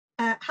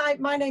Hi,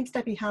 my name's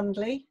Debbie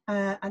Handley,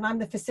 and I'm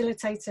the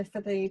facilitator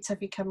for the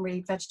Tyfu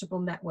Cymru Vegetable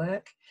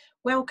Network.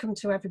 Welcome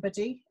to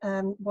everybody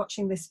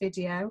watching this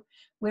video.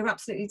 We're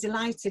absolutely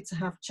delighted to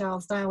have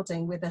Charles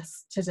Dowding with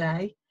us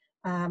today.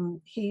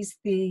 He's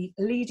the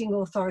leading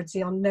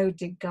authority on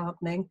no-dig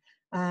gardening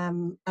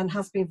and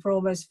has been for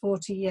almost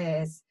 40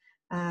 years.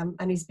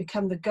 And he's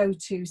become the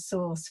go-to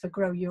source for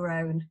grow your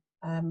own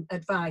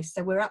advice.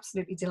 So we're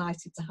absolutely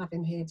delighted to have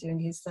him here doing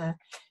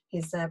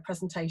his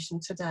presentation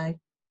today.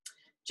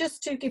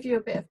 Just to give you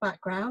a bit of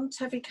background,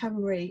 Tyfu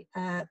Cymru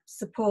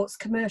supports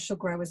commercial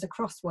growers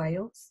across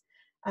Wales.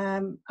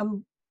 And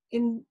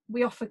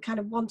we offer kind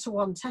of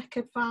one-to-one tech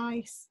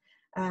advice,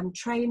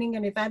 training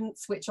and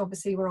events, which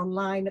obviously we're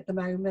online at the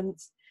moment,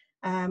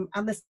 and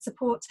the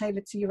support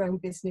tailored to your own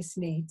business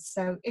needs.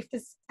 So if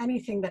there's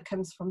anything that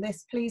comes from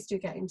this, please do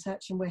get in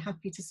touch and we're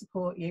happy to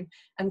support you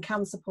and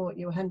can support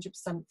you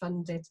 100%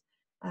 funded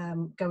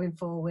going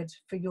forward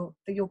for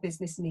your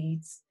business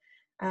needs.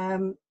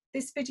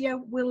 This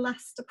video will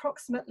last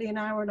approximately an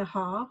hour and a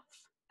half,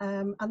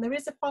 and there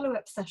is a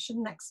follow-up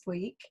session next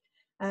week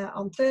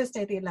on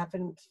Thursday the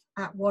 11th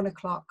at 1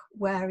 o'clock,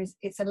 where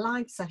it's a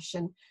live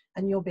session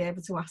and you'll be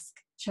able to ask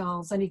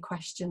Charles any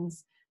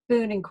questions,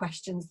 burning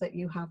questions that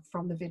you have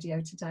from the video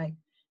today.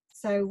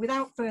 So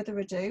without further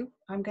ado,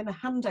 I'm going to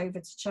hand over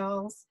to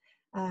Charles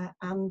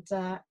and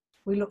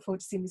we look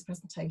forward to seeing his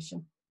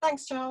presentation.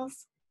 Thanks,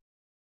 Charles.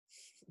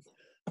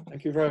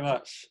 Thank you very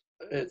much.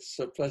 It's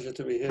a pleasure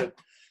to be here.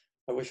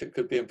 I wish it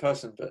could be in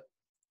person, but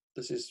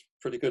this is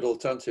a pretty good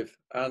alternative.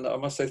 And I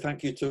must say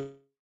thank you to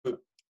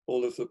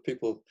all of the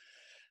people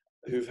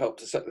who've helped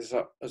to set this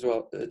up as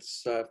well.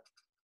 It's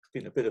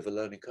been a bit of a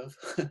learning curve.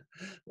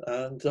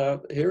 And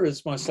here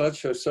is my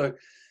slideshow. So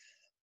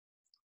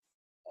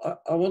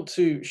I want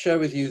to share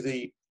with you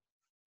the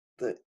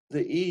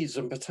ease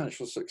and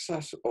potential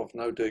success of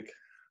no-dig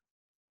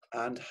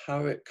and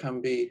how it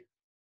can be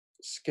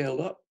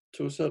scaled up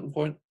to a certain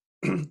point,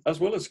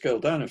 as well as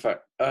scaled down, in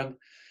fact. And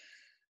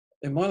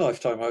in my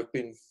lifetime, I've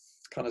been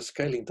kind of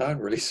scaling down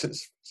really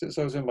since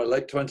I was in my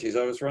late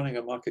 20s. I was running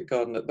a market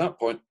garden at that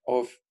point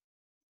of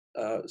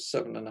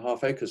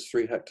 7.5 acres,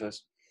 3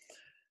 hectares,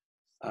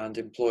 and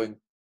employing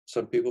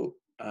some people,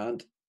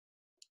 and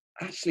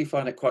actually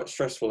find it quite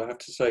stressful, I have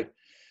to say.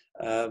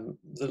 The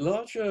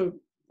larger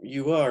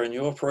you are in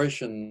your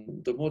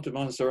operation, the more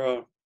demands there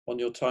are on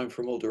your time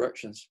from all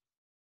directions.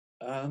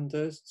 And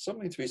there's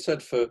something to be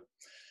said for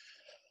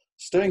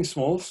staying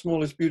small.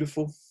 Small is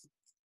beautiful.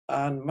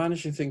 And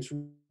managing things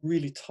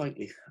really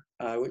tightly,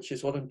 which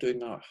is what I'm doing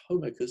now at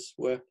Homeacres,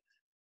 where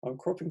I'm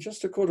cropping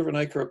just 1/4 of an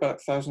acre,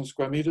 about 1,000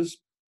 square meters.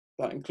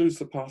 That includes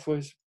the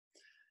pathways.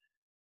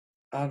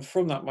 And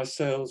from that, my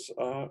sales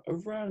are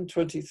around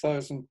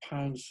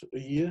 £20,000 a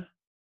year.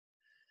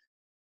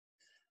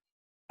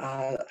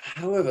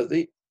 However,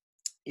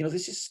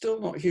 this is still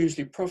not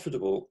hugely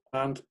profitable,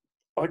 and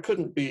I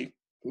couldn't be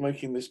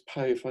making this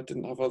pay if I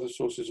didn't have other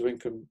sources of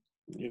income,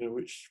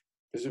 which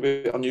is a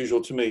bit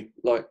unusual to me,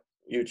 like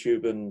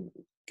YouTube and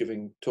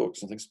giving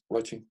talks and things,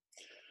 writing.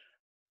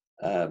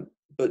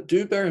 But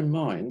do bear in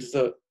mind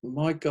that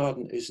my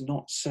garden is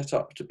not set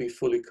up to be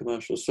fully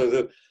commercial. So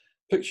the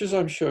pictures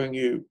I'm showing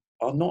you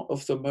are not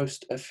of the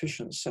most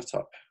efficient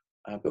setup,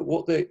 but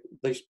what they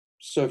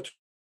serve to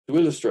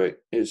illustrate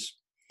is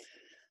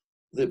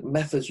the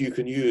methods you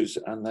can use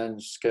and then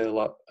scale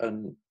up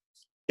and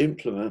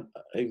implement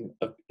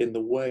in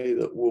the way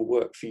that will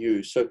work for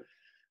you. So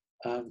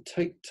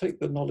take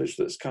the knowledge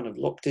that's kind of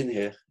locked in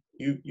here.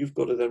 You've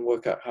got to then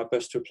work out how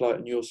best to apply it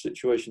in your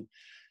situation.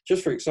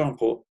 Just for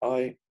example,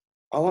 I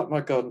like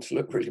my garden to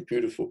look really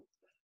beautiful.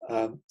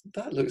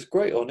 That looks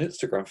great on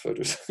Instagram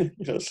photos.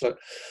 It's like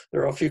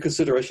there are a few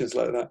considerations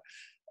like that,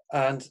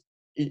 and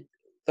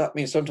that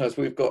means sometimes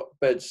we've got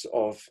beds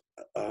of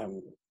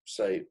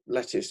say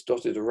lettuce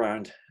dotted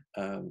around.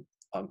 I'm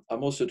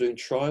also doing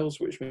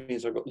trials, which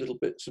means I've got little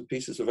bits and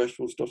pieces of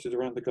vegetables dotted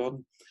around the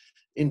garden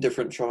in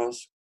different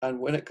trials. And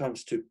when it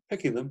comes to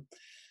picking them,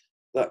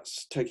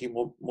 that's taking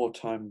more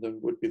time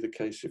than would be the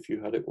case if you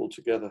had it all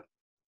together.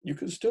 You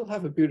can still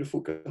have a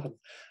beautiful garden,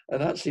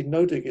 and actually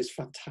no-dig is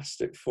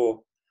fantastic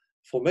for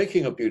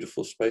making a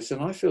beautiful space.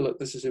 And I feel that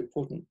this is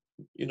important.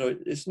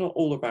 It's not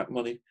all about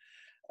money.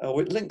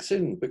 It links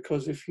in,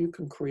 because if you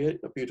can create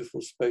a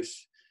beautiful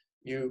space,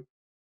 you'll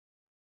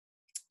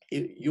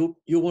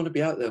want to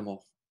be out there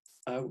more.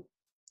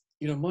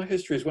 My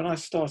history is when I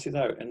started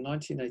out in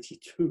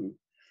 1982.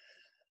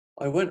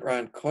 I went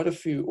around quite a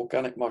few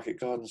organic market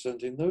gardens,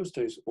 and in those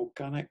days,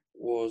 organic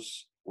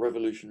was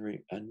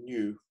revolutionary and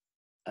new,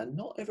 and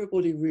not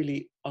everybody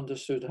really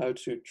understood how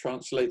to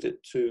translate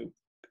it to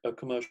a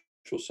commercial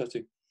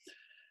setting.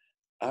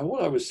 And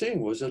what I was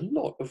seeing was a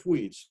lot of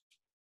weeds.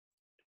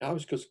 I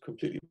was just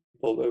completely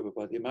bowled over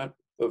by the amount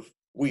of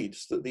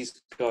weeds that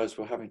these guys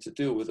were having to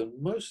deal with,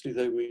 and mostly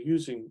they were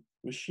using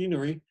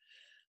machinery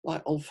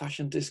like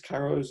old-fashioned disc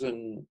harrows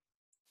and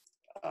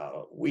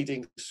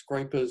weeding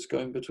scrapers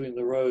going between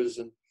the rows,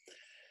 and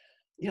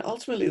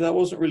ultimately that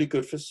wasn't really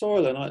good for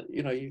soil.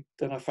 And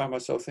then I found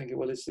myself thinking,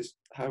 well,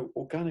 how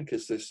organic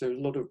is this? There's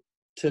a lot of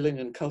tilling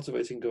and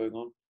cultivating going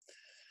on.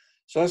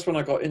 So that's when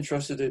I got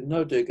interested in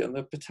no-dig and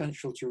the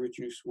potential to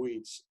reduce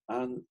weeds.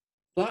 And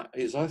that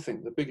is, I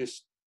think, the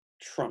biggest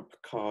trump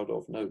card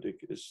of no-dig.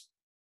 Is,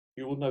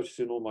 you will notice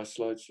in all my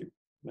slides, you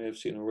may have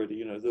seen already,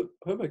 you know, the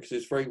homemakers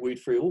is very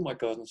weed-free. All my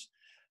gardens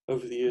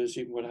over the years,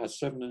 even when I had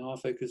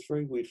 7.5 acres,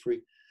 very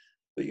weed-free,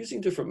 but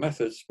using different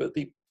methods. But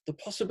the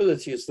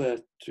possibility is there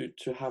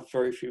to have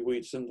very few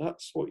weeds, and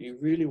that's what you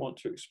really want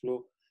to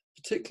explore,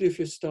 particularly if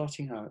you're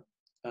starting out.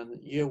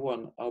 And year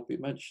one, I'll be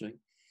mentioning,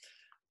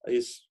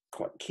 is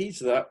quite key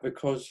to that,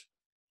 because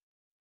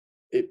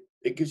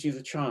it gives you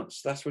the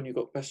chance. That's when you've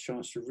got best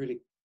chance to really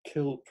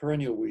kill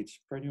perennial weeds.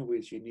 Perennial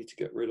weeds you need to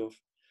get rid of.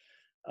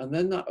 And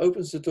then that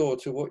opens the door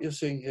to what you're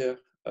seeing here,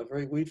 a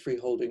very weed-free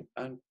holding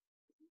and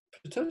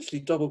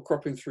potentially double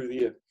cropping through the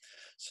year.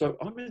 So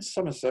I'm in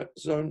Somerset,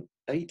 zone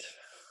 8.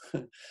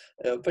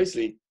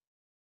 Basically,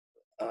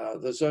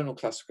 the zonal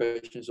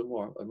classifications are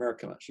more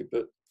American actually,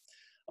 but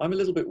I'm a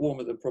little bit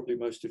warmer than probably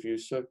most of you.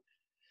 So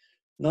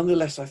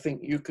nonetheless, I think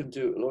you can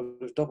do a lot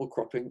of double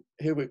cropping.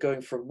 Here we're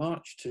going from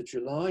March to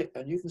July,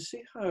 and you can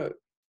see how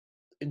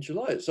in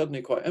July it's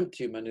suddenly quite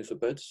empty in many of the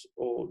beds,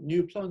 or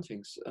new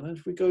plantings. And then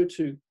if we go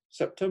to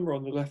September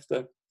on the left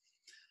there,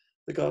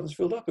 the garden's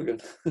filled up again.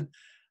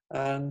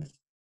 And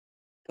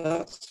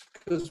that's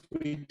because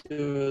we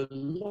do a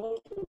lot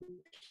of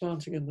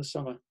planting in the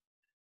summer.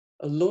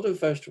 A lot of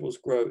vegetables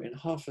grow in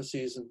half a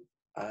season.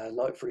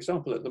 Like, for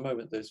example, at the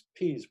moment, there's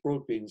peas,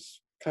 broad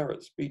beans,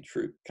 carrots,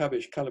 beetroot,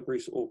 cabbage,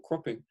 calabrese, all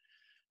cropping.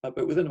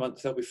 But within a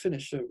month, they'll be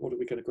finished. So what are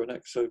we going to grow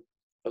next? So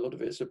a lot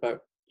of it is about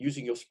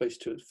using your space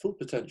to its full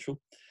potential.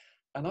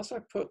 And as I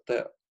put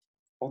there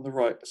on the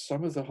right,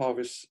 some of the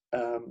harvests,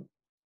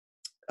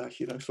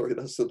 actually, no, sorry,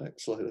 that's the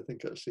next slide, I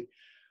think, actually,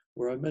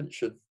 where I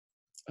mentioned,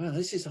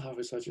 this is a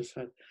harvest I just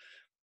had.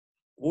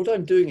 What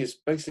I'm doing is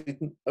basically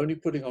only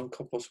putting on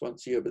compost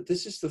once a year, but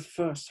this is the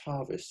first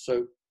harvest.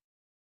 So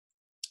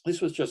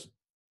this was just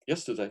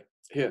yesterday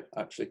here,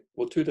 actually,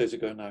 well, 2 days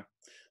ago now.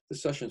 The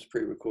session's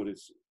pre-recorded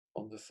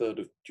on the 3rd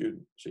of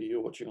June, so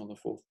you're watching on the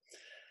 4th.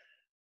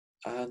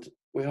 And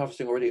we're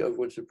harvesting already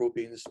overwintered broad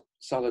beans,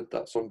 salad,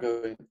 that's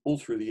ongoing all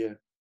through the year.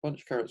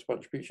 Bunch carrots,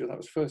 bunch beetroot, that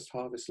was first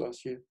harvest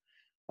last year.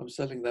 I'm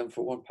selling them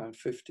for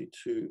 £1.50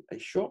 to a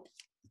shop.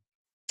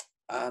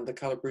 And the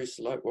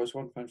calabrese, likewise,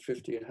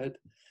 £1.50 a head.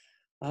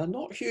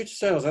 Not huge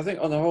sales. I think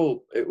on the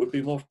whole, it would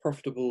be more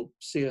profitable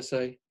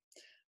CSA.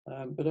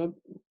 But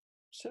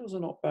sales are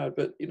not bad.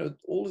 But, you know,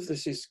 all of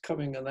this is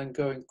coming and then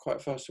going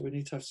quite fast. So we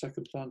need to have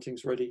second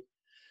plantings ready.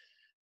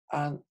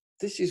 And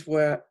this is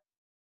where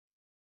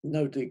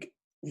no-dig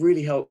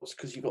really helps,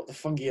 because you've got the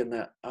fungi in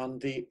there.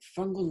 And the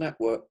fungal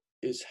network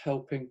is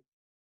helping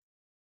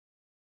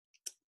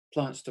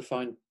plants to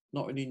find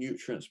not only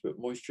nutrients, but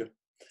moisture.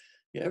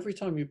 Yeah, every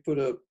time you put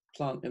a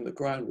plant in the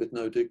ground with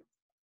no-dig,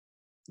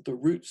 the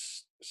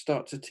roots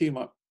start to team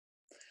up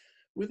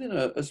within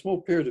a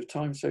small period of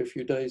time, say a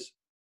few days,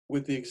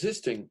 with the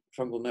existing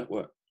fungal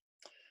network.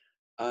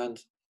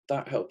 And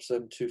that helps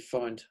them to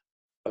find,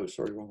 oh,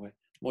 sorry, wrong way,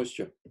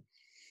 moisture.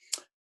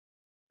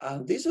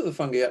 And these are the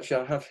fungi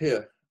actually I have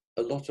here,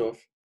 a lot of,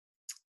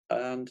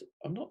 and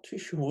I'm not too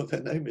sure what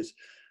their name is,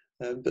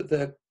 but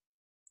they're,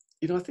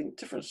 you know, I think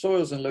different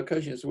soils and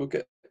locations will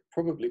get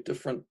probably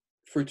different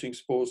fruiting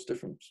spores,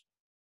 different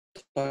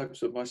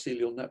types of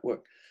mycelial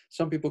network.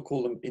 Some people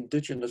call them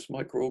indigenous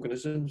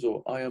microorganisms,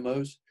 or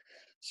IMOs.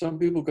 Some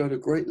people go to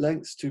great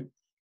lengths to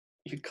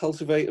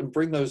cultivate and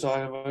bring those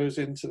IMOs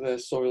into their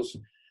soils.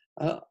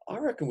 I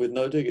reckon with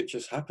no-dig, it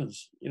just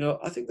happens. You know,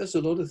 I think there's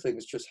a lot of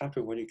things just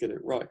happen when you get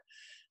it right.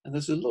 And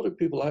there's a lot of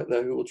people out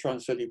there who will try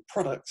and sell you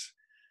products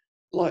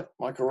like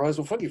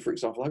mycorrhizal fungi, for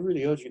example. I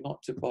really urge you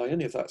not to buy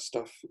any of that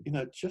stuff. You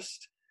know,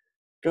 just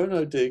go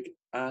no-dig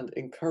and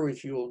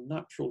encourage your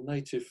natural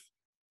native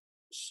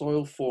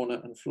soil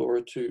fauna and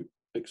flora to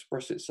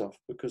express itself,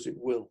 because it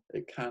will,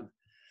 it can.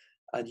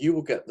 And you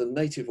will get the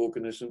native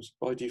organisms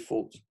by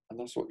default, and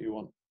that's what you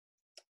want.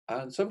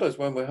 And sometimes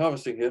when we're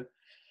harvesting here,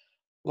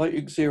 like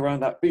you can see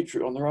around that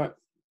beetroot on the right,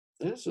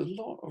 there's a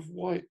lot of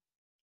white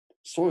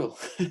soil.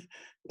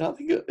 I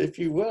think if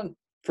you weren't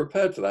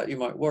prepared for that, you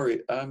might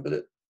worry. But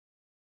it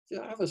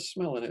have a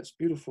smell, and it's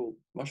beautiful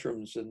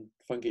mushrooms and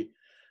fungi.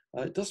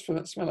 It does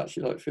smell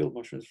actually like field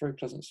mushrooms, very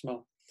pleasant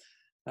smell.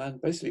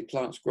 And basically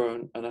plants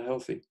grown and are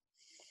healthy.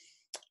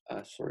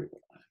 Sorry,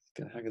 I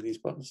get the hang of these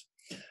buttons.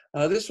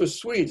 This was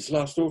Swedes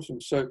last autumn.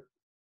 So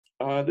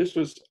this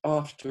was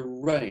after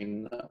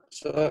rain.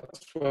 So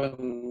that's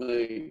when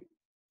the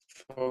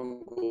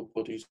fungal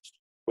bodies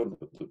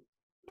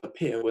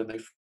appear when they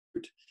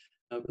fruit.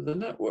 But the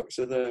networks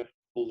are there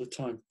all the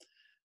time.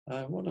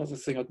 One other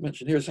thing I'd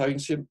mention here is how you can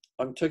see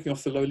I'm taking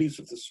off the low leaves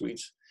of the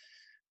Swedes.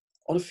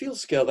 On a field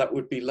scale, that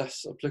would be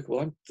less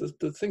applicable.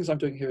 The things I'm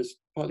doing here is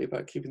partly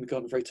about keeping the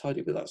garden very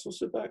tidy, but that's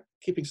also about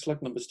keeping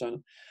slug numbers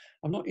down.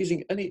 I'm not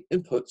using any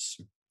inputs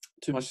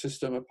to my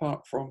system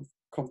apart from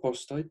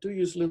compost. I do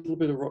use a little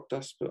bit of rock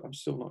dust, but I'm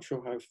still not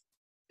sure how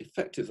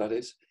effective that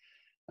is.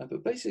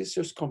 But basically, it's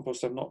just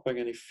compost. I'm not buying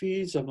any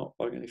feeds. I'm not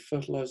buying any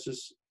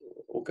fertilizers,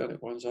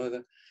 organic ones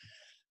either.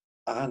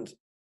 And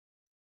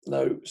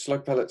no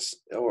slug pellets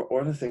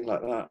or anything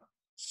like that.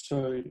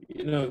 So,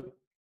 you know,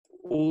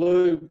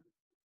 although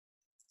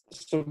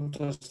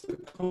sometimes the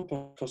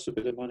compost costs a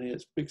bit of money,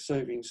 it's big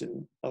savings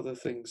in other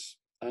things.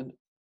 And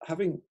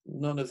having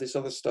none of this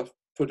other stuff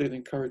put in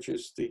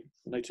encourages the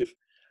native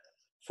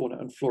fauna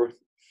and flora.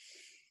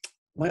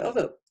 My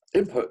other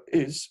input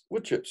is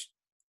wood chips.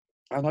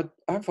 And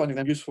I'm finding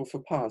them useful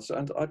for paths.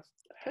 And I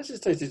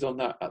hesitated on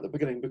that at the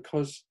beginning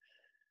because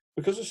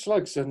of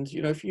slugs. And,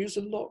 you know, if you use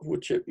a lot of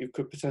wood chip, you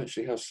could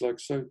potentially have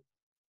slugs. So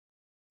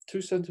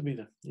 2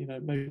 centimetre, you know,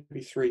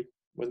 maybe 3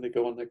 when they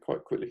go on there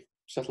quite quickly,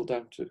 settle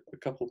down to a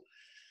couple,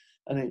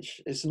 an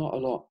inch. It's not a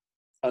lot.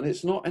 And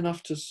it's not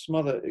enough to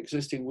smother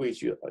existing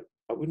weeds.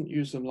 I wouldn't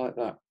use them like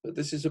that. But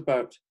this is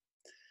about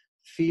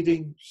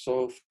feeding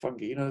soil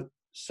fungi. You know,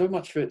 so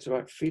much of it's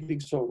about feeding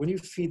soil. When you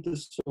feed the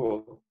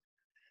soil,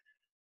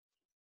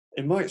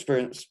 in my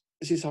experience,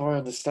 this is how I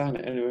understand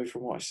it anyway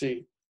from what I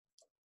see,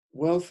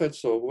 well-fed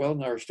soil,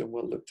 well-nourished and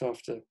well looked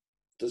after,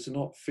 does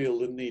not feel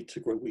the need to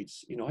grow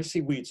weeds. You know, I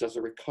see weeds as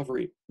a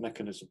recovery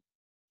mechanism.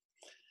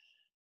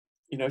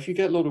 You know, if you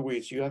get a lot of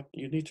weeds, you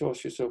need to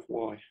ask yourself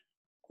why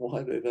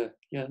they're there.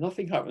 Yeah,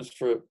 nothing happens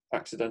for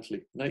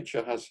accidentally.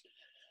 Nature has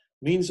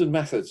means and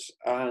methods,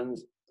 and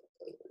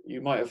you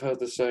might have heard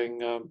the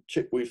saying,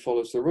 chickweed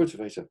follows the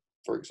rotavator,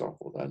 for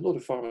example. A lot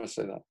of farmers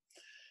say that.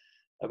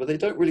 But they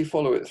don't really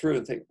follow it through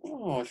and think,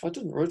 oh, if I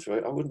didn't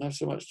rotivate, I wouldn't have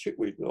so much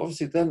chickweed. But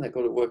obviously then they've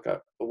got to work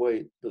out a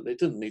way that they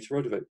didn't need to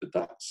rotivate. But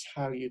that's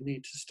how you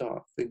need to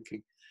start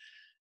thinking,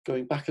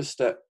 going back a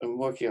step and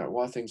working out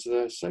why things are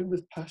there. Same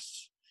with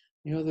pests.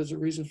 You know, there's a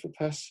reason for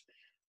pests.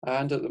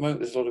 And at the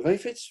moment, there's a lot of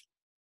aphids.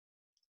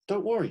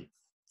 Don't worry.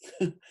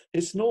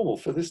 It's normal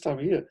for this time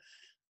of year.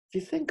 If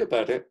you think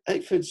about it,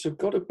 aphids have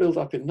got to build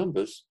up in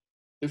numbers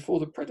before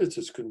the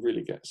predators can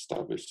really get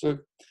established. So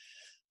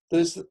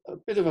there's a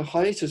bit of a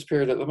hiatus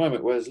period at the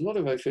moment where there's a lot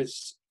of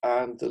aphids,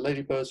 and the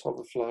ladybirds,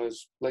 hoverflies,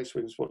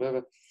 lacewings,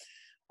 whatever,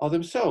 are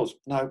themselves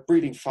now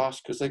breeding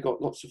fast because they've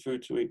got lots of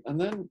food to eat. And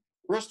then the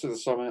rest of the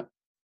summer,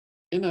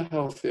 in a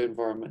healthy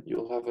environment,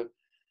 you'll have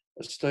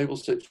a stable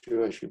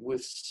situation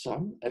with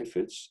some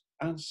aphids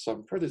and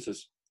some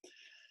predators.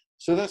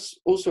 So that's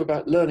also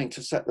about learning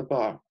to set the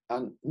bar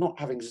and not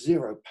having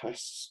 0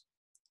 pests,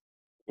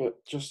 but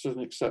just an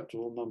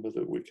acceptable number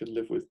that we can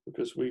live with,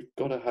 because we've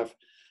got to have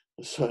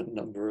a certain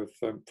number of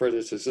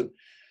predators. And,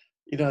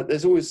 you know,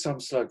 there's always some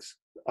slugs.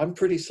 I'm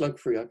pretty slug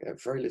free. I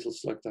get very little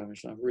slug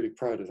damage, and I'm really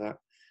proud of that.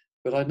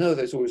 But I know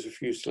there's always a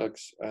few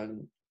slugs,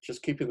 and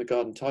just keeping the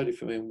garden tidy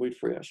for me and weed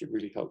free actually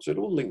really helps. So it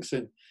all links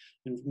in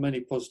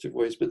many positive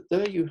ways. But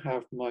there you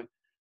have my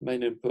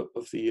main input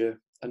of the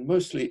year, and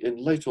mostly in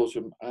late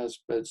autumn as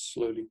beds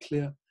slowly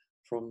clear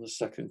from the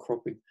second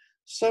cropping.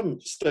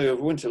 Some stay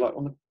over winter, like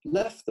on the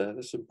left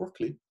there's some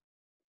broccoli,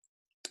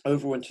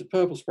 overwintered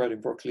purple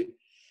sprouting broccoli,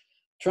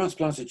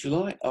 transplanted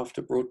July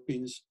after broad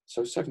beans,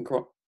 so second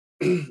crop.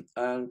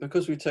 And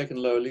because we've taken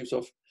lower leaves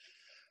off,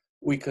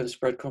 we can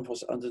spread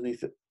compost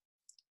underneath it.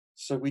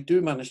 So we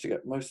do manage to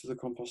get most of the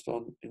compost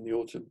on in the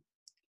autumn.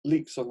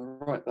 Leeks on the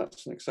right,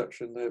 that's an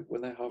exception.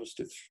 When they're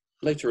harvested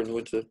later in the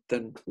winter,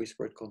 then we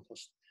spread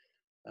compost.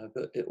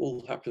 But it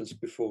all happens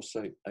before,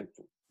 say,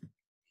 April.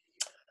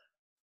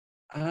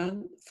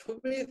 And for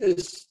me,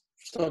 this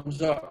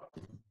sums up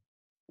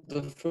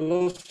the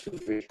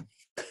philosophy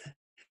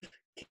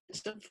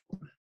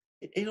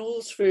in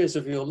all spheres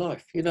of your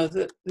life. You know,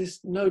 this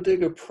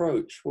no-dig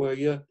approach where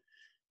you're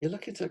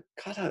looking to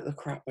cut out the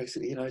crap,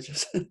 basically. You know,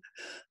 just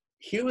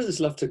humans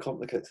love to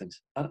complicate things,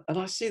 and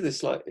I see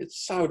this like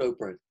it's sourdough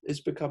bread.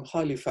 It's become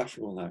highly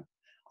fashionable now.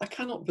 I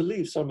cannot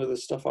believe some of the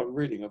stuff I'm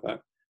reading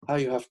about how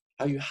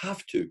you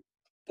have to.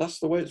 That's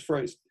the way it's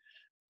phrased.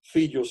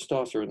 Feed your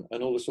starter and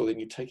all this sort of thing.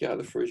 You take it out of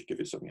the fridge,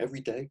 give it something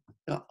every day.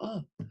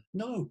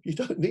 No, you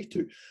don't need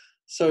to.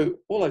 So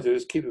all I do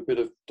is keep a bit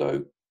of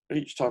dough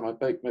each time I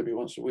bake, maybe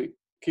once a week.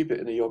 Keep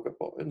it in a yogurt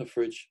pot in the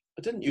fridge.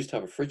 I didn't used to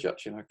have a fridge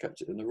actually, and I kept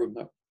it in the room.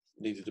 That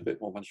needed a bit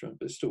more management,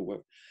 but it still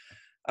worked.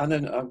 And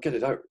then get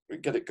it out,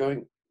 get it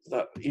going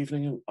that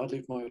evening, and I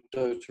leave my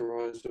dough to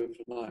rise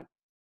overnight,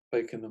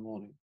 bake in the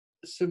morning.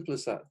 As simple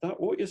as that.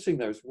 What you're seeing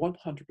there is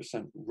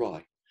 100%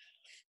 rye,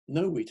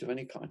 no wheat of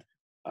any kind.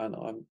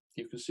 And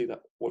you can see that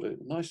what a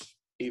nice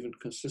even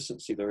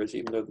consistency there is,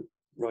 even though the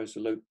rye is a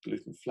low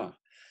gluten flour.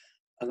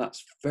 And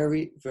that's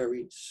very,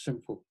 very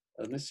simple.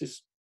 And this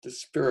is the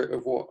spirit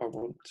of what I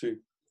want to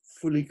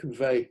fully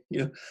convey.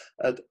 You know,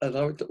 and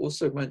I would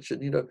also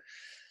mention, you know,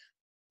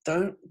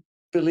 don't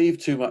believe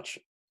too much.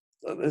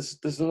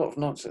 There's a lot of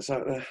nonsense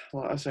out there.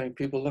 Like I was saying,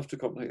 people love to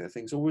complicate their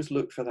things. Always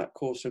look for that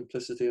core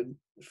simplicity and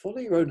follow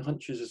your own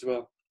hunches as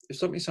well. If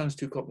something sounds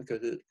too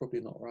complicated, it's probably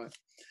not right.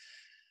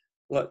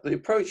 Like the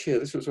approach here,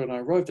 this was when I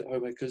arrived at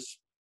Homemakers,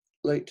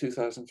 late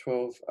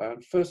 2012,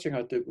 and first thing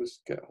I did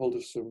was get hold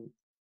of some,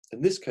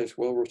 in this case,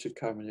 well-rotted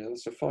cow manure.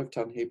 That's a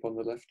 5-ton heap on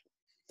the left,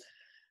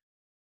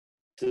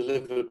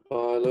 delivered by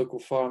a local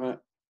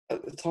farmer.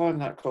 At the time,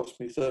 that cost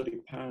me £30,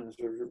 a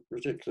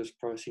ridiculous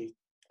price. It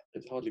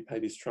hardly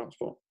paid his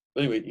transport.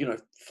 But anyway, you know,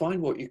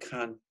 find what you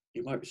can.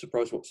 You might be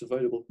surprised what's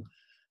available.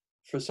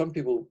 for some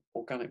people,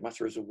 organic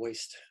matter is a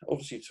waste.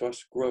 Obviously, to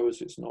us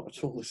growers, it's not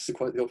at all. This is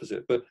quite the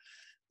opposite. But,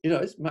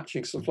 it's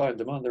matching supply and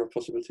demand. There are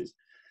possibilities.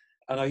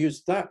 And I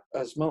used that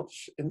as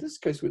mulch, in this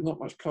case, with not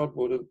much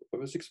cardboard. I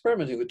was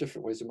experimenting with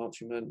different ways of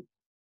mulching. Then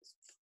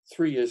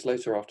 3 years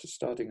later, after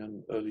starting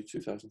in early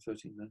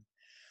 2013, then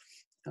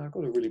I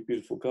got a really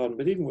beautiful garden.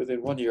 But even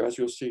within 1 year, as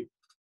you'll see,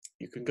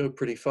 you can go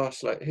pretty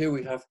fast. Like here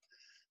we have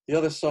the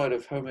other side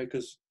of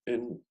Homemakers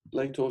in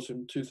late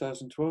autumn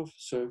 2012.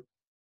 So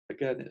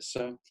again, it's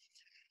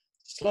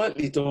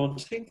slightly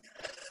daunting.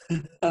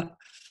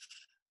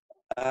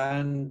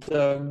 And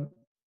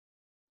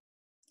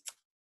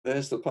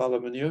there's the pile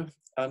of manure.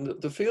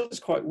 And the field is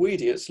quite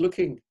weedy. It's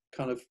looking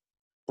kind of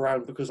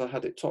brown because I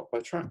had it topped by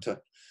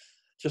tractor,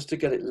 just to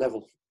get it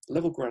level.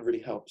 Level ground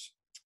really helps.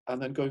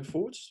 And then going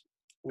forwards,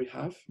 we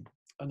have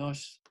a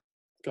nice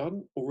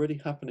garden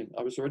already happening.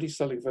 I was already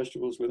selling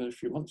vegetables within a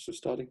few months of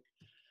starting,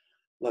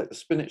 like the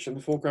spinach in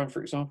the foreground,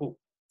 for example,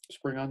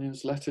 spring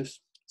onions,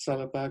 lettuce,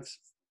 salad bags,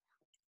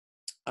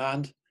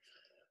 and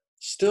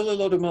still a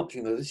lot of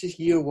mulching though. This is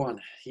year one.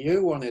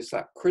 Year one is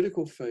that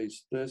critical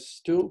phase. There's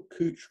still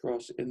couch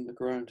grass in the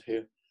ground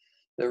here.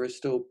 There is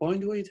still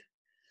bindweed.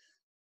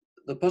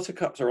 The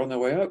buttercups are on their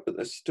way out, but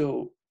there's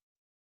still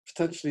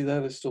potentially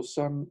there. There's still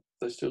some.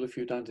 There's still a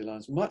few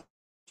dandelions, much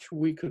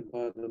weakened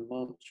by the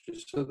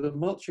mulches. So the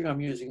mulching I'm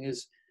using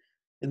is,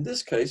 in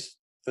this case,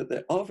 that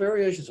there are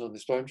variations on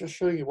this, but I'm just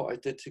showing you what I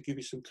did to give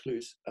you some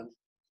clues and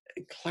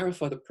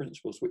clarify the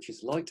principles, which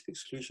is light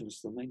exclusion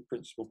is the main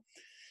principle.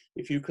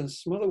 If you can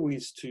smother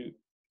weeds to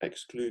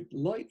exclude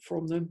light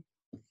from them,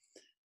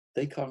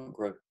 they can't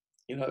grow.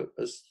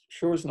 As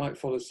sure as night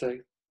follows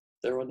day,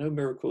 there are no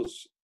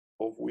miracles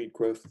of weed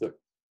growth that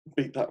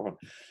beat that one.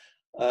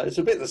 It's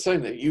a bit the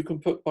same there. You can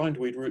put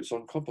bindweed roots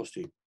on compost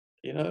heap.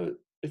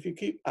 If you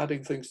keep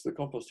adding things to the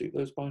compost heap,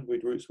 those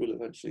bindweed roots will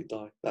eventually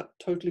die. That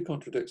totally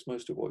contradicts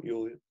most of what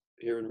you'll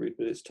hear and read,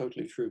 but it's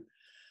totally true.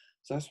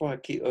 So that's why I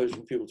keep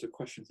urging people to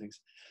question things.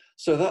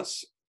 So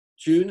that's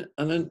June.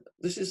 And then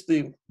this is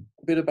the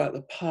bit about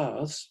the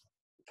paths.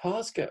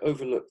 Paths get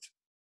overlooked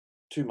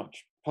too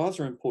much. Paths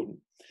are important.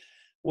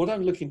 What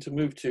I'm looking to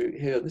move to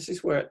here, this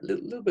is where a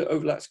little bit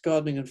overlaps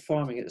gardening and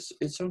farming.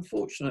 It's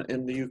unfortunate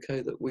in the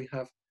UK that we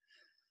have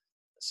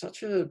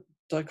such a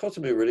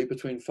dichotomy really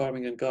between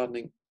farming and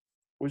gardening,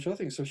 which I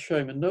think is a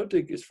shame. And No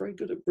Dig is very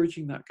good at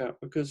bridging that gap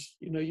because,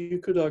 you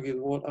could argue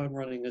that what I'm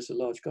running is a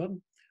large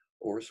garden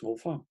or a small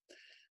farm.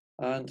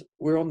 And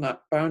we're on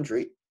that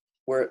boundary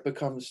where it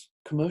becomes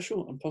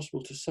commercial and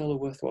possible to sell a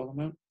worthwhile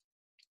amount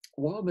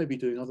while maybe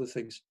doing other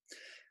things.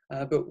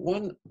 But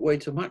one way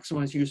to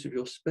maximize use of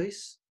your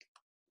space,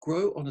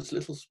 grow on as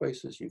little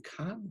space as you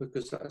can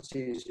because that's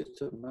easier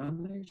to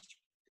manage.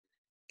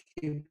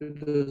 Keep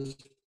it as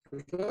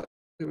productive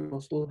as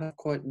possible, have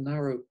quite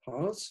narrow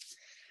paths.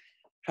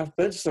 Have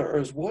beds that are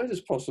as wide as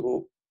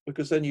possible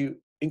because then you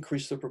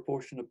increase the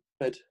proportion of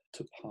bed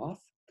to path.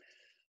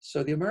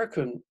 So the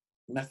American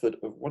method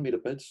of 1 meter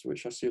beds,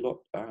 which I see a lot,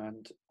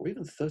 or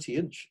even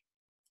 30-inch,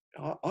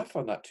 I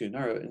find that too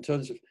narrow in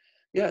terms of,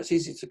 it's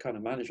easy to kind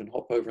of manage and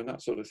hop over and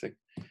that sort of thing.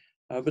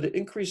 But it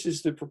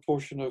increases the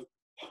proportion of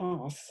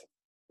path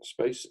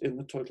space in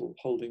the total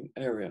holding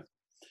area.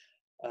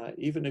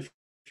 Even if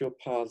your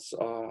paths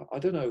are, I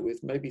don't know, with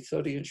maybe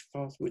 30-inch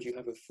path, would you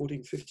have a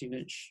 14,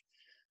 15-inch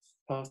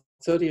path,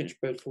 30-inch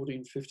bed,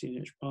 14,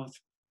 15-inch path?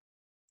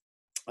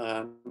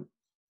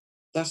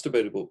 That's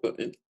debatable, but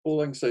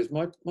all I can say is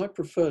my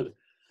preferred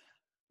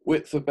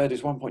width of bed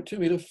is 1.2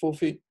 meter, 4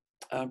 feet,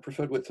 and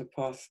preferred width of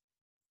path,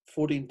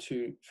 14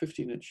 to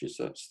 15 inches,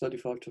 that's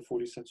 35 to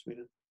 40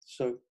 centimeter.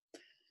 So,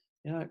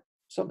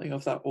 something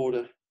of that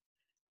order.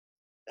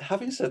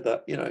 Having said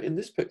that, in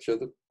this picture,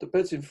 the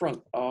beds in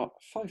front are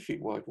 5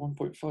 feet wide,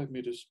 1.5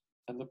 meters,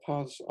 and the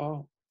paths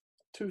are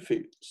 2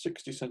 feet,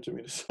 60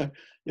 centimeters. So,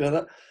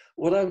 that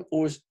what I'm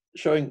always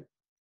showing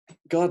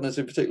gardeners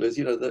in particular is,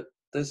 that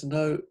there's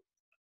no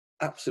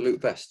absolute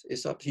best.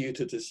 It's up to you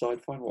to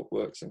decide, find what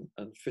works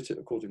and fit it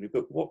accordingly.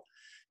 But what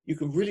you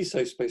can really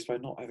save space by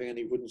not having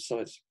any wooden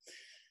sides.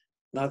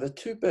 Now, the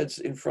two beds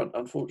in front,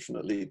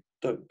 unfortunately,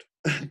 don't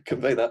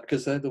convey that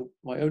because they're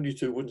my only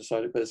two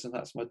wooden-sided beds, and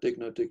that's my dig,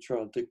 no dig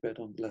trial, dig bed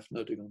on the left,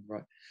 no dig on the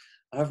right.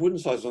 I have wooden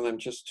sides on them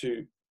just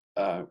to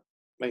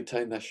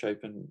maintain their shape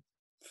and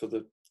for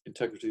the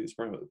integrity of the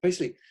experiment. But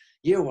basically,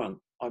 year one,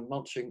 I'm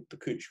mulching the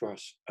couch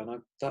grass,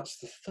 and that's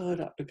the third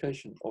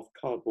application of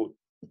cardboard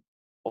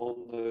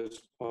on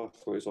those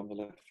pathways on the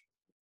left.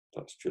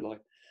 That's July.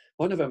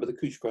 By November, the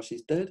couch grass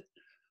is dead,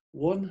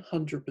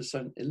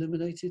 100%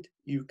 eliminated.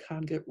 You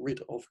can get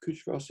rid of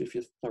couch grass if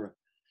you're thorough.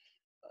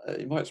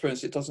 In my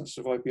experience, it doesn't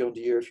survive beyond a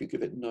year if you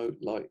give it no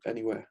light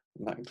anywhere,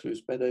 and that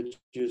includes bed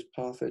edges,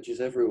 path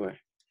edges, everywhere.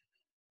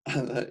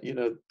 And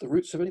the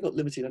roots have only got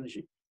limited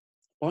energy.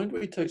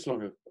 Bindweed takes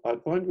longer. I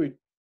had bindweed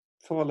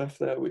far left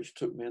there, which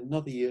took me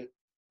another year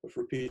of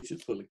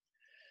repeated pulling.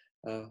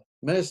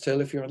 Mare's tail,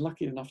 if you're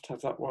unlucky enough to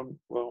have that one,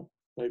 well,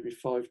 maybe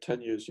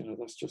 5-10 years,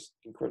 that's just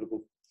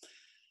incredible.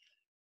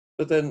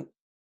 But then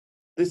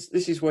this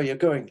is where you're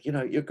going,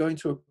 you're going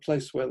to a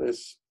place where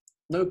there's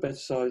no bed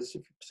size.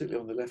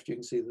 Particularly on the left, you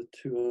can see the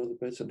two other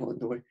beds are not in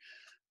the way.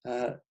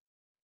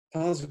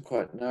 Paths are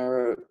quite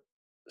narrow,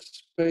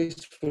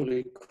 space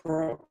fully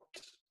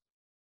cropped,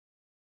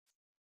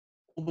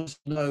 almost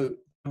no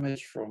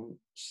damage from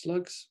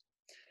slugs.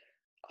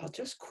 I'll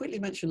just quickly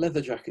mention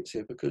leather jackets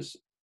here, because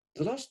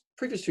the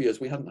previous 2 years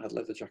we hadn't had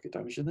leather jacket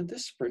damage, and then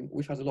this spring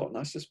we've had a lot, and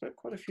I suspect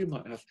quite a few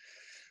might have.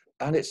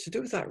 And it's to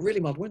do with that really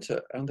mild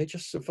winter, and they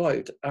just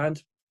survived.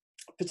 And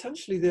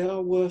potentially they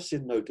are worse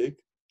in no dig,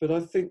 but I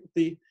think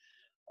the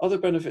other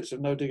benefits of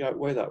no dig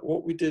outweigh that.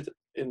 What we did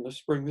in the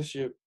spring this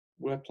year,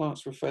 where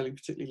plants were failing,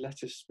 particularly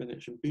lettuce,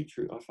 spinach, and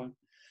beetroot, I find,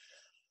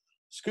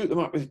 scoop them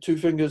up with 2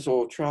 fingers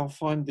or trowel,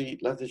 find the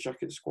leather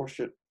jacket, squash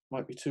it,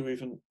 might be 2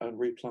 even, and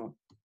replant.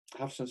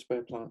 Have some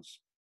spare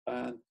plants,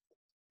 and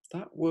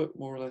that worked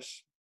more or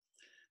less.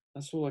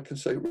 That's all I can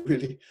say,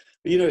 really.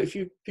 But, you know, if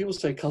people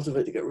say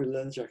cultivate to get rid of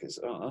leather jackets,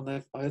 and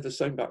I had the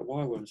same about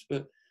wireworms,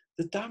 but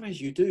the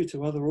damage you do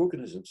to other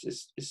organisms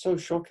is so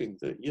shocking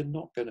that you're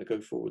not going to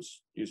go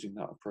forwards using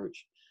that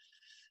approach.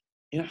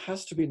 You know, it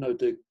has to be no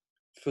dig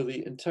for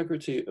the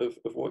integrity of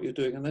what you're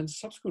doing, and then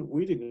subsequent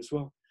weeding as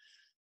well.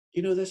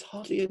 You know, there's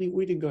hardly any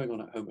weeding going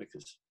on at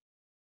Homemakers.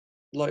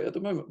 Like at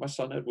the moment, my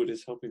son Edward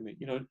is helping me.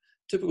 You know,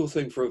 typical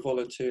thing for a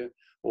volunteer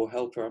or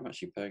helper, I'm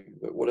actually paying,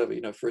 but whatever,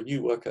 you know, for a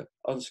new worker,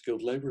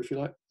 unskilled labor, if you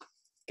like,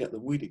 get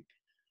them weeding.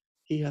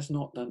 He has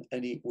not done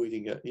any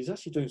weeding yet. He's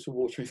actually doing some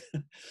watering.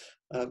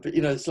 But,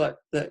 you know, it's like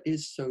there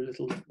is so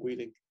little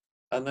weeding.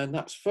 And then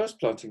that's first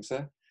plantings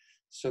there.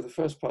 So the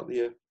first part of the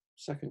year,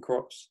 second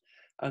crops,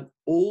 and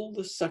all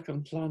the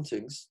second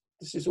plantings,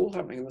 this is all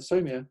happening in the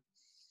same year,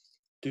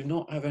 do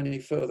not have any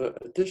further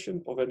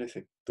addition of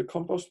anything. The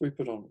compost we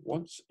put on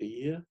once a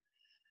year.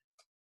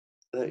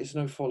 There is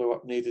no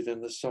follow-up needed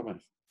in the summer.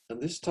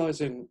 And this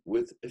ties in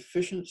with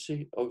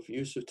efficiency of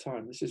use of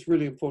time. This is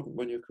really important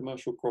when you're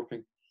commercial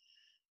cropping.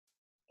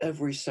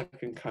 Every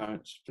second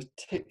counts,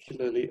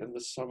 particularly in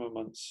the summer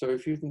months. So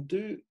if you can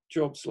do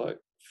jobs like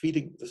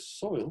feeding the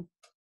soil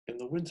in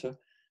the winter,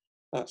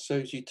 that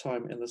saves you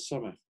time in the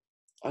summer.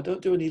 I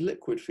don't do any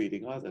liquid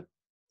feeding either.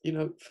 You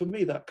know, for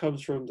me, that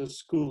comes from the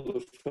school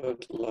of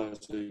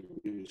fertilizer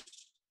use.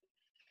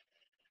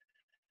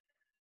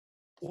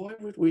 Why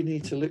would we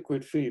need to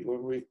liquid feed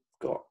when we've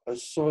got a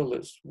soil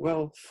that's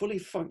fully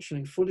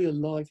functioning, fully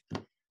alive,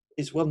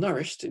 is well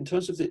nourished in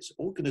terms of its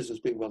organisms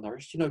being well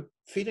nourished? You know,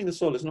 feeding the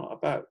soil is not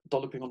about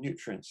dolloping on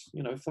nutrients.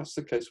 You know, if that's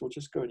the case, we'll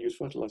just go and use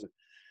fertilizer.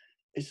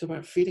 It's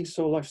about feeding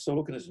soil life, soil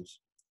organisms,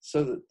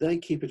 so that they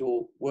keep it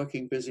all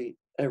working, busy,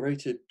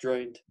 aerated,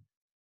 drained,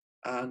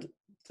 and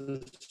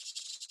the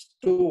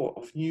store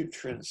of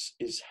nutrients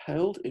is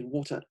held in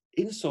water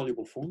in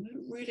soluble form.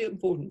 A really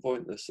important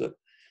point, this, that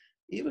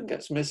even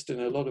gets missed in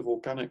a lot of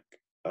organic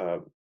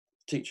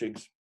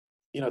teachings.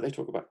 You know, they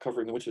talk about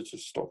covering the winter to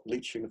stop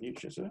leaching of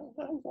nutrients.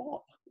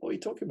 What are you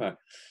talking about?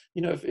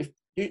 You know, if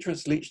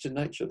nutrients leached in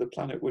nature, the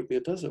planet would be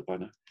a desert by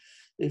now.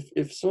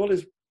 If soil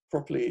is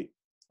properly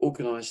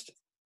organized,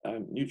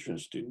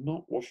 nutrients do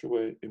not wash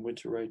away in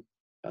winter rain,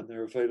 and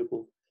they're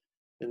available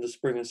in the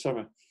spring and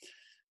summer.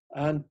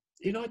 And,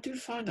 you know, I do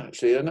find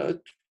actually, and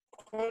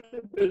quite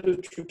a bit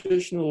of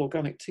traditional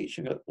organic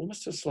teaching,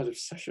 almost a slight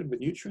obsession with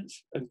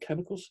nutrients and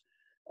chemicals.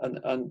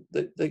 And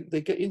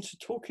they get into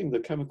talking the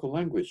chemical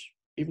language,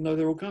 even though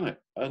they're organic,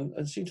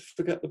 and seem to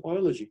forget the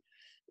biology.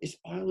 It's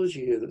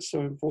biology here that's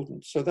so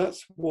important. So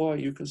that's why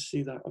you can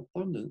see that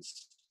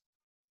abundance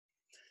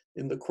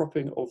in the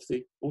cropping of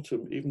the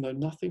autumn, even though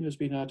nothing has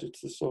been added to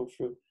the soil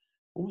for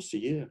almost a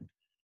year.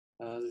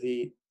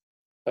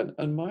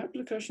 And my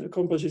application of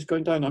compost is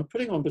going down. I'm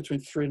putting on between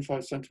 3 and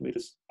 5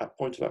 centimeters at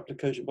point of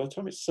application. By the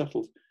time it's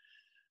settled,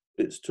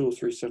 it's 2 or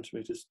 3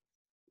 centimeters.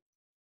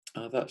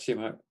 That's the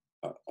amount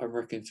I'm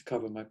reckoning to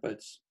cover my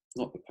beds,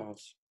 not the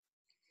paths.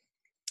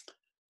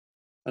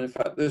 And in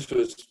fact, this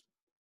was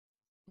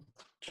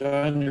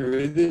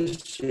January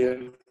this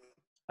year,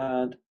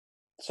 and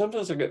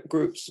sometimes I get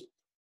groups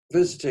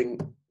visiting,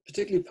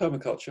 particularly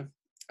permaculture,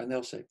 and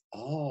they'll say,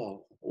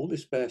 "Oh, all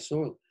this bare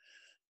soil,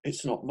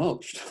 it's not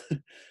mulched,"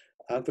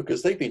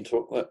 because they've been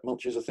taught that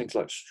mulches are things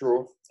like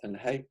straw and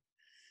hay,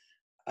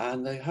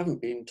 and they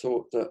haven't been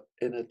taught that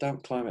in a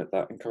damp climate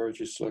that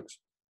encourages slugs.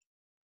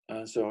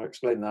 So I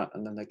explain that,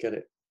 and then they get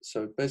it.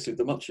 So basically,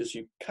 the mulches,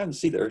 you can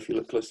see there if you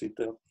look closely,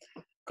 they're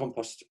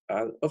compost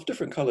of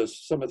different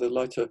colours. Some of the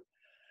lighter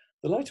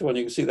one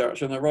you can see there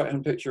actually on the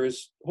right-hand picture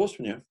is horse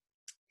manure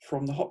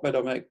from the hotbed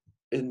I make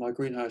in my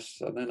greenhouse,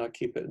 and then I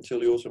keep it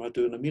until the autumn. I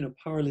do an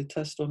amino-pyrrolate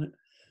test on it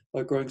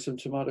by growing some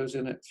tomatoes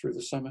in it through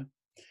the summer.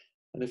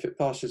 And if it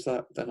passes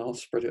that, then I'll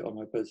spread it on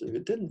my beds. If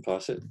it didn't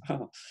pass it,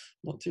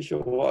 not too sure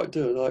what I'd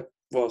do.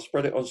 I'll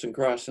spread it on some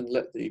grass and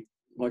let the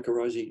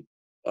mycorrhizae,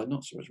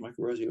 not so much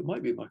mycorrhizae, it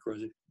might be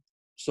mycorrhizae,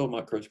 soil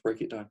microbes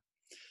break it down.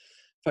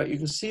 In fact, you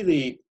can see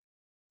the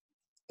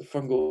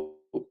fungal,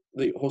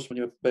 the horse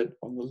manure bed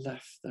on the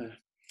left there.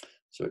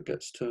 So it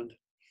gets turned.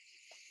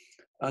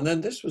 And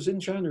then this was in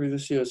January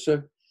this year.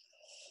 So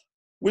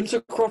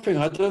winter cropping,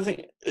 I don't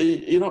think,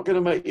 you're not going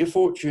to make your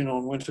fortune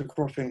on winter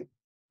cropping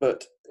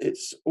but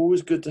it's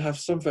always good to have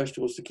some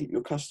vegetables to keep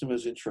your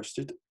customers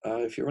interested,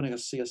 if you're running a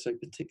CSA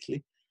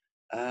particularly.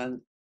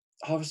 And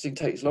harvesting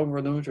takes longer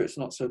in the winter, it's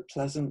not so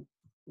pleasant.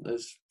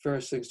 There's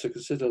various things to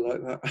consider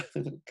like that.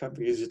 It can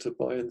be easier to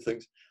buy in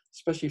things,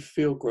 especially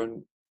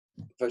field-grown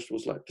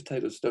vegetables like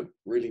potatoes don't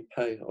really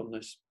pay on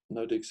this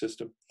no-dig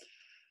system.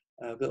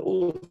 But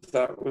all of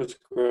that was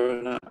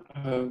grown at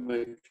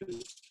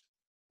homemakers.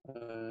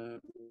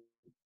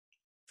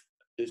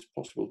 Is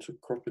possible to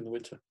crop in the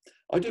winter.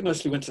 I do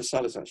mostly winter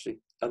salads actually,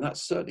 and that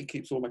certainly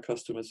keeps all my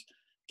customers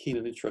keen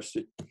and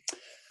interested.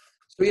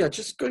 So yeah,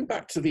 just going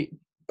back to the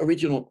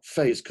original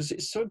phase, because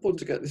it's so important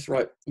to get this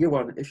right. Year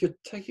one, if you're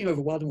taking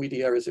over wild and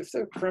weedy areas, if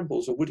they're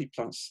brambles or woody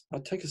plants,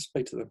 I'd take a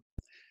spade to them.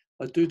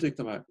 I do dig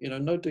them out. You know,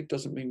 no dig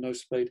doesn't mean no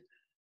spade,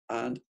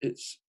 and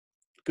it's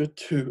good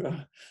to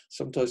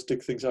sometimes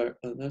dig things out.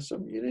 And there's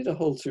some, you need a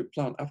hole to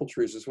plant apple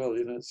trees as well.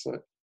 You know, it's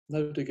like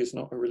no dig is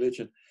not a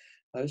religion.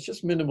 It's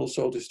just minimal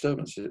soil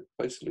disturbance,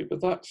 basically.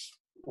 But that's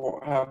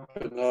what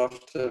happened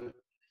after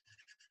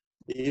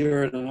a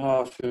year and a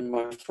half in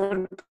my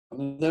front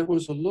garden. There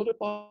was a lot of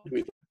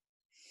bindweed.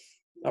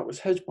 That was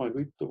hedge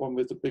bindweed, the one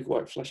with the big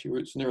white fleshy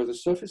roots nearer the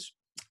surface.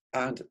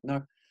 And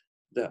now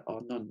there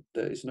are none.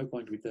 There is no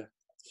bindweed there.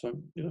 So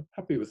I'm, you know,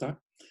 happy with that.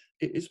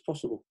 It is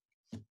possible.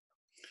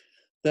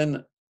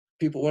 Then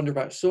people wonder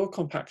about soil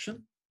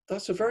compaction.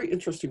 That's a very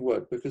interesting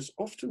word, because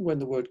often when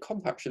the word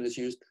compaction is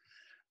used,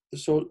 the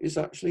soil is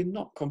actually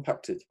not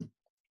compacted.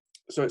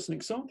 So it's an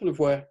example of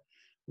where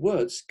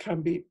words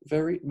can be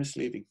very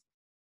misleading.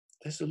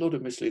 There's a lot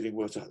of misleading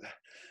words out there.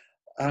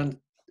 And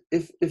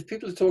if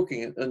people are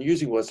talking and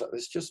using words like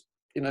this, just,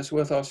 you know, it's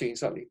worth asking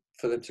exactly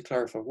for them to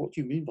clarify, what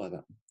do you mean by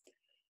that?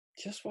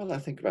 Just while I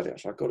think about it,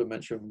 actually, I've got to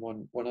mention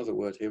one other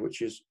word here,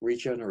 which is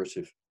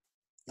regenerative.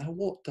 Now,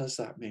 what does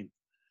that mean?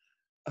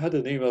 I had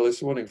an email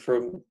this morning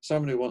from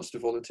someone who wants to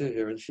volunteer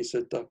here, and she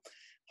said,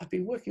 I've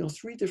been working on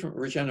 3 different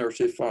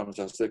regenerative farms,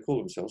 as they call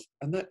themselves,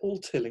 and they're all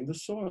tilling the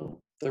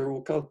soil. They're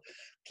all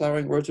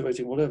ploughing,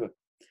 rotivating, whatever.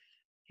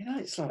 You know,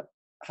 it's like,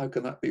 how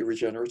can that be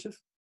regenerative?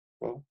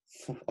 Well,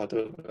 I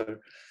don't know.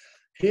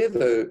 Here,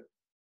 though,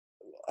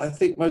 I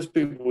think most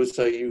people would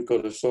say you've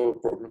got a soil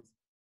problem.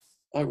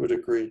 I would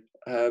agree,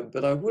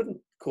 but I wouldn't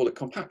call it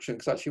compaction,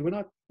 because actually when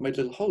I made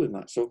a little hole in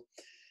that soil,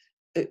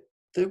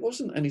 there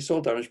wasn't any soil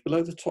damage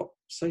below the top,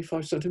 say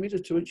 5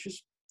 centimetres, 2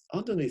 inches.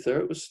 Underneath there,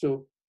 it was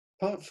still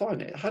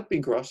fine. It had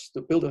been grass.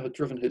 The builder had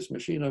driven his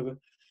machine over,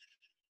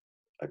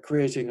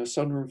 creating a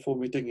sunroom for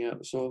me, digging out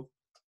the soil.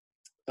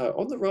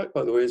 On the right,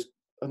 by the way, is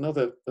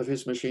another of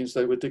his machines.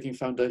 They were digging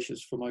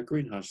foundations for my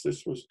greenhouse.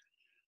 This was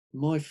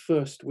my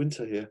first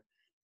winter here.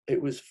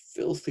 It was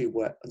filthy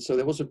wet, and so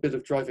there was a bit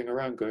of driving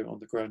around going on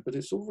the ground, but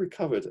it's all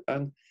recovered.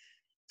 And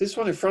this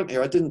one in front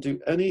here, I didn't do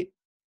any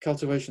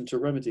cultivation to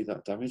remedy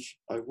that damage.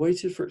 I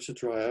waited for it to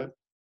dry out,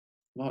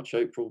 March,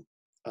 April,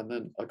 and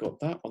then I got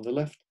that on the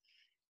left.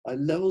 I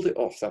leveled it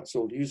off, that's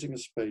all, using a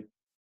spade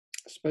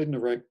and a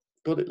rake,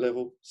 got it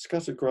level,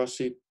 scattered grass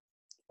seed,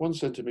 1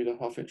 centimetre,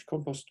 ½ inch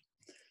compost,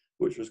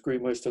 which was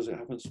green waste as it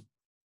happens,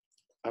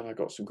 and I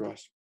got some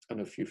grass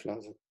and a few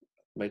flowers,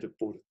 made a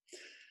border.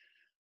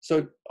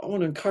 So I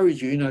want to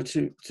encourage you, you know,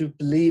 to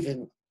believe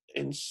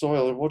in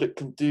soil and what it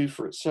can do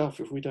for itself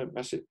if we don't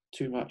mess it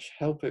too much,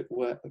 help it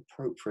where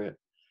appropriate.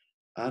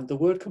 And the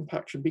word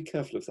compaction, be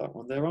careful of that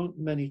one. There aren't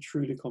many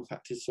truly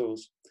compacted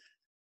soils.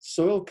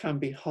 Soil can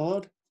be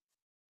hard,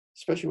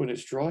 especially when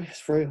it's dry.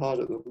 It's very hard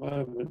at the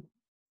moment.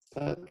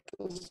 That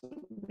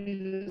doesn't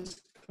mean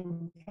it's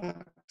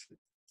compacted.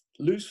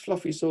 Loose,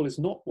 fluffy soil is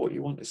not what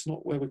you want. It's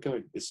not where we're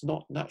going. It's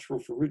not natural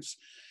for roots.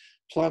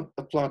 Plant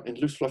a plant in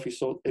loose, fluffy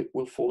soil, it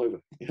will fall over.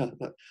 Yeah,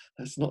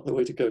 that's not the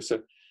way to go. So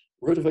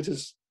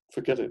rotivators,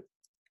 forget it.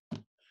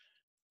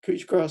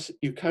 Couch grass,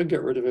 you can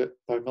get rid of it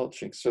by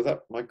mulching. So that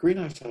my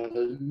greenhouse had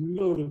a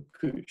lot of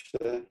couch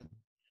there.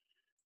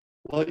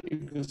 Like you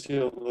can see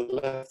on the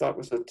left, that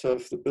was the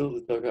turf the builder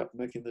dug up,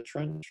 making the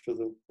trench for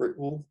the brick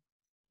wall.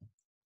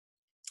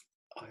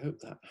 I hope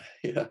that,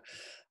 yeah.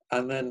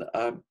 And then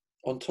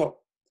on top,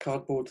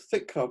 cardboard,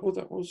 thick cardboard,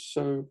 that was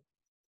so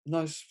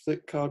nice,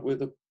 thick card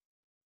with a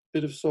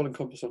bit of soil and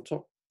compost on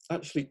top.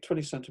 Actually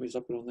 20 centimetres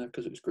up and on there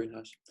because it was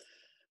greenhouse.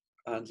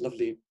 And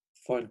lovely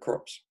fine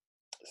crops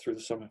through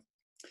the summer.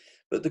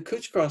 But the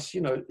couch grass,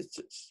 you know,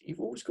 you've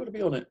always got to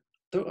be on it.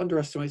 Don't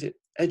underestimate it.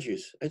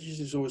 Edges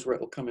is always where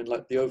it'll come in,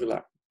 like the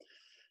overlap.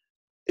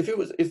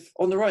 If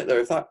on the right there,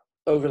 if that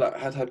overlap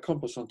had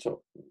compost on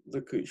top,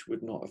 the couch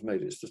would not have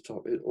made it to the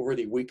top. It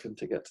already weakened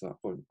to get to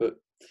that point. But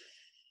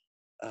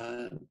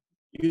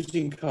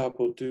using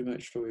cardboard, do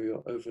make sure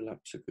your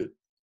overlaps are good.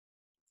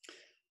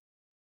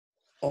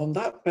 On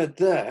that bed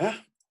there,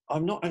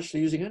 I'm not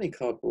actually using any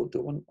cardboard,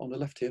 the one on the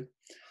left here.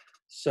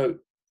 So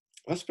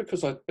that's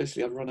because I'd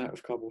run out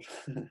of cardboard.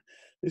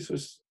 This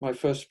was my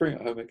first spring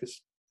at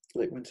Homemakers,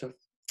 late winter.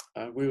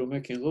 And we were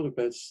making a lot of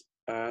beds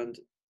and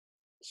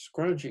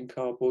scrounging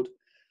cardboard.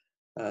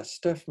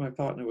 Steph, my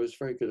partner, was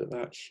very good at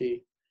that.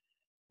 She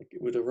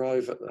would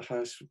arrive at the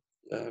house,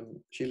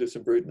 she lives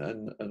in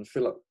Bruton, and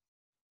fill up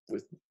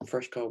with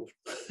fresh cardboard.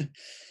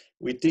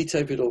 we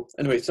de-tape it all.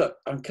 Anyway, so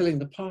I'm killing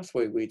the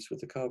pathway weeds with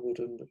the cardboard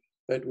and the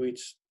bed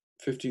weeds,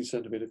 15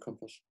 centimetre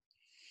compost.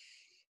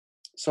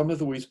 Some of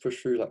the weeds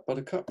push through like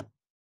buttercup.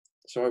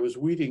 So I was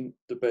weeding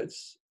the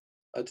beds.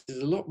 I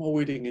did a lot more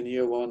weeding in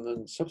year one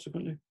than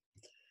subsequently.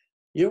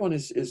 Year one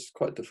is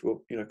quite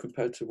difficult, you know,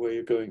 compared to where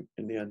you're going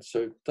in the end.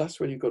 So that's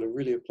when you've got to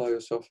really apply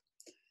yourself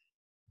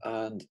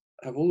and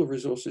have all the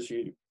resources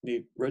you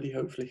need ready,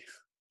 hopefully.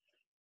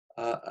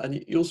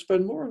 And you'll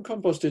spend more on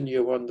compost in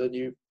year one than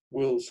you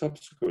will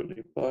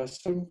subsequently by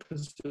some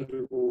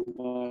considerable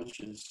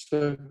margins.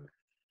 So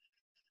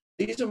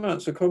these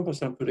amounts of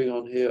compost I'm putting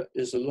on here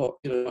is a lot,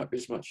 you know, it might be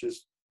as much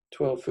as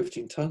 12,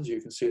 15 tons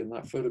you can see in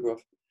that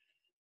photograph.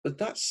 But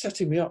that's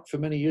setting me up for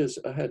many years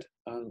ahead.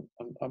 And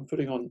I'm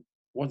putting on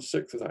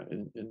 1/6 of that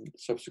in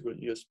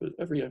subsequent years, but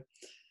every year.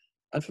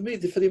 And for me,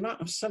 for the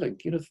amount I'm selling,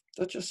 you know,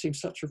 that just seems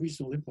such a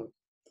reasonable input.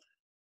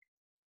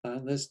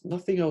 And there's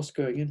nothing else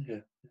going in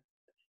here.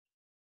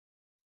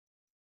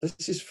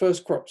 This is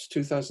first crops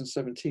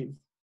 2017.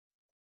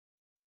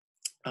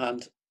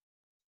 And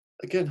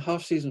again,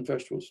 half-season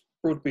vegetables,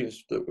 broad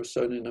beans that were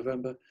sown in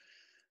November,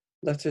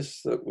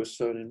 lettuce that was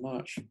sown in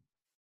March,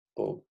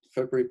 or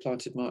February,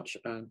 planted March,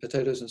 and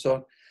potatoes and so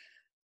on.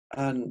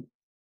 And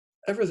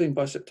everything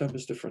by September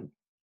is different.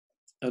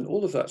 And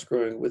all of that's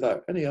growing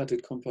without any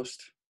added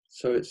compost.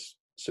 So it's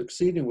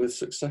succeeding with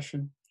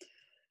succession.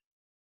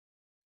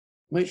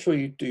 Make sure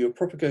you do your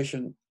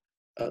propagation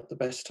at the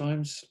best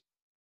times,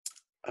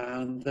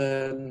 and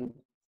then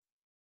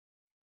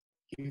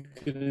you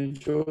can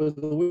enjoy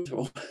the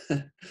winter.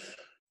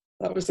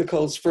 That was the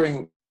cold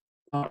spring,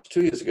 March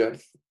 2 years ago.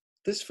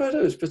 This photo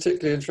is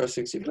particularly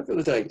interesting. So if you look at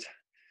the date,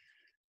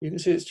 you can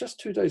see it's just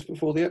 2 days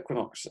before the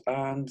equinox,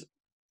 and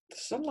the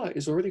sunlight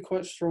is already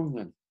quite strong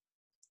then.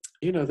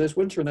 You know, there's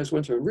winter and there's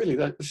winter, and really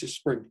this is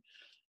spring.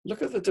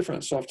 Look at the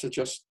difference after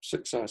just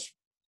 6 hours.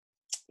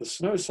 The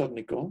snow is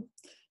suddenly gone,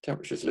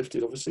 temperature's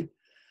lifted obviously,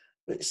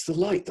 but it's the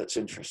light that's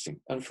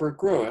interesting. And for a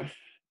grower,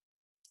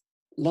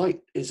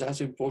 light is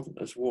as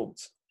important as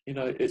warmth. You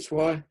know, it's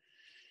why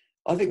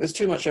I think there's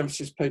too much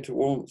emphasis paid to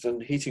warmth,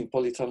 and heating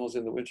polytunnels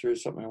in the winter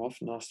is something I'm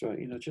often asked about.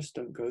 You know, just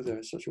don't go there.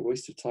 It's such a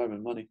waste of time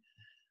and money.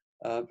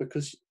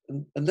 Because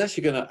unless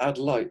you're going to add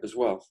light as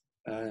well,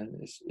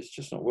 and it's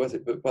just not worth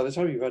it. But by the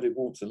time you've added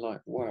warmth and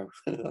light, wow,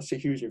 that's a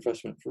huge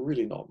investment for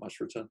really not much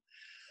return.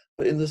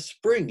 But in the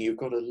spring, you've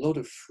got a lot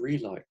of free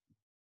light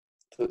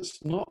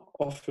that's not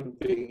often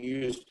being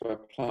used by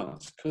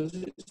plants because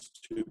it's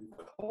too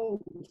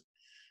cold.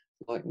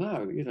 Like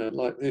now, you know,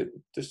 like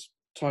this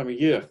time of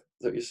year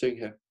that you're seeing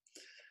here.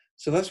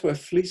 So that's where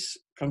fleece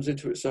comes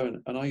into its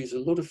own. And I use a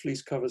lot of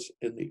fleece covers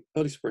in the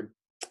early spring.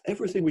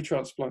 Everything we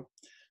transplant,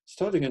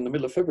 starting in the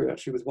middle of February,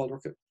 actually, with wild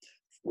rocket,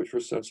 which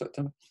was sown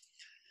September,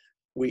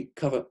 we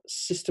cover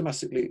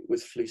systematically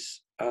with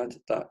fleece.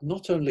 And that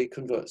not only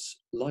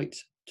converts light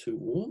to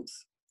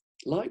warmth,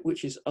 light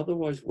which is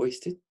otherwise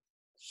wasted.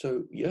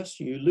 So yes,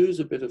 you lose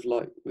a bit of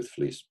light with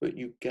fleece, but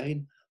you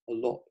gain a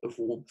lot of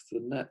warmth. The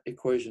net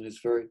equation is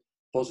very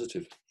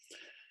positive.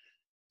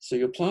 So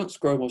your plants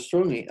grow more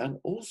strongly, and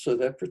also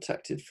they're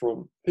protected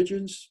from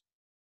pigeons,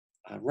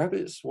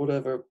 rabbits,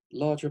 whatever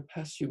larger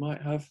pests you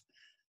might have.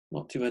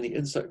 Not too many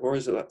insect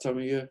worries at that time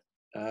of year.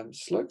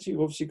 Slugs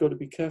you've obviously got to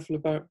be careful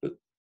about, but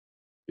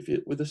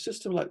with a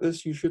system like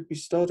this, you should be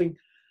starting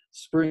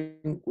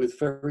spring with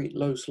very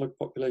low slug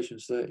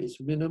populations. There is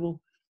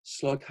minimal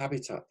slug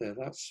habitat there.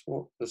 That's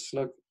what the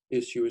slug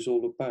issue is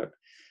all about.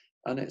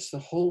 And it's the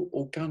whole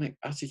organic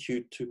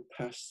attitude to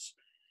pests.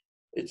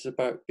 It's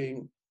about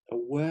being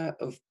aware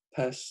of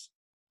pests,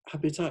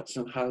 habitats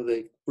and how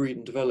they breed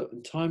and develop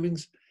and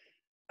timings,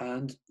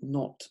 and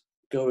not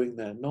going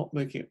there, not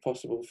making it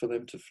possible for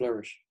them to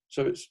flourish.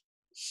 So it's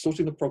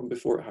sorting the problem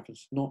before it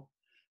happens, not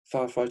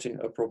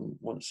firefighting a problem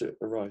once it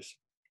arrives.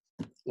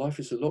 Life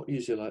is a lot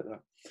easier like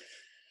that.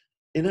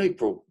 In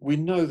April, we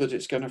know that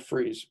it's going to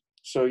freeze.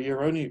 So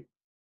you're only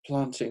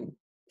planting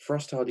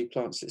frost hardy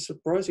plants. It's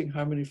surprising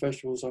how many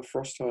vegetables are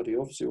frost hardy.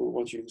 Obviously, all the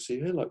ones you can see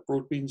here, like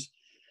broad beans,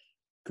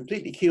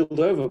 completely keeled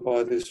over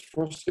by this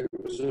frost. It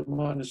was at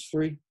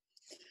 -3.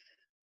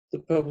 The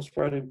purple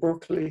sprouting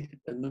broccoli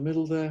in the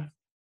middle there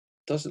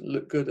doesn't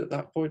look good at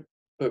that point,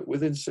 but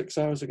within 6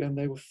 hours again,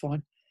 they were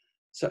fine.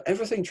 So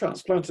everything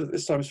transplanted at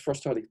this time is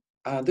frost hardy.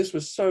 And this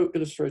was so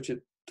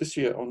illustrated this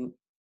year on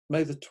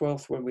May the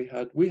 12th when we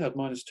had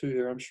 -2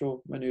 here. I'm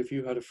sure many of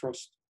you had a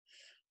frost.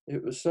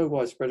 It was so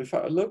widespread. In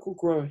fact, a local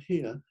grower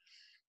here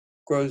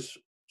grows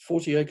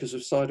 40 acres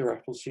of cider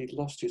apples. He'd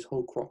lost his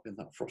whole crop in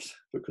that frost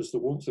because the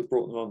warmth had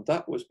brought them on.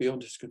 That was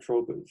beyond his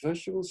control, but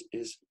vegetables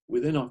is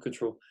within our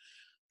control.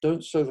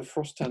 Don't sow the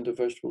frost tender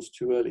vegetables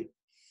too early.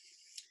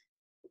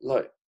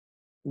 Like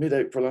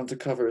mid-April under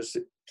cover is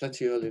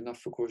plenty early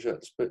enough for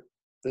courgettes, but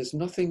there's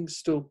nothing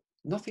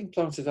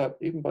planted out,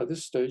 even by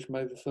this stage,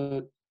 May the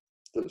 3rd,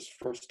 that's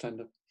frost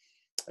tender.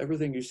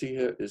 Everything you see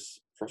here is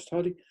frost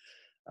hardy.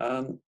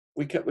 And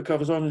we kept the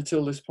covers on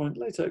until this point,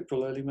 late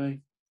April, early May,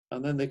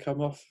 and then they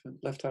come off,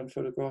 left-hand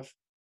photograph,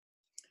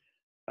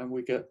 and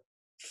we get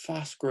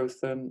fast growth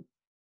then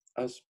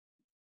as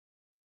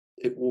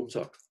it warms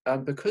up.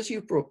 And because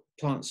you brought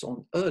plants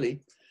on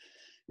early,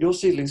 your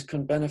seedlings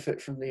can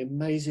benefit from the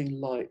amazing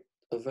light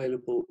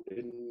available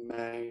in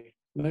May.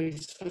 May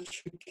is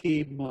such a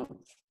key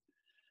month.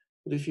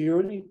 But if you're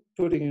only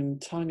putting in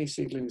tiny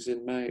seedlings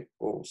in May,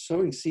 or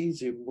sowing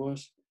seeds even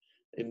worse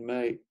in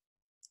May,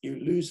 you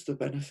lose the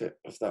benefit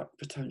of that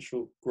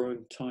potential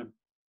growing time.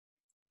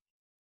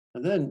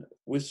 And then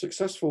with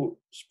successful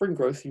spring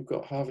growth, you've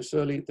got harvest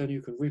early, then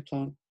you can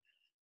replant.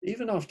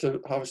 Even after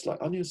harvest,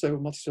 like onions, they were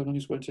multi-sown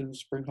onions, went in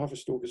spring,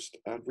 harvest August,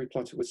 and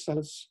replanted with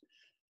salads.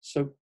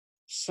 So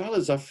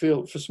salads, I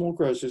feel, for small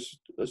growers is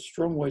a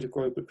strong way to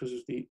grow because of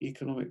the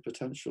economic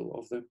potential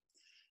of them.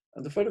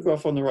 And the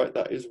photograph on the right,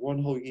 that is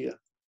 1 whole year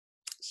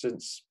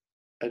since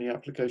any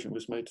application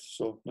was made to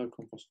soil, no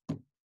compost.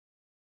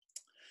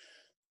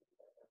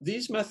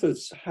 These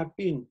methods have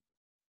been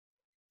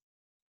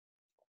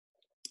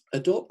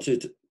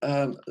adopted.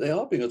 They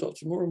are being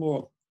adopted more and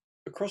more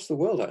across the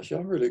world, actually.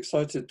 I'm really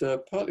excited,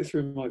 partly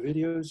through my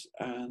videos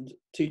and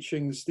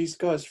teachings. These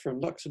guys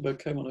from Luxembourg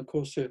came on a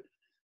course here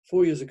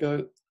 4 years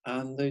ago,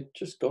 and they've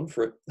just gone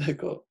for it. They've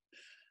got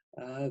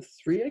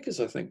 3 acres,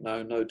 I think,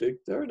 now, no dig.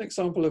 They're an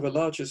example of a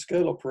larger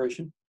scale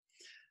operation.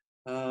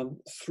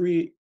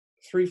 Three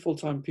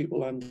full-time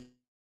people and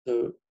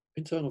the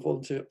internal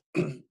volunteer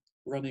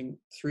running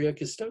 3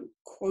 acres. Don't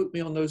quote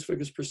me on those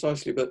figures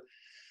precisely, but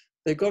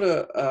they've got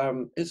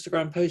a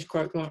Instagram page,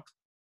 quite like.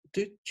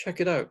 Do check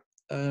it out.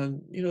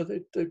 You know,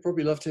 they'd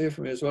probably love to hear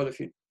from me as well if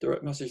you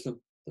direct message them.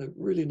 They're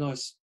really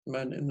nice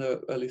men in their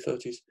early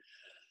 30s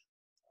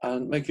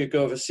and make a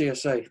go of a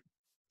CSA.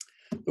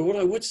 But what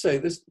I would say,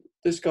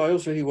 this guy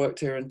also, he worked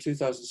here in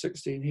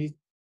 2016.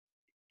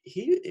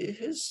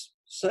 His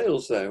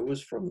sales there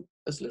was from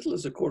as little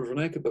as 1/4 of an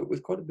acre, but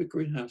with quite a big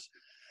greenhouse.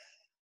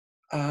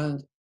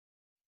 And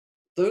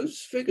those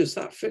figures,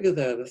 that figure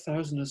there, the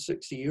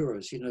 1,060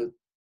 euros, you know,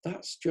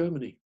 that's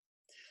Germany.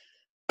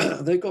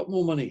 They got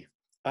more money.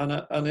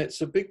 And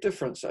it's a big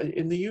difference.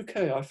 In the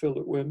UK, I feel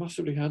that we're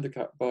massively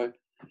handicapped by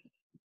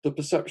the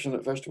perception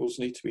that vegetables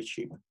need to be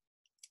cheap.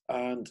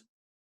 And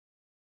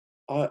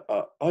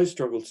I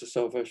struggle to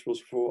sell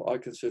vegetables for I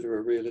consider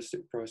a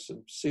realistic price.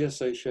 And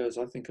CSA shares,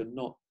 I think, are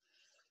not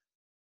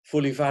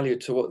fully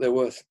valued to what they're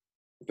worth.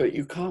 But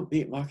you can't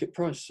beat market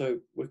price.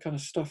 So we're kind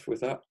of stuffed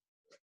with that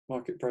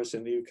market price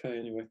in the UK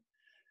anyway.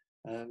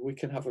 We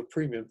can have a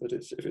premium, but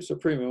if it's a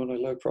premium on a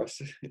low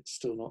price, it's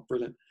still not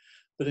brilliant.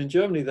 But in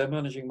Germany, they're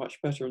managing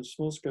much better, and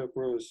small-scale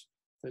growers,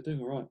 they're doing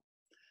all right.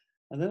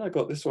 And then I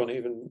got this one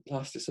even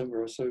last December.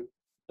 I was so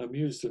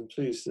amused and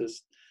pleased.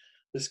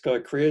 This guy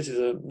created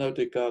a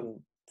no-dig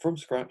garden from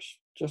scratch,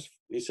 just,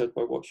 he said,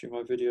 by watching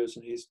my videos,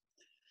 and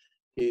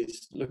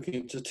he's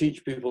looking to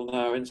teach people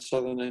now in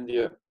southern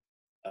India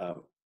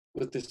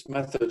with this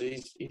method.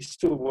 He's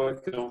still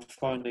working on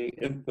finding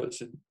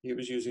inputs, and he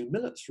was using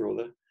millet straw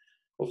there.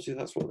 Obviously,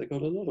 that's what they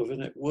got a lot of,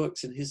 and it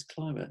works in his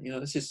climate. You know,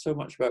 this is so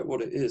much about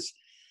what it is.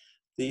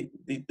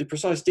 The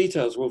precise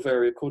details will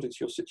vary according to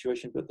your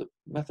situation, but the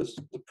methods,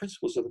 the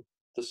principles are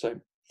the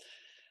same.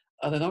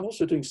 And then I'm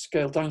also doing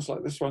scale downs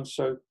like this one.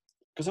 So,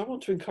 because I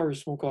want to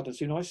encourage small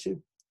gardens, you know, I see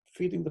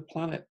feeding the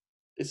planet,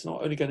 it's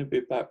not only going to be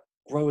about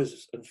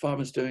growers and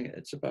farmers doing it,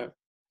 it's about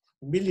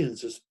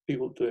millions of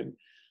people doing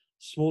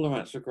small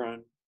amounts of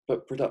ground,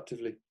 but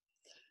productively.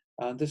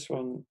 And this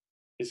one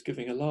is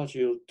giving a large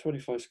yield,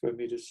 25 square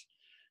meters.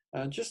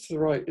 And just to the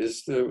right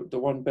is the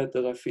one bed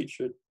that I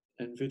featured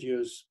in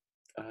videos.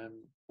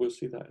 We'll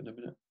see that in a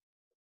minute.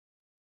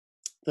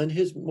 Then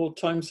here's more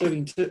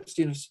time-saving tips.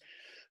 You know,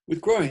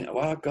 with growing,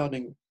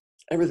 gardening,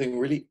 everything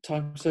really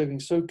time-saving,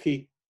 so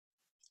key.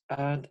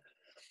 And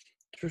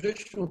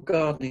traditional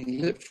gardening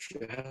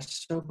literature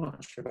has so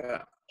much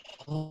about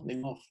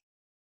hardening off.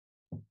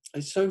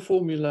 It's so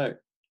formulaic.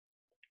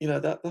 You know,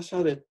 that's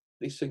how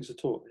these things are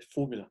taught. It's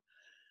formula.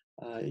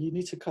 You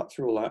need to cut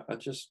through all that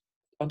and just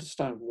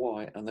understand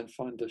why, and then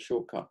find a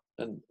shortcut.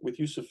 And with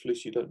use of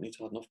fleece, you don't need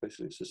to harden off.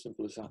 Basically, it's as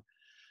simple as that.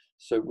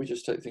 So we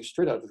just take things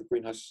straight out of the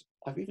greenhouse.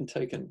 I've even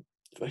taken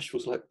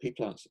vegetables like pea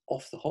plants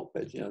off the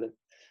hotbed. You know, they're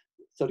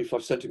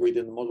 35 centigrade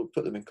in the model,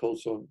 put them in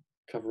cold soil,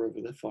 cover over,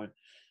 they're fine.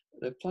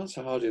 Their plants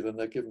are hardier than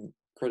they're given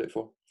credit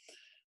for.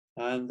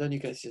 And then you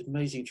get this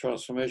amazing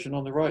transformation.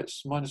 On the right,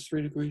 it's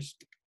 -3 degrees.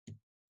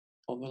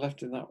 On the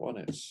left in that one,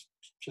 it's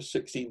just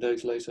 16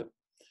 days later.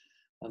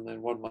 And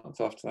then 1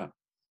 month after that,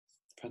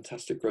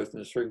 fantastic growth in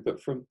the spring.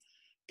 But from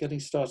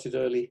getting started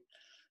early,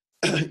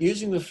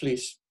 using the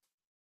fleece,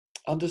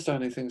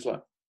 understanding things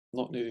like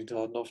not needing to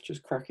harden off,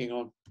 just cracking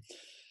on.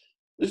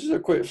 This is a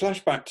quick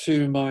flashback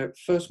to my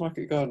first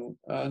market garden,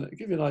 and I'll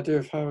give you an idea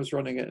of how I was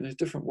running it in a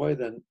different way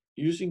then,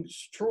 using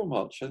straw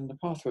mulch in the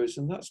pathways.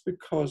 And that's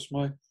because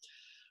my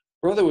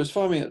brother was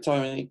farming at the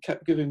time and he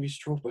kept giving me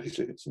straw.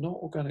 Basically, it's not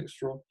organic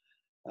straw.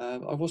 I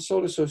was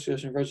Soil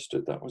Association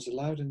registered, that was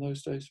allowed in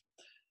those days.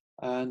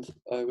 And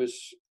I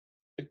was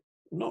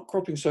not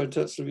cropping so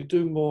intensively,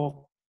 doing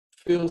more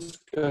field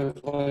scale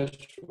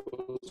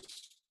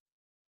vegetables.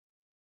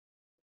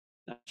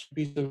 Actually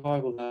be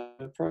survival now.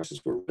 The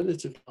prices were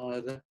relatively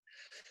higher there,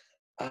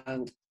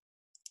 and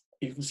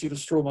you can see the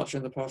straw mulch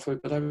in the pathway,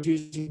 but I was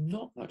using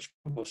not much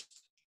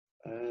compost,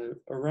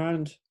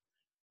 around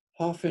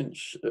 ½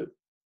 inch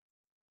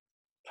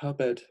per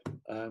bed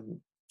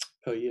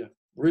per year,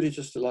 really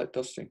just a light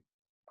dusting.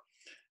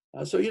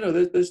 So, you know,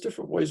 there's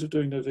different ways of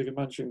doing no-dig and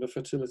managing the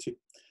fertility.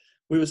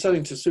 We were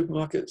selling to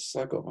supermarkets.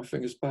 I got my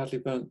fingers badly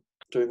burnt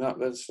doing that,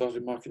 then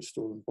started market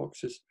stall and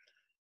boxes.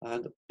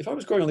 And if I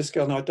was growing on this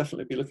scale now, I'd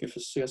definitely be looking for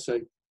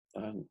CSA,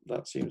 and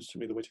that seems to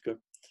me the way to go.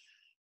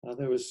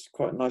 There was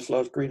quite a nice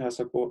large greenhouse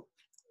I bought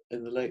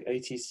in the late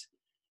 80s.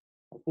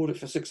 I bought it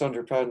for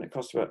 £600 and it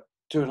cost about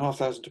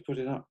 £2,500 to put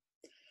it up.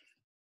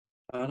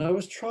 And I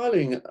was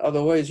trialing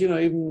other ways, you know,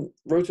 even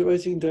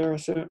rotovating, dare I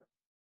say it,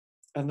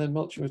 and then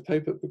mulching with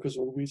paper because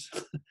of all the weeds.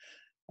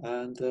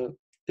 And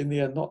in the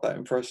end, not that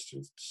impressed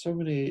with so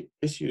many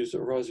issues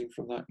arising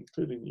from that,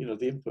 including, you know,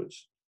 the inputs.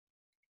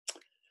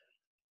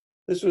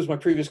 This was my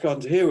previous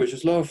garden to here, which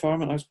is lower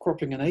farm, and I was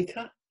cropping an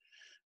acre.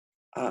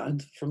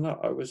 And from that,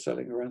 I was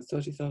selling around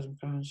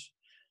 £30,000.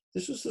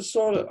 This was the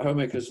soil at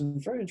Homemakers,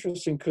 and very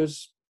interesting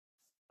because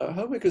at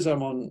Homemakers,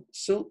 I'm on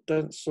silt,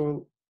 dense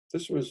soil.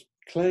 This was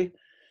clay,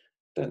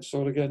 dense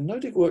soil again. No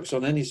dig works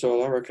on any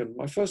soil, I reckon.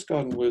 My first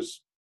garden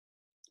was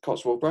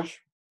Cotswold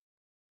Brash,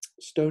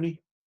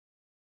 stony.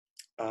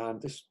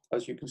 And this,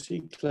 as you can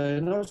see, clay.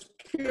 And I was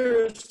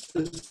curious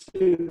to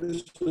see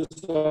this was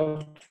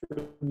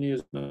after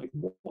years knowing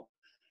what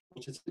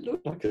did it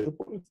look like at the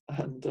bottom.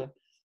 And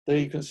there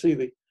you can see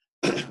the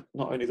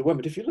not only the one,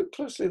 but if you look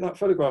closely at that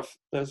photograph,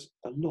 there's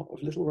a lot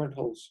of little round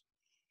holes.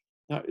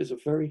 That is a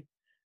very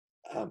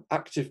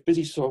active,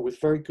 busy soil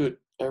with very good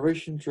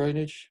aeration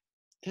drainage.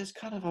 It's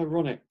kind of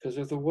ironic because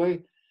of the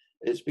way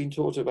it's been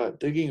taught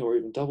about digging or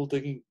even double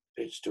digging,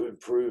 it's to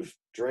improve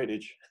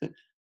drainage.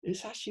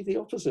 It's actually the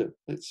opposite.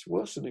 It's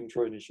worsening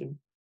drainage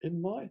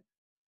in my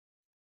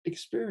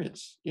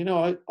experience. You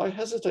know, I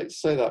hesitate to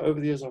say that. Over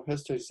the years, I've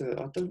hesitated to say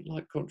that. I don't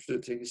like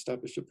contradicting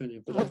established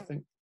opinion, but I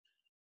think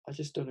I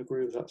just don't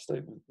agree with that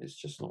statement. It's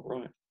just not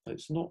right.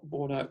 It's not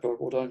borne out by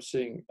what I'm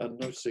seeing and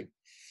noticing.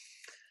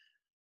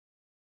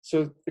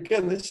 So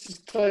again, this is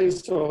clay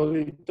soil.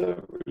 You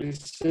don't really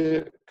see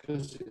it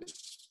because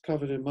it's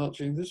covered in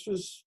mulching. This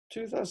was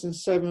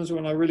 2007 is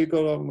when I really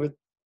got on with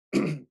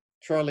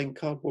trialing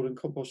cardboard and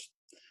compost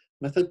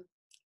method.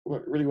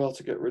 Worked really well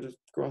to get rid of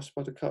grass,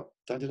 buttercup,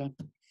 dandelion.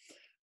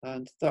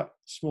 And that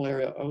small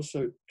area I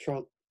also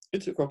trialed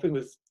intercropping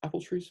with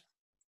apple trees.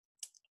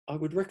 I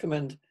would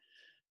recommend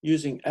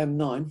using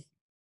M9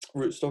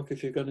 rootstock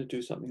if you're going to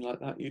do something like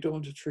that. You don't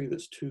want a tree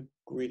that's too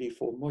greedy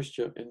for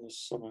moisture in the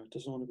summer. It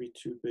doesn't want to be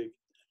too big.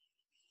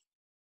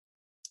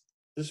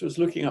 This was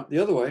looking up the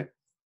other way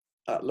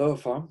at Lower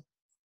Farm.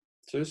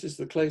 So this is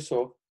the clay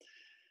soil.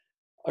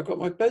 I've got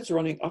my beds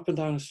running up and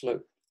down a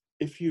slope.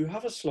 If you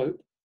have a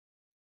slope,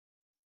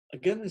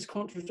 again, this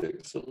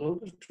contradicts a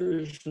lot of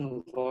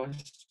traditional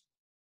advice,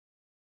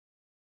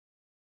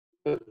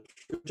 but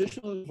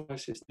traditional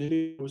advice is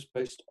nearly always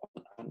based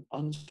on an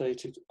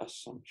unstated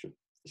assumption.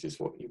 This is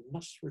what you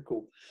must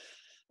recall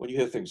when you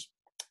hear things.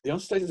 The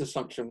unstated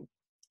assumption,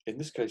 in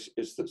this case,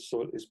 is that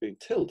soil is being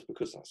tilled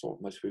because that's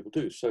what most people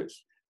do. So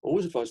it's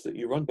always advised that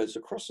you run beds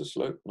across the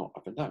slope, not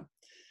up and down.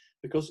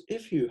 Because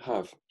if you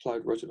have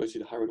ploughed,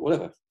 rotivated, harrowed,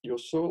 whatever, your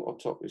soil on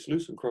top is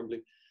loose and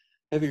crumbly.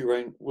 Heavy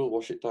rain will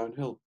wash it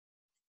downhill.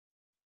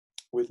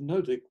 With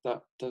no dig,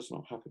 that does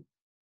not happen.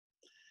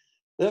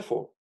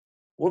 Therefore,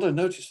 what I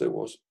noticed there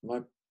was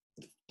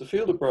the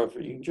field above,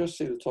 you can just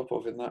see the top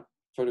of in that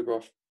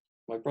photograph.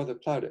 My brother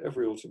ploughed it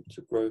every autumn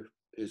to grow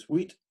his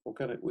wheat,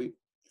 organic wheat.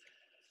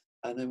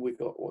 And then we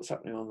got what's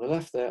happening on the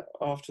left there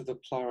after the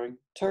ploughing,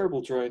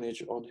 terrible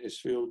drainage on his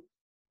field,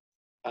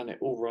 and it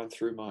all ran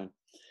through mine.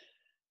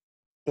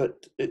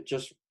 But it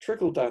just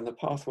trickled down the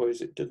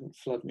pathways, it didn't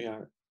flood me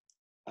out,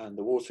 and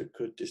the water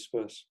could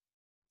disperse.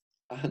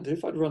 And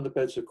if I'd run the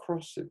beds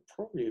across, it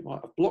probably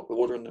might have blocked the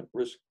water and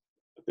risk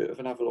a bit of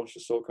an avalanche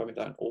of soil coming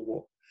down, or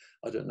what,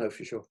 I don't know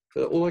for sure.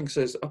 But all I can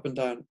say is up and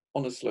down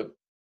on a slope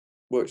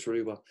works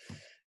really well.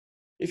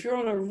 If you're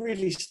on a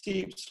really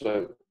steep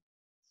slope,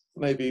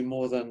 maybe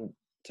more than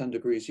 10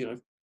 degrees, you know,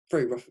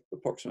 very rough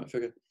approximate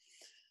figure,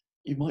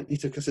 you might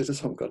need to consider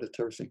some kind of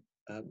terracing.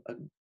 And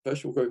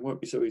vegetable growing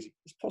won't be so easy.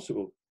 It's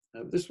possible.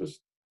 This was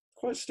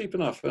quite steep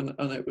enough, and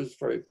it was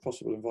very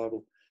possible and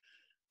viable.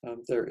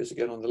 There it is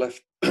again on the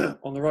left.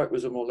 On the right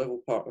was a more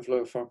level part of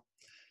Lower Farm.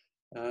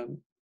 And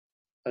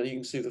you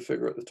can see the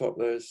figure at the top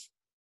there is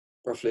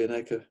roughly an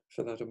acre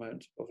for that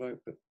amount of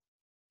output.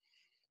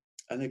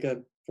 And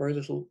again, very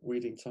little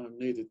weeding time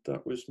needed.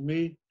 That was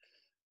me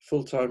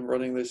full-time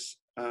running this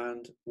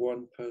and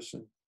one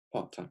person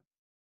part-time,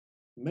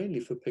 mainly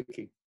for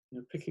picking. You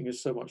know, picking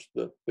is so much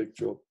the big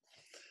job.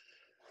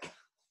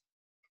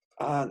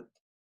 And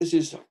this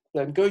is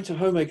then going to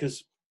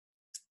Homemakers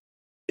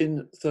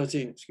in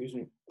 13, excuse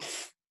me,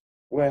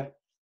 where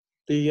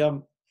the,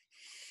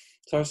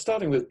 so I was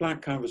starting with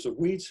blank canvas of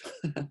weeds.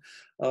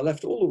 I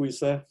left all the weeds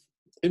there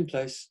in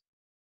place.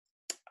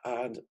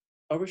 And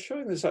I was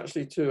showing this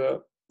actually to a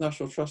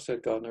National Trust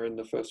head gardener in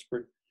the first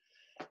spring.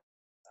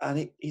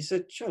 And he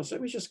said, Charles,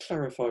 let me just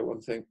clarify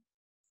one thing.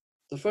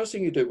 the first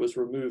thing you did was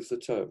remove the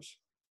toes.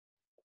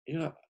 You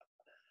know,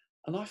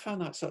 and I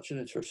found that such an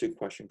interesting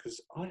question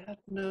because I had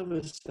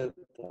never said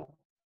that.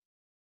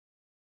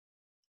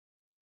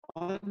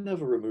 I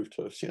never removed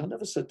toes. I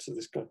never said to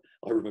this guy,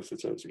 I removed the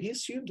toes. He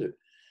assumed it.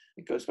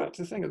 It goes back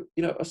to the thing of,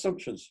 you know,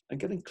 assumptions and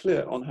getting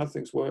clear on how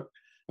things work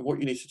and what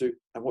you need to do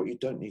and what you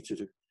don't need to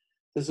do.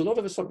 There's a lot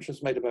of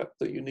assumptions made about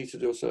that you need to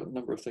do a certain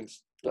number of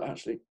things that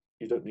actually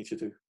you don't need to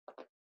do.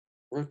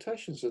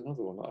 Rotation is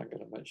another one that I'm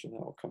going to mention. That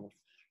will come off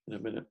in a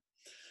minute.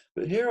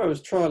 But here I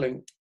was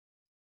trialing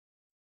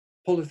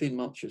polythene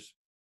mulches,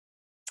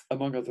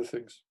 among other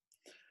things,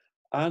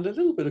 and a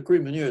little bit of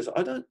green manures.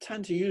 I don't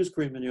tend to use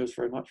green manures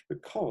very much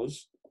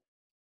because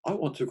I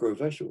want to grow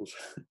vegetables.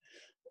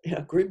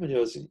 Yeah, green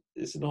manures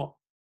is not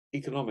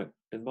economic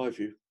in my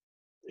view.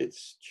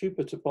 It's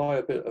cheaper to buy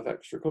a bit of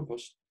extra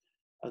compost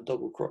and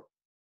double crop.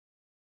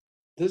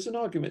 There's an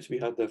argument to be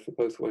had there for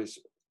both ways,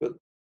 but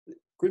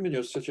green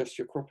manures suggest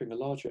you're cropping a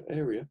larger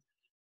area,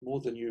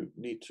 more than you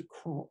need to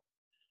crop.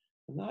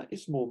 And that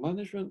is more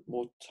management,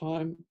 more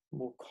time,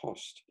 more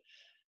cost.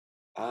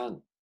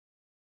 And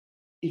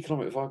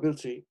economic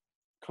viability,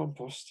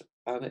 compost,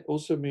 and it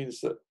also means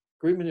that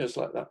green manures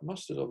like that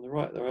mustard on the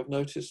right there, I've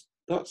noticed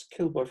that's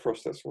killed by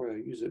frost. That's why I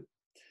use it,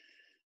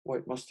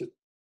 white mustard.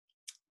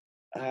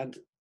 And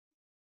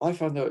I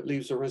found that it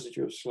leaves a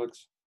residue of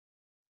slugs,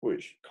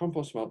 which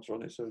compost mulch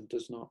on its own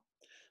does not.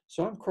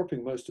 So I'm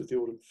cropping most of the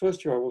autumn.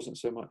 First year I wasn't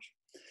so much.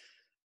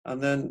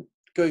 And then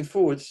going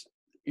forwards,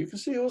 you can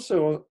see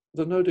also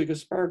the no-dig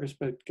asparagus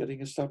bed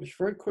getting established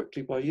very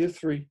quickly by year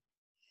 3.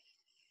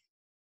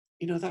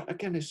 You know, that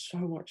again is so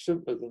much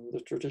simpler than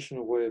the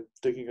traditional way of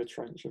digging a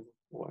trench or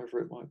whatever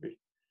it might be.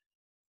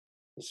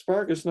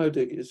 Asparagus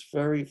no-dig is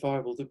very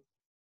viable. The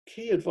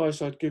key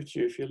advice I'd give to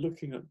you if you're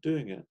looking at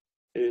doing it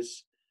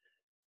is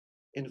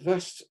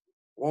invest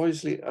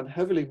wisely and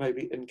heavily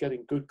maybe in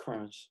getting good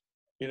crowns.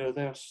 You know,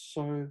 they are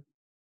so,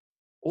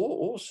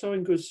 or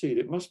sowing good seed.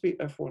 It must be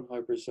F1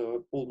 hybrids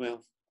or all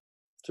male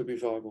to be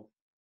viable.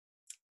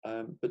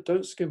 But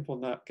don't skimp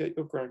on that. Get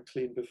your ground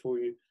clean before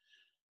you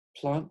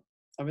plant.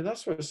 I mean,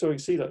 that's where sowing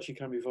seed actually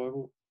can be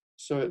viable.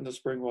 Sow it in the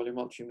spring while you're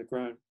mulching the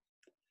ground,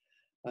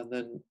 and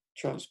then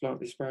transplant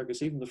the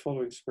asparagus even the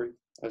following spring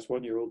as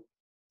 1-year-old.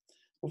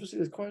 Obviously,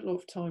 there's quite a lot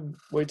of time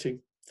waiting,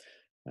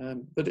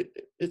 but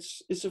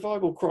it's a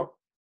viable crop,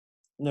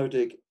 no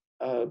dig,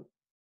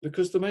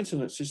 because the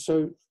maintenance is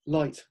so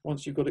light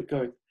once you've got it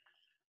going.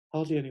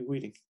 Hardly any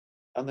weeding,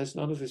 and there's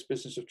none of this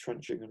business of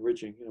trenching and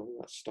ridging, you know, all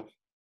that stuff.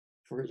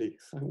 Really,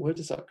 where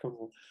does that come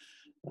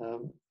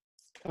from?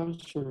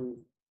 Comes from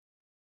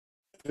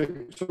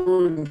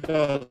Victorian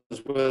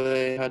gardens where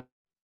they had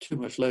too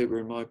much labour,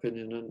 in my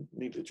opinion, and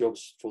needed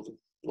jobs for them,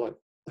 like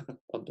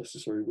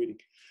unnecessary weeding.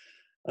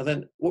 And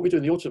then what we do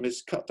in the autumn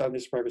is cut down the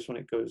asparagus when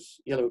it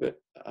goes yellow a bit.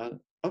 And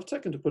I've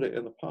taken to put it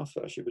in the path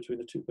actually between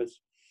the 2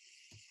 beds.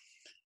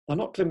 I'm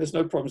not claiming there's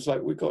no problems.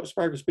 Like we've got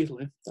asparagus beetle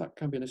here, that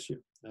can be an issue.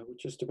 We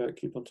just about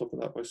keep on top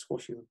of that by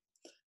squashing them,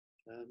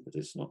 but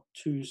it's not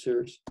too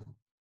serious.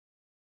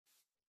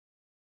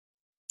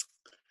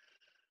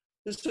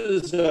 This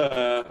is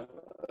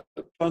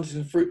planting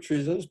some fruit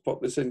trees. I'll just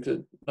pop this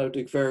into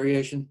no-dig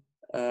variation,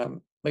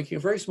 making a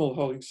very small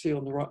hole. You can see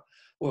on the right,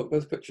 well,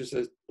 both pictures,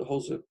 the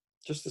holes are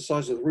just the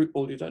size of the root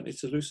ball. You don't need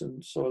to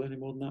loosen soil any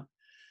more than that.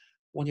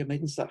 1-year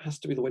maidens, that has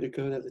to be the way to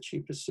go. They're the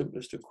cheapest,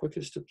 simplest, and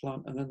quickest to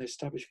plant, and then they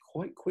establish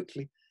quite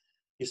quickly.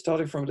 You're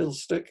starting from a little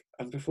stick,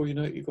 and before you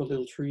know it, you've got a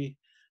little tree,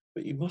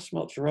 but you must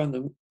mulch around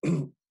them.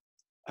 I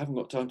haven't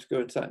got time to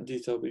go into that in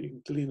detail, but you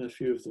can glean a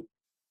few of the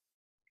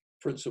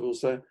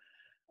principles there.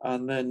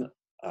 And then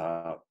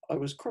I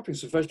was cropping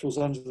some vegetables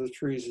under the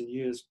trees in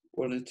years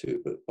 1 and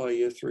 2, but by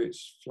year 3,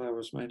 it's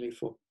flowers mainly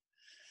for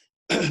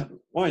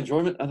my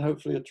enjoyment and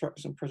hopefully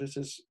attract some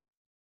predators.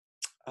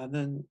 And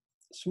then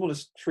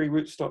smallest tree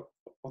rootstock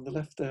on the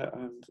left there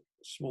and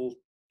small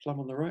plum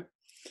on the right.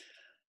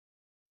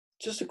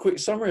 Just a quick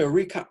summary, a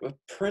recap of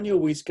perennial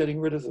weeds, getting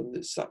rid of them.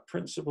 It's that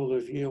principle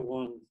of year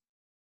 1,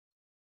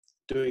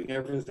 doing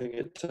everything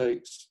it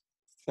takes,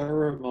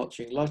 thorough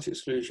mulching, light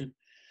exclusion.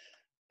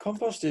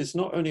 Compost is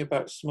not only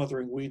about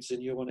smothering weeds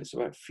in year 1, it's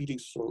about feeding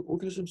soil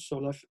organisms,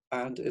 soil life,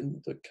 and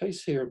in the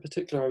case here in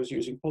particular, I was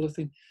using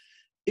polythene.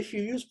 If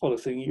you use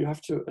polythene, you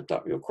have to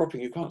adapt your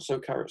cropping. You can't sow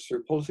carrots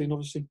through polythene,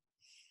 obviously.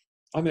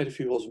 I made a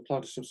few holes and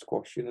planted some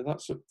squash. You know,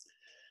 that's a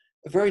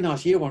very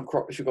nice year 1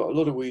 crop if you've got a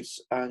lot of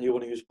weeds and you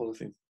want to use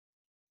polythene.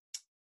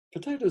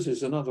 Potatoes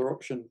is another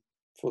option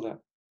for that.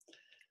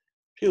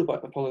 Peel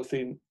back the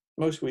polythene.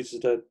 Most weeds are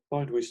dead.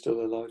 Bindweed's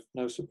still alive.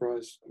 No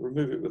surprise.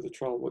 Remove it with a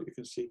trowel, what you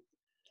can see.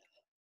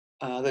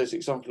 There's an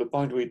example of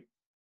bindweed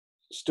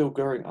still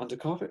growing under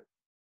carpet.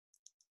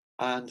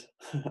 And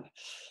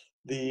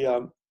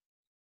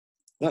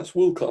that's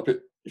wool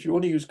carpet. If you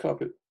want to use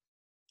carpet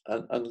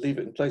and leave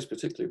it in place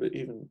particularly, but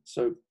even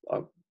so,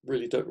 I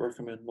really don't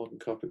recommend modern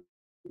carpet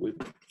with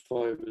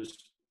fibres.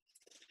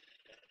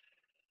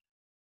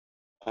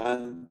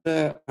 And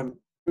there I'm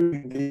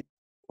moving the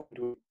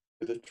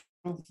with a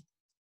trowel.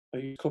 I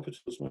use copper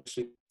tools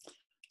mostly.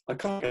 I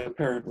can't get a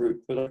parent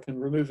root, but I can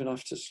remove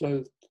enough to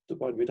slow the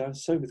bindweed down.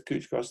 Same with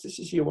couch grass. This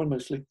is year one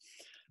mostly.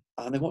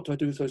 And then what do I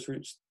do with those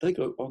roots? They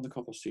go on the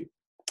compost heap.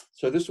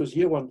 So this was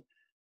year one.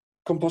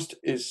 Compost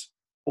is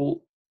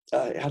all,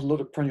 it had a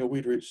lot of perennial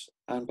weed roots,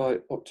 and by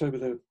October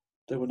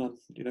there were none,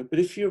 you know. But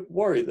if you're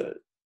worried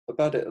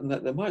about it and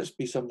that there might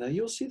be some there,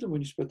 you'll see them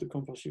when you spread the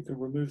compost. You can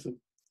remove them.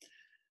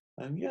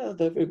 And yeah,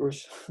 they're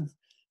vigorous.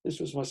 This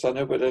was my son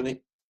Edward, and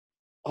he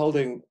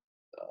holding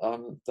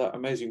that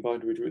amazing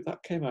bindweed root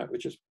that came out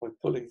with just by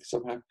pulling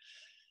somehow.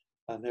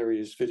 And there he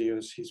is,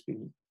 videos. He's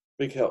been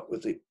big help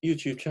with the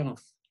YouTube channel.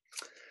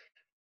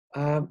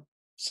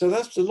 So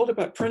that's a lot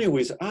about perennial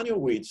weeds. Annual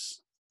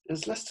weeds,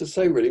 there's less to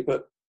say really,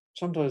 but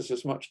sometimes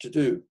there's much to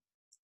do.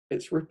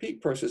 It's a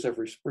repeat process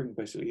every spring,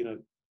 basically. You know,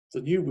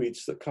 the new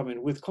weeds that come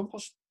in with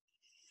compost,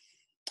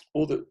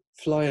 or that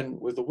fly in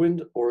with the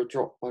wind, or are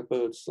dropped by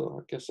birds. So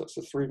I guess that's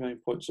the three main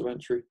points of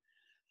entry.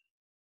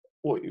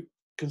 What you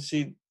can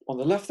see on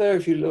the left there,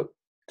 if you look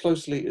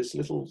closely, is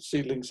little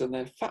seedlings, and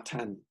they're fat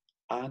hand,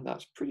 and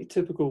that's pretty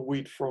typical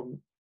weed from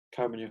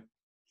cow manure.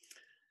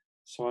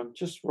 So I'm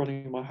just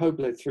running my hoe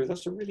blade through.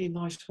 That's a really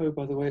nice hoe,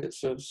 by the way.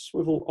 It's a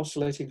swivel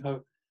oscillating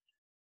hoe.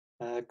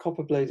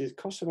 Copper bladed,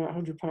 costs about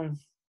 £100,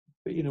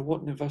 but you know,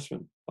 what an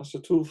investment. That's a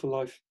tool for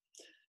life.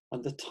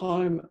 And the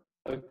time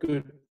a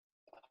good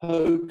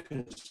hoe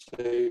can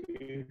save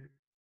you,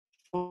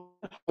 find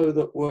a hoe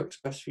that works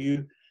best for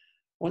you.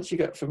 Once you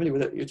get familiar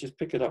with it, you just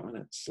pick it up and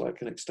it's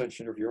like an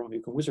extension of your arm.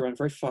 You can whiz around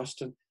very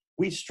fast. And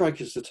weed strike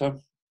is the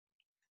term.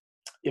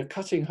 You're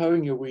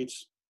hoeing your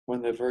weeds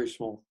when they're very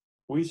small.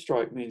 Weed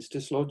strike means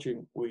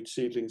dislodging weed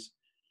seedlings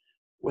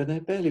when they're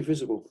barely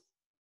visible.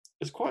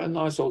 It's quite a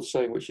nice old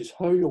saying, which is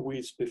hoe your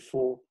weeds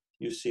before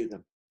you see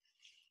them,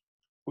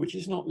 which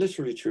is not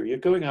literally true. You're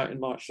going out in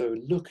March though,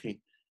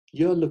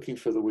 you're looking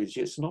for the weeds.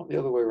 It's not the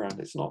other way around.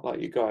 It's not like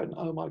you go and,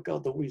 oh my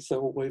God, the weeds, they're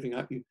all waving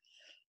at you.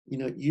 You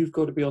know, you've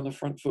got to be on the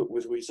front foot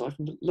with weeds. I've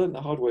learned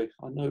the hard way.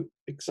 I know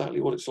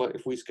exactly what it's like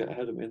if weeds get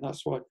ahead of me. And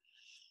that's why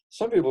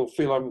some people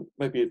feel I'm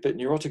maybe a bit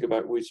neurotic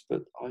about weeds,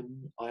 but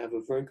I have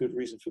a very good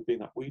reason for being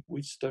that.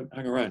 Weeds don't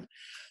hang around.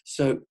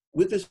 So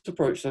with this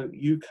approach, though,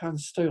 you can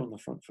stay on the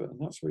front foot, and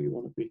that's where you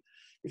want to be.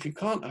 If you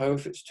can't hoe,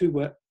 if it's too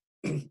wet,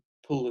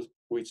 pull the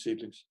weed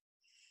seedlings.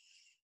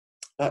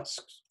 That's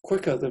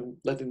quicker than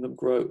letting them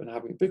grow and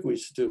having big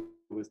weeds to deal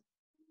with.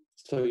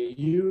 So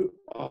you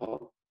are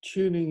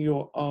tuning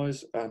your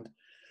eyes and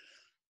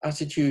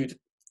attitude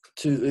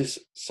to this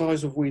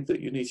size of weed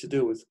that you need to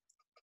deal with.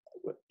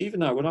 Even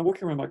now, when I'm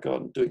walking around my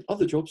garden doing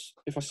other jobs,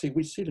 if I see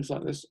weed seedlings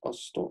like this, I'll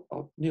stop,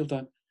 I'll kneel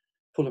down,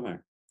 pull them out,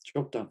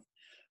 job done.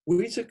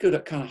 Weeds are good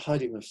at kind of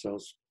hiding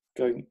themselves,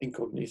 going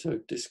incognito,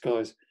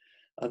 disguise,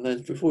 and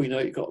then before you know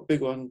it, you've got a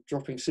big one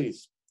dropping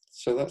seeds.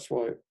 So that's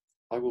why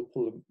I will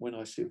pull them when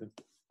I see them.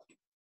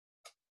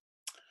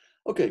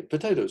 Okay,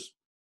 potatoes.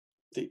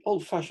 The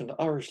old-fashioned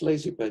Irish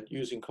lazy bed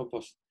using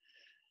compost.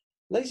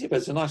 Lazy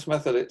bed's a nice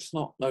method. It's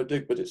not no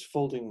dig, but it's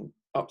folding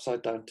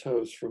upside down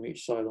toes from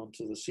each side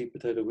onto the seed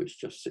potato, which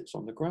just sits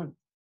on the ground,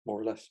 more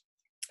or less.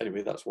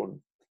 Anyway, that's one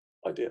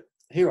idea.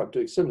 Here I'm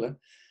doing similar.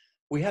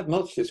 We had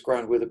mulched this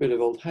ground with a bit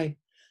of old hay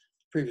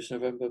previous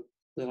November.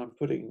 Then I'm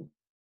putting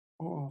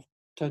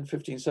 10,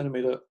 15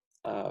 centimetre,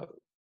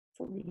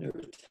 probably near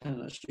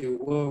 10 actually,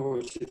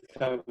 well-roasted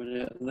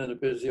cabinet, and then a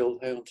bit of the old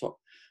hay on top.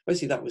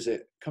 Basically, that was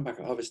it. Come back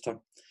at harvest time.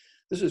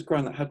 This was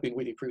ground that had been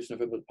weedy previous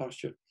November, the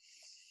pasture.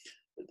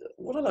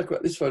 What I like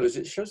about this photo is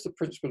it shows the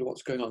principle of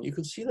what's going on. You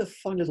can see the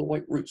fine little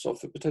white roots of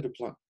the potato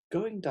plant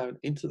going down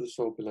into the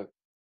soil below.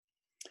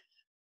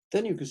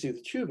 Then you can see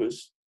the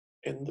tubers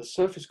in the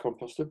surface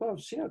compost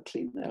above. See how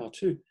clean they are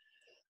too.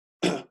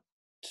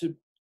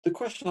 The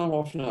question I'm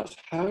often asked,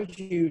 how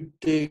do you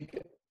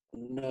dig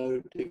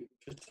no-dig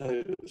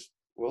potatoes?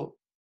 Well,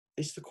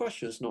 it's the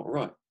question, it's not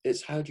right.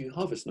 It's how do you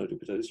harvest no-dig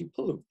potatoes? You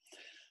pull them.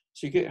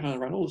 So you get your hand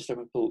around all the stem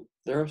and pull.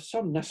 There are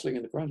some nestling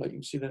in the ground, like you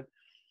can see there.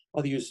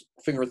 Either use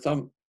finger and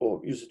thumb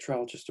or use a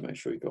trowel just to make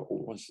sure you've got all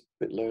the ones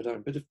a bit lower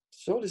down. But if the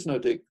soil is no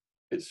dig,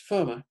 it's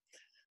firmer.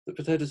 The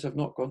potatoes have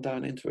not gone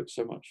down into it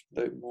so much.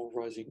 They're more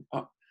rising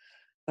up.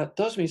 That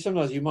does mean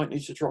sometimes you might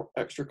need to drop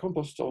extra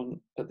compost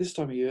on at this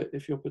time of year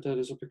if your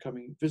potatoes are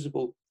becoming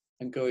visible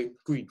and going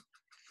green.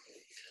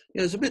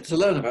 Yeah, there's a bit to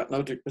learn about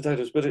no-dig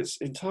potatoes, but it's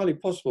entirely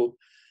possible.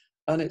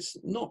 And it's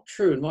not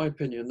true, in my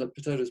opinion, that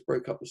potatoes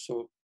break up the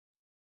soil.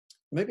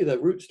 Maybe their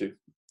roots do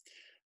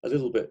a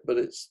little bit, but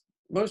it's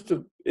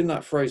in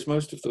that phrase,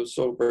 most of the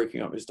soil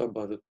breaking up is done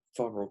by the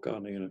farmer or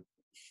gardener, you know,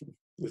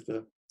 with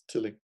the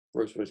tilling,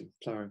 rotating,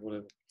 ploughing,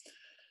 whatever.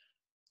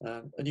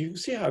 And you can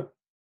see how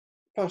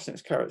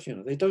parsnips, carrots, you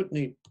know, they don't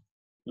need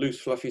loose,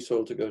 fluffy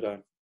soil to go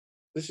down.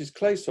 This is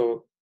clay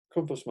soil,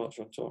 compost mulch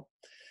on top.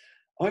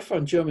 I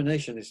find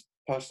germination is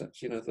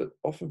parsnips, you know, that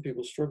often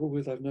people struggle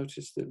with. I've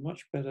noticed they're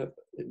much better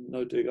in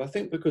no dig. I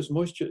think because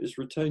moisture is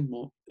retained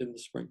more in the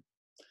spring,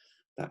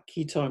 that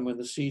key time when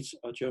the seeds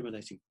are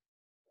germinating.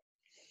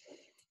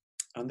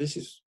 And this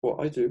is what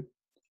I do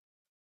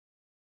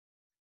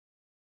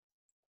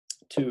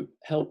to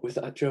help with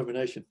that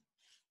germination.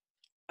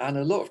 And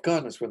a lot of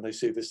gardeners, when they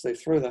see this, they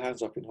throw their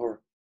hands up in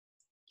horror.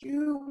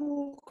 you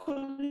walk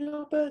on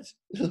your bed.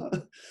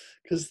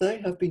 Because they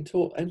have been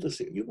taught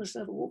endlessly, you must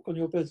never walk on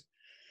your bed.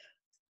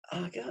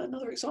 I get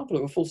another example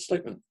of a false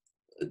statement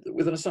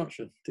with an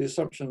assumption. The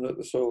assumption that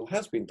the soil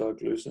has been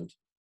dug, loosened.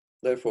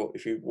 Therefore,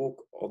 if you walk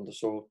on the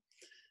soil,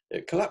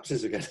 it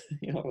collapses again.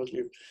 You know,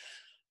 you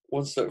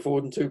one step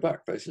forward and two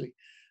back, basically.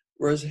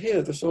 Whereas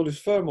here, the soil is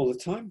firm all the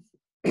time.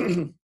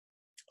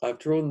 I've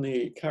drawn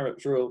the carrot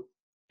drill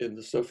in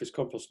the surface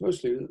compost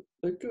mostly.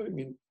 They're going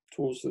in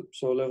towards the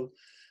soil level.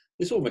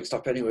 It's all mixed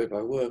up anyway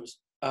by worms.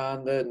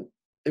 And then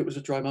it was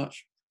a dry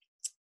March.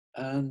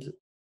 And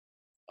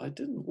I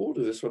didn't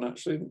water this one,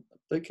 actually.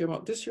 They came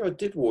up. This year I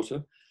did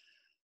water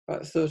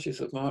about the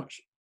 30th of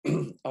March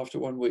after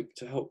 1 week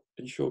to help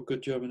ensure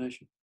good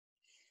germination.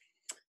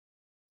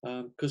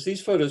 Because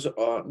these photos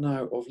are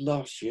now of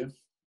last year.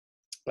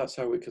 That's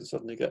how we can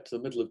suddenly get to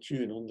the middle of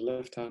June on the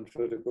left-hand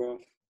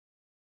photograph.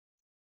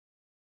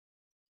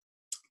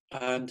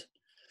 And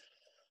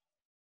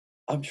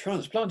I'm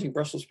transplanting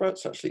Brussels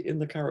sprouts actually in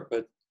the carrot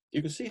bed.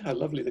 You can see how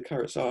lovely the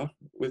carrots are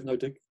with no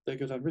dig. They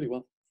go down really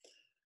well.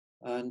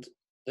 And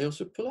they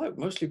also pull out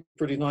mostly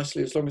pretty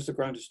nicely as long as the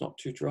ground is not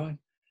too dry.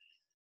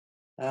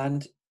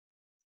 And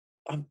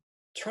I'm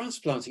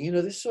transplanting, you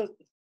know, this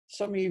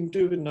something you can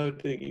do with no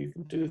dig. You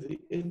can do the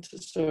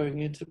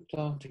intersowing,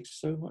 interplanting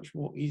so much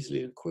more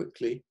easily and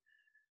quickly.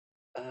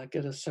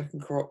 Get a second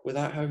crop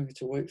without having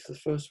to wait for the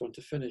first one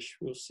to finish.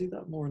 We'll see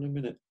that more in a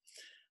minute.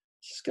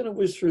 Just going to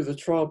whiz through the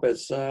trial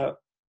beds.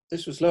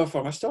 This was Lower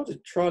Farm. I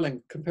started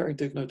trialing, comparing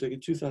dig, no dig in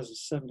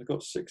 2007. I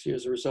got 6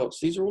 years of results.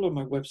 These are all on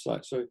my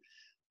website, so I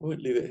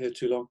won't leave it here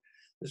too long.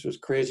 This was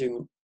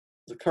creating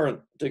the current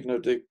dig, no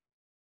dig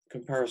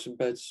comparison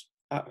beds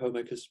at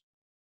Homemakers,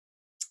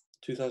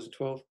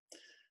 2012.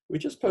 We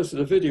just posted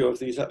a video of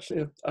these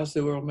actually as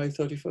they were on May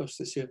 31st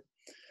this year.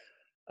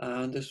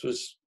 And this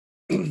was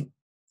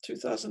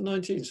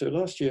 2019, so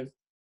last year.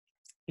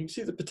 You can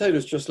see the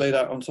potatoes just laid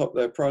out on top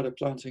there prior to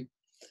planting.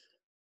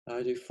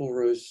 I do 4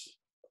 rows,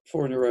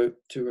 4 in a row,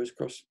 2 rows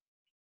across.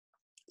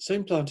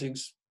 Same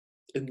plantings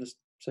in the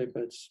same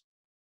beds.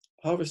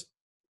 Harvest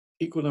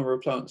equal number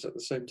of plants at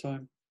the same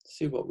time.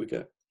 See what we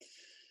get.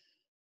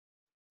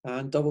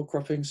 And double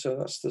cropping, so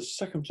that's the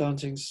second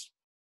plantings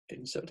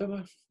in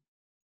September.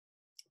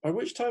 By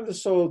which time the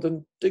soil,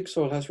 the dig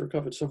soil has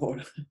recovered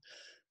somewhat.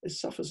 It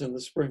suffers in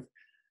the spring.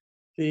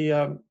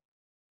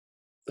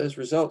 There's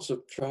results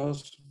of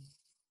trials.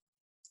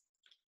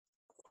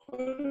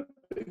 Quite a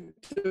big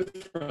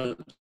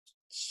difference.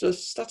 So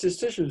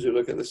statisticians who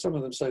look at this, some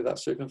of them say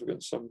that's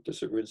significant, some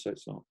disagree and say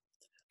it's not.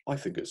 I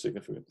think it's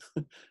significant.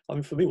 I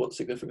mean, for me, what's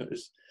significant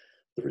is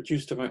the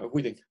reduced amount of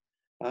weeding.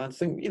 And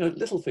you know,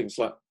 little things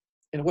like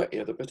in a wet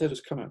year, the potatoes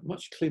come out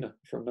much cleaner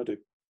from no dig,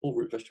 all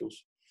root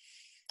vegetables.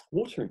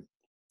 Watering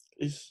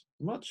is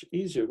much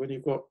easier when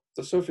you've got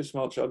the surface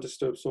mulch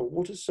undisturbed soil.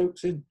 Water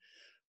soaks in,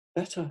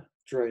 better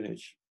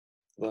drainage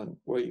than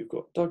where you've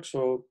got dug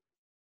soil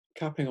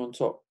capping on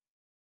top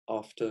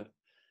after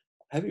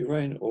heavy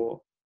rain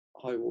or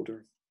high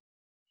watering.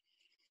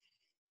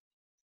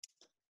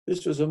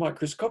 This was a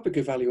microscopic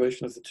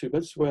evaluation of the 2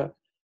 beds where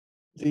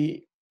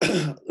the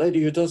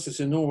lady who does this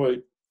in Norway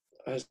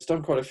has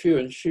done quite a few,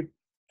 and she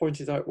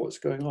pointed out what's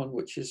going on,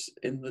 which is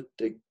in the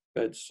dig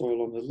bed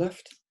soil on the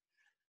left.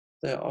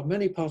 There are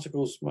many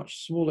particles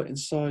much smaller in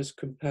size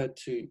compared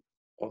to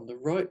on the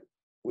right.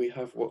 We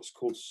have what's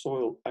called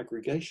soil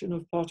aggregation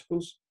of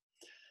particles.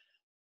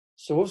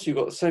 So obviously you've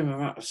got the same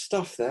amount of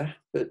stuff there,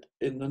 but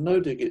in the no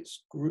dig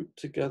it's grouped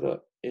together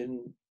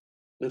in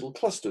little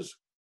clusters.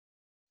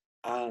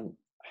 And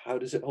how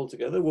does it hold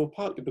together? Well,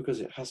 partly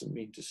because it hasn't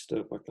been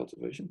disturbed by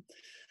cultivation.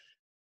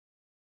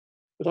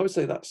 But I would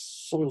say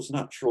that's soil's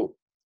natural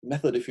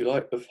method, if you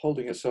like, of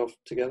holding itself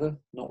together,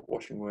 not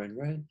washing away in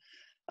rain,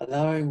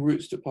 allowing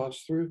roots to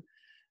pass through.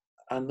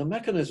 And the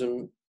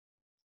mechanism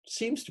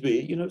seems to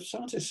be, you know,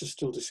 scientists are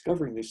still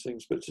discovering these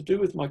things, but to do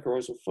with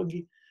mycorrhizal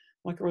fungi.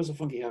 Mycorrhizal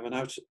fungi have an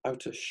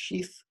outer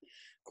sheath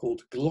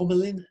called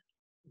glomalin,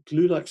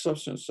 glue-like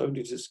substance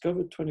only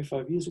discovered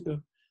 25 years ago.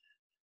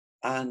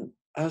 And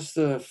as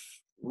the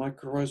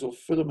mycorrhizal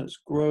filaments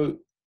grow,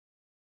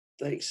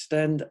 they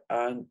extend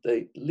and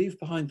they leave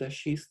behind their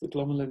sheath, the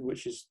glomalin,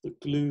 which is the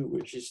glue,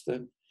 which is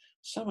then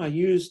somehow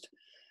used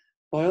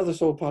by other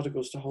soil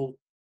particles to hold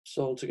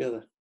soil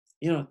together.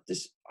 You know,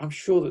 this, I'm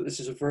sure that this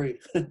is a very,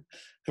 a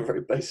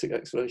very basic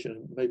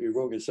explanation, maybe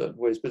wrong in certain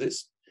ways, but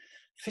it's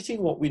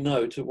fitting what we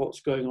know to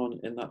what's going on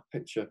in that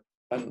picture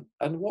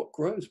and what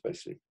grows,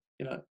 basically.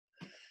 You know,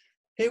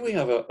 here we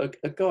have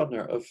a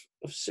gardener of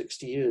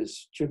 60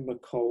 years, Jim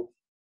McColl,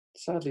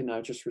 sadly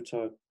now just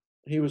retired.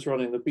 He was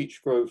running the Beech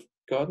Grove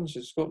Gardens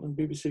in Scotland,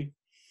 BBC,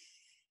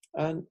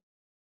 and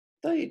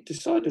they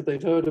decided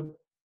they'd heard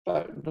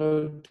about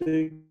no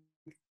dig.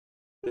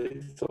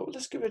 They thought,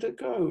 let's give it a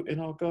go in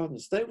our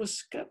gardens. They were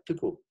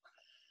skeptical.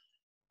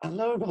 And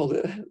lo and behold,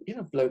 you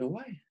know, blown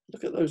away.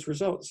 Look at those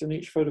results. In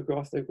each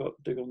photograph, they've got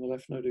dig on the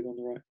left, no dig on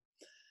the right.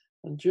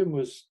 And Jim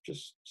was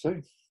just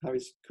saying how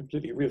he's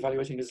completely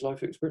reevaluating his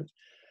life experience.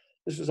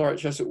 This was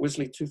RHS at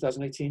Wisley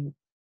 2018.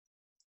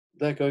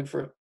 They're going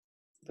for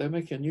they're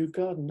making a new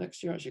garden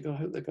next year. Actually, I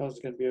hope their garden's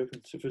going to be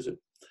open to visit.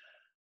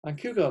 And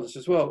Kew Gardens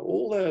as well.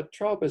 All their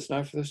trial beds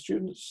now for the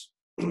students.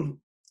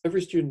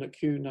 Every student at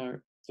Kew now,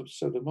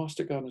 so the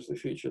master gardeners of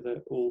the future,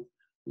 they're all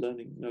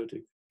learning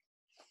no-dig.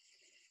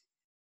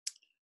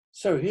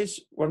 So here's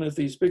one of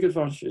these big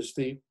advantages.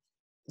 The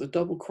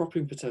double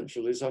cropping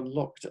potential is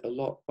unlocked a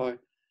lot by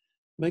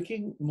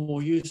making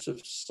more use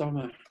of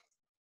summer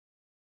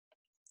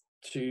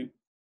to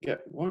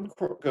get one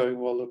crop going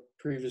while the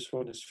previous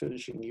one is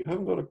finishing. You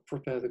haven't got to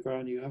prepare the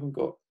ground. You haven't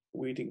got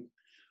weed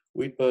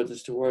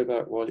burdens to worry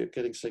about while you're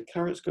getting, say,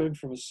 carrots going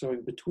from a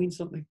sowing between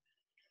something,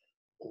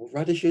 or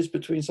radishes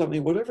between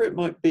something, whatever it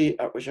might be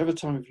at whichever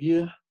time of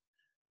year.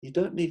 You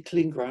don't need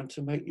clean ground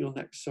to make your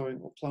next sowing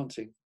or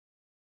planting.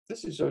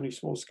 This is only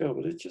small scale,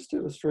 but it just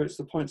illustrates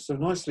the point so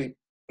nicely.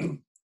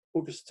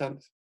 August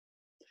 10th.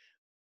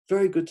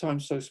 Very good time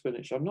to sow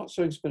spinach. I'm not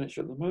sowing spinach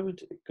at the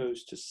moment. It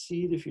goes to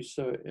seed if you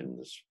sow it in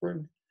the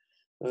spring,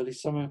 early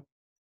summer.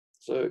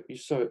 So you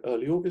sow it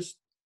early August.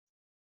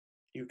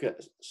 You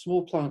get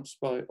small plants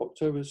by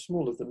October,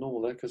 smaller than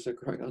normal there because they're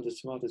growing under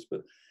tomatoes.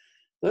 But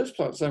those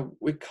plants, then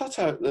we cut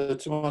out the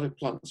tomato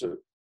plants at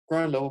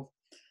ground level,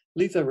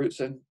 leave their roots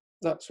in.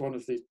 That's one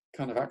of the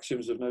kind of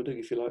axioms of no-dig,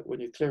 if you like. When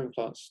you're clearing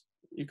plants,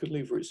 you could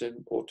leave roots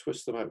in or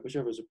twist them out,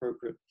 whichever is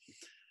appropriate.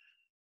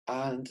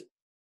 And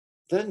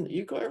then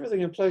you've got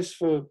everything in place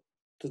for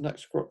the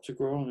next crop to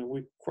grow on. And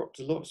we cropped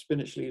a lot of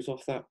spinach leaves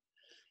off that.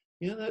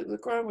 You know, the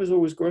ground was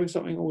always growing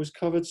something, always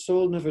covered.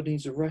 Soil never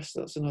needs a rest.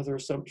 That's another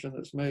assumption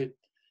that's made.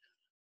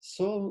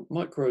 Soil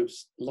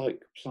microbes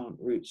like plant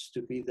roots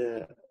to be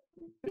there,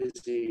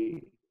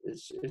 busy.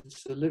 It's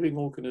a living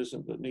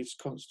organism that needs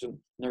constant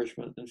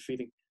nourishment and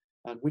feeding.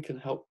 And we can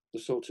help the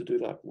soil to do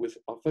that with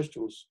our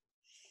vegetables.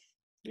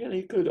 You know,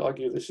 you could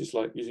argue this is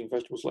like using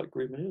vegetables like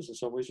green manures in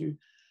some ways.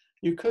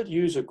 You could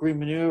use a green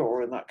manure,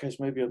 or in that case,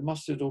 maybe a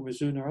mustard or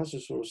Mizuna as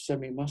a sort of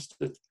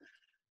semi-mustard.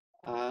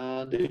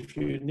 And if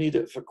you need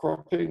it for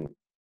cropping,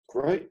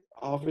 great,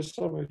 harvest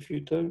some. If you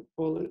don't,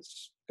 well,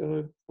 it's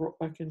going to rot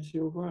back into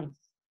your ground.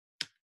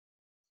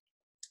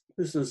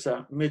 This is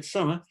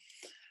midsummer,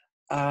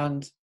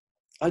 and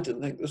I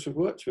didn't think this would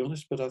work, to be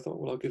honest, but I thought,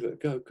 well, I'll give it a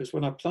go, because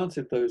when I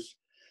transplanted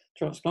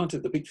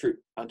the beetroot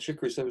and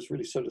chicories, there was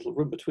really so little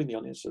room between the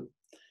onions. And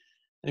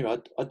anyway,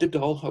 I digged a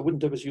hole. I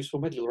wouldn't dib as useful,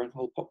 made a little round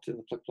hole, popped in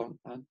the plug plant,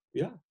 and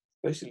yeah,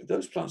 basically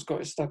those plants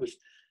got established.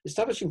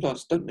 Establishing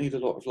plants don't need a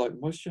lot of light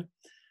and moisture.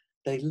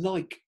 They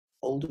like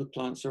older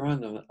plants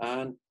around them,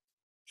 and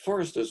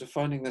foresters are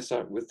finding this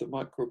out with the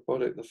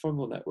microbiotic, the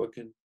fungal network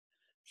in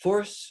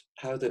forests,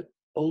 how the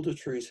older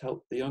trees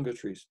help the younger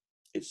trees.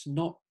 It's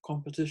not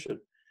competition.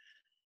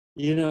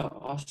 You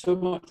know, so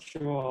much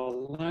of our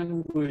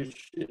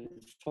language in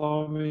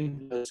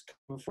farming has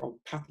come from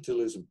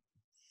capitalism.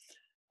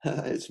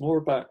 It's more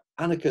about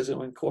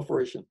anarchism and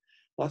cooperation.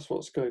 That's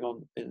what's going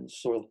on in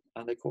soil,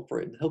 and they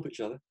cooperate and help each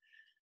other.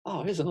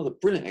 Oh, here's another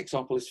brilliant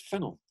example, is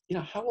fennel. You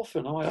know, how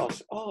often I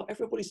ask, oh,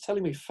 everybody's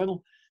telling me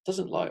fennel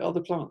doesn't like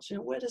other plants. You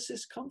know, where does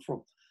this come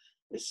from?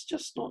 It's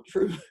just not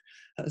true.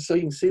 So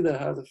you can see there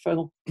how the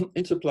fennel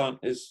interplant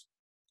is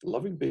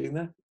loving being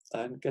there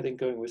and getting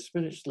going with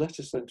spinach.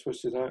 Lettuce then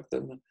twisted out.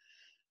 Then the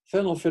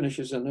fennel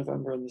finishes in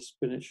November and the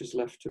spinach is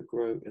left to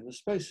grow in the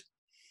space.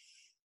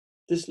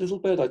 This little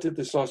bed, I did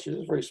this last year,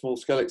 it's a very small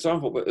scale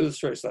example, but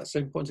illustrates that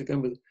same point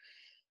again. With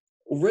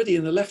already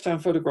in the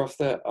left-hand photograph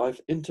there, I've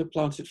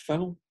interplanted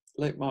fennel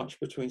late March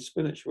between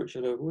spinach, which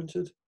had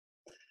overwintered.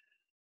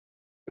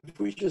 If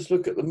we just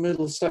look at the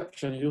middle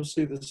section, you'll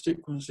see the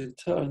sequence in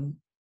turn.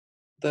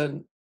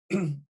 Then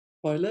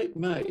by late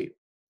May,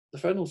 the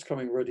fennel's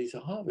coming ready to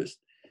harvest.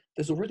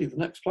 There's already the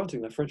next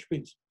planting, the French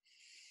beans.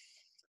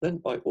 Then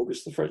by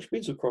August, the French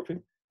beans are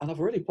cropping, and I've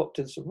already popped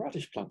in some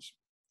radish plants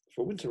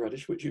for winter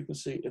radish, which you can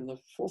see in the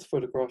fourth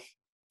photograph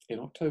in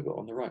October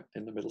on the right,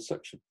 in the middle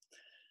section.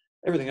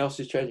 Everything else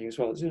is changing as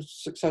well. It's in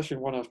succession,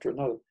 one after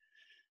another.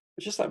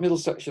 But just that middle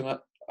section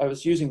that I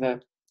was using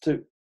there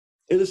to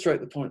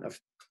illustrate the point of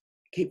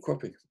keep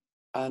cropping.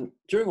 And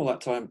during all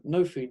that time,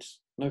 no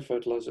feeds, no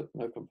fertilizer,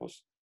 no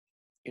compost.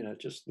 You know,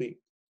 just the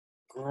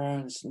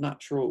ground's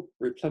natural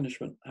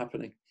replenishment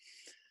happening.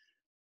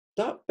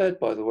 That bed,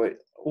 by the way,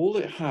 all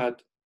it had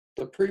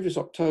the previous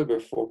October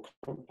for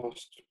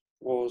compost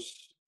was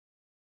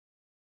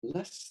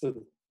less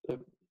than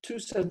 2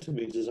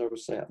 centimeters, I would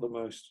say, at the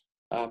most.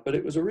 But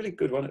it was a really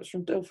good one. It's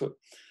from Delphi.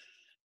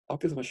 I'll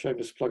give them a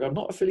shameless plug. I'm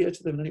not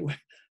affiliated with them in any way,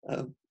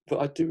 but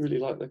I do really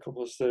like their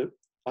compost. So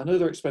I know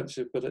they're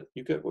expensive, but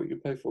you get what you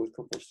pay for with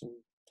compost. And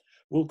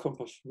wool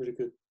compost is really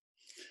good.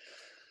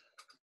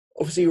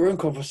 Obviously, your own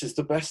compost is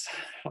the best.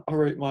 I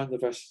rate mine the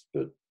best,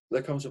 but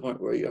there comes a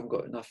point where you haven't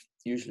got enough,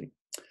 usually.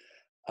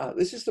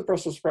 This is the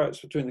Brussels sprouts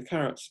between the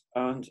carrots,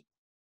 and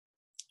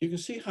you can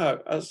see how,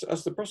 as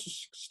the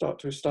Brussels start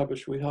to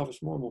establish, we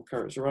harvest more and more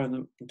carrots around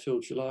them until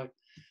July.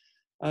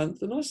 And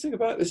the nice thing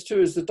about this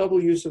too is the double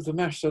use of the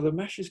mesh. So the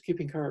mesh is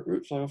keeping carrot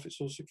root fly off,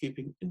 it's also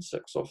keeping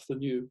insects off the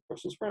new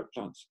Brussels sprout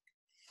plants.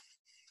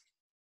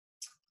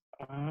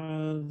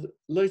 And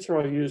later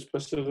I used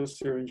Bacillus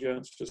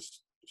thuringiensis to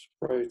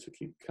spray to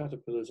keep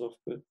caterpillars off,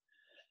 but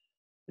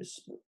It's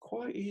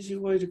quite easy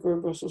way to grow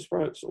Brussels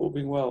sprouts, all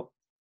being well.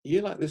 A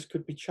year like this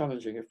could be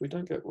challenging. If we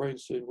don't get rain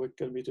soon, we're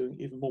going to be doing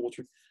even more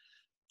watering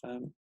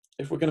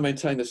if we're going to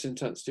maintain this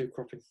intensity of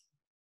cropping.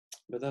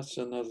 But that's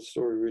another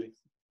story, really.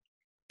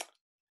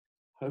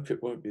 Hope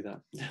it won't be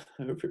that.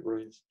 I hope it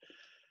rains.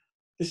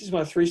 This is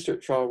my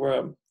 3-strip trial where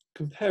I'm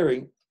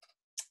comparing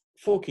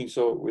forking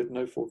soil with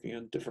no forking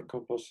and different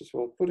compost as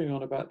well, putting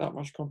on about that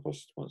much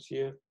compost once a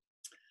year.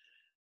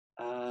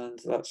 And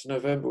that's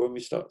November when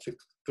we start to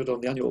put on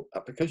the annual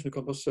application of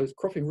compost. So it's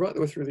cropping right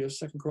the way through the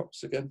second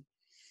crops again.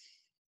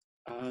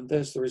 And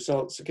there's the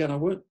results. Again, I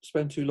won't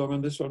spend too long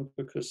on this one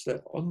because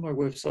they're on my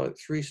website,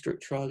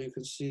 3-strip trial. You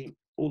can see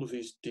all of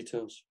these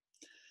details.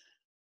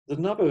 The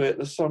nub of it,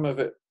 the sum of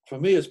it, for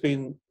me has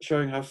been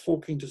showing how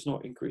forking does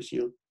not increase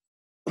yield.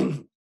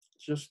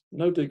 Just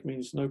no dig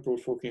means no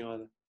broad forking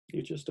either.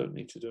 You just don't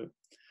need to do it.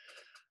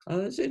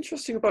 And it's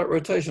interesting about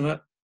rotation.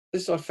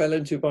 This I fell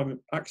into by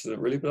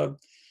accident, really, but I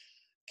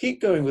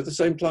keep going with the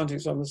same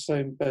plantings on the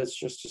same beds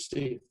just to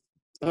see.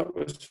 That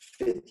was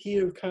 5th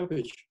year of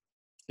cabbage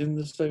in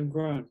the same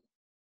ground.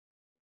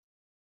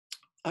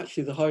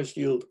 Actually, the highest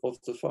yield of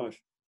the 5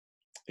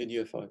 in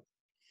year 5.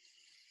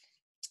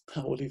 I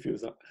will leave you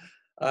with that.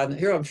 And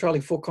here I'm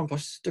trialing 4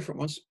 composts, different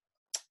ones.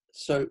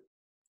 So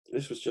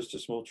this was just a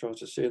small trial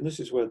to see, and this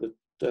is where the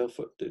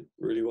Dalefoot did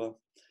really well.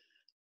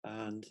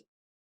 And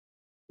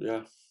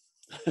yeah,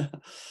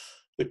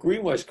 the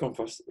green waste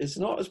compost is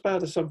not as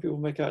bad as some people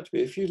make it out to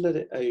be. If you let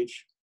it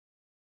age,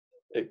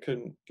 it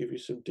can give you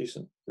some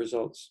decent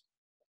results.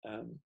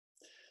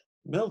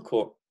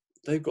 Melcourt,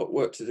 they've got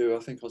work to do, I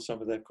think, on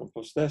some of their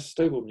compost. Their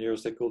stable manure,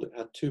 as they called it,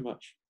 had too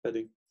much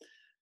bedding,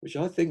 which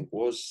I think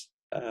was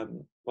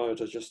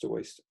biodigester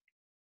waste.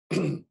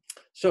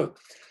 So,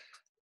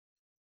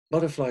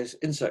 butterflies,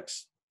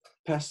 insects,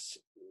 pests,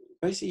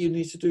 basically you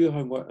need to do your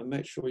homework and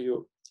make sure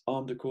you're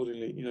armed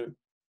accordingly. You know,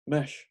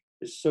 mesh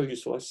is so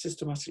useful. I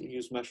systematically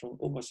use mesh on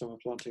all my summer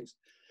plantings,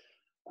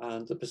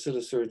 and the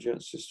Bacillus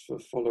thuringiensis for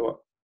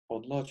follow-up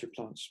on larger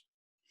plants.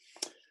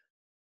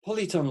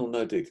 Polytunnel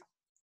no dig.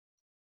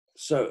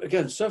 So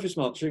again, surface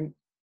mulching.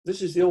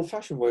 This is the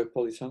old-fashioned way of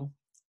polytunnel.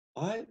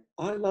 I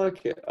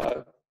like it. I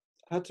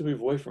had to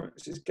move away from it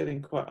because it's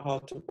getting quite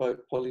hard to buy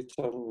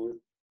polytunnel with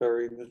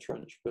burying the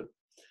trench, but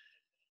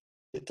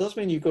it does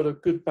mean you've got a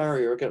good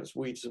barrier against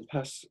weeds and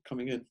pests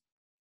coming in.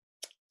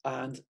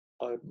 And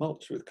I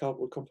mulch with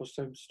cardboard compost,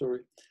 same story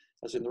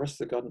as in the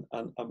rest of the garden,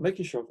 and I'm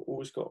making sure I've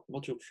always got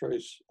module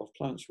trays of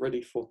plants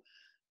ready for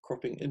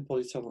cropping in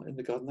polytunnel in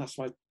the garden. That's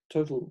my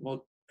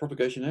total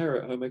propagation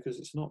area at home because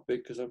it's not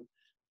big, because I'm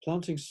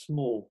planting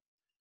small.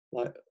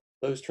 Like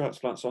those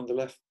transplants on the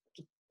left,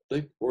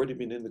 they've already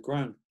been in the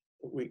ground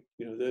a week.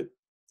 You know,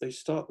 they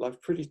start life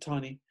pretty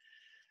tiny,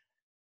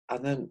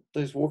 and then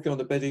there's walking on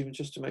the bed even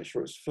just to make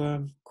sure it's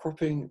firm.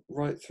 Cropping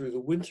right through the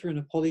winter in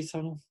a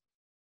polytunnel.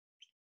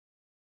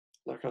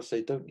 Like I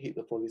say, don't heat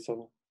the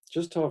polytunnel.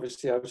 Just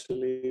harvest the outer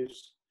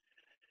leaves.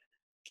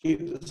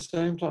 Keep the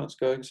same plants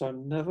going. So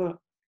I'm never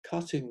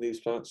cutting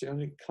these plants. The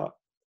only cut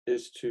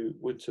is to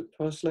winter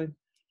purslane.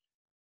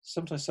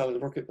 Sometimes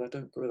salad rocket, but I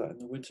don't grow that in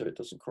the winter. It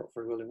doesn't crop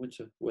very well in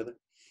winter weather.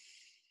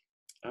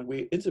 And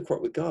we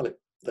intercrop with garlic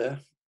there.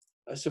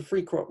 It's a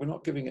free crop. We're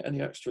not giving it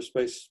any extra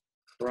space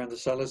around the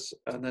salads,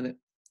 and then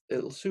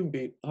it'll soon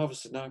be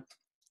harvested now,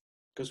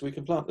 because we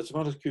can plant the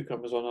tomatoes,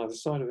 cucumbers on either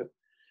side of it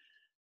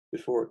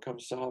before it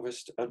comes to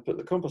harvest, and put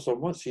the compost on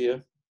once a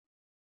year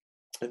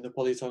in the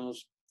polytunnels.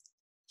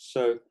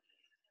 So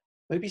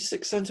maybe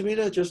 6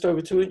 centimetre, just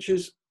over 2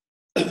 inches,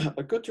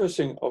 a good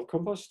dressing of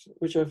compost,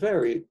 which I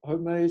vary,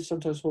 homemade,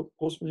 sometimes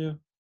horse manure,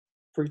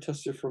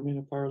 pre-tested for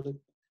aminopyrrolid.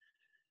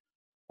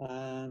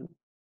 And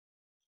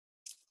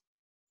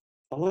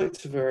I like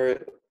to vary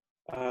it,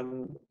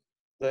 and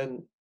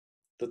then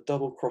the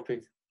double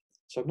cropping.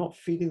 So I'm not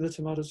feeding the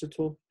tomatoes at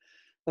all.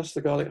 That's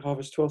the garlic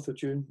harvest, 12th of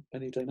June,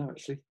 any day now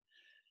actually.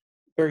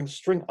 Burying the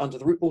string under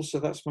the root ball, so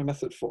that's my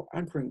method for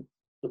anchoring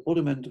the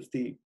bottom end of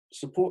the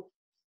support.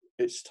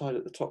 It's tied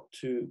at the top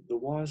to the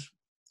wires.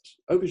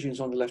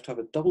 Aubergines on the left have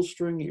a double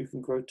string. You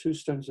can grow 2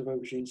 stems of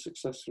aubergine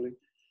successfully.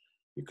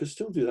 You could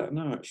still do that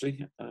now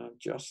actually,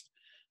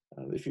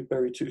 if you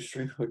bury 2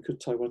 string, I could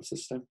tie one to the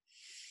stem.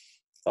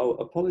 Oh,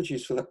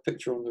 apologies for that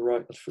picture on the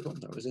right. I'd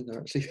forgotten that was in there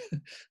actually.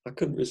 I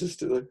couldn't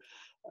resist it though.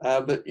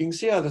 But you can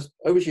see how the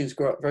aubergines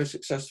grow up very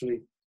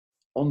successfully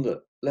on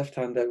the left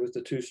hand there with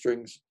the 2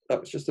 strings. That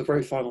was just the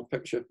very final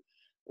picture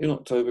in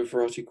October,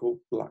 variety called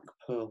Black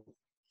Pearl.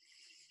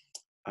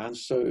 And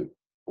so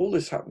all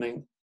this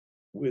happening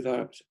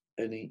without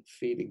any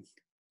feeding.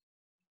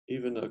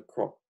 Even a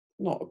crop,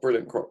 not a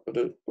brilliant crop, but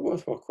a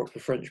worthwhile crop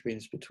of French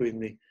beans between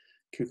the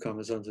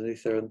cucumbers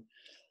underneath there. And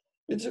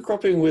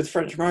intercropping with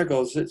French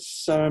marigolds,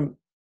 it's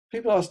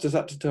people ask, does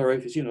that deter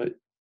aphids? You know,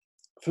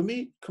 for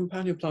me,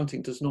 companion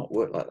planting does not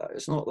work like that.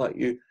 It's not like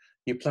you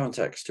plant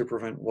X to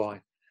prevent Y.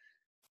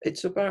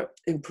 It's about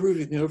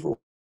improving the overall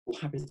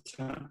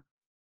habitat,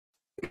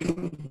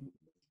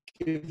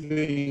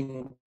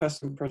 giving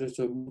pest and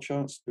predator more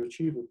chance to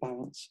achieve a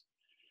balance,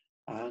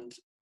 and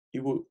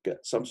you will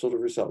get some sort of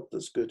result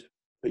that's good.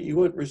 But you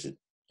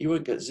You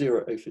won't get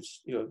 0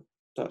 aphids. You know,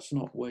 that's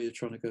not where you're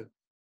trying to go.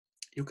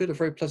 You'll get a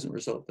very pleasant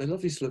result. They're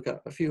lovely to look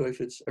at. A few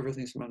aphids,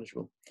 everything's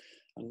manageable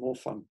and more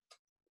fun.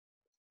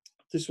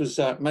 This was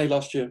May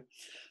last year,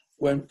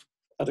 when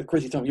at a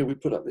crazy time of year we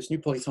put up this new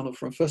polytunnel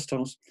from First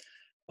Tunnels.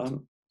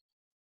 I'll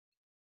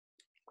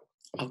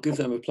give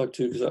them a plug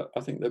too, because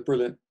I think they're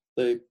brilliant.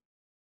 They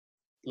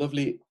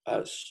lovely,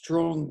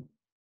 strong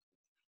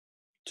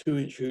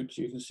 2-inch hoops.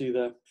 You can see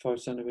there, 5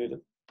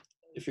 centimeter.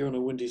 If you're on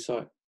a windy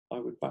site, I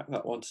would back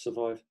that one to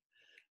survive.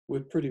 We're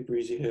pretty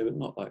breezy here, but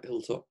not like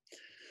Hilltop.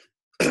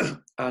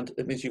 And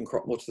it means you can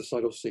crop more to the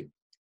side, obviously,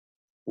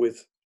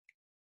 with,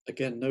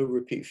 again, no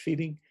repeat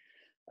feeding.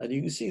 And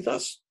you can see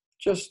that's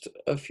just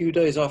a few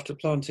days after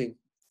planting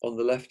on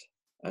the left,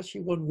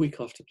 actually 1 week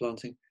after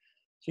planting.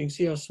 So you can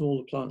see how small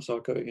the plants are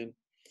going in.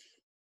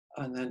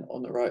 And then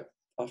on the right,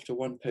 after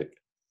 1 pick,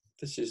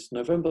 this is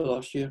November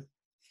last year.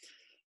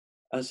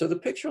 And so the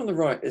picture on the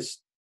right is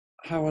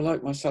how I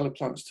like my salad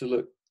plants to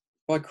look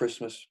by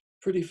Christmas.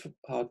 Pretty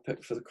hard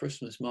pick for the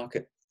Christmas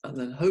market. And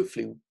then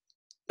hopefully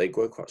they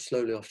grow quite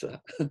slowly after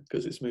that,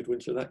 because it's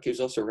midwinter. That gives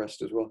us a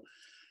rest as well.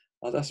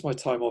 That's my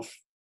time off.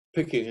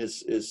 Picking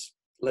is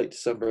late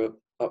December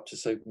up to,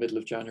 say, middle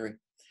of January.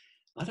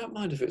 I don't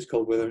mind if it's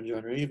cold weather in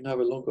January, even have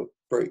a longer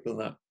break than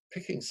that.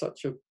 Picking's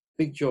such a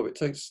big job. It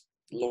takes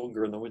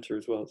longer in the winter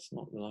as well. It's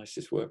not the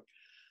nicest work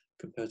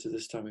compared to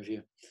this time of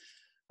year.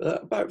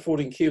 But about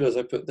 14 kilos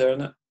I put there,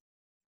 and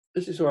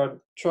this is where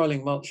I'm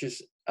trialing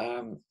mulches,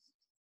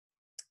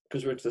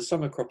 because we're into the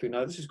summer cropping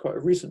now. This is quite a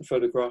recent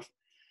photograph,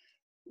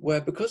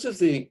 where because of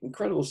the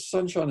incredible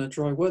sunshine and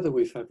dry weather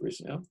we've had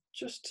recently,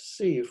 just to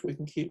see if we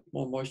can keep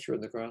more moisture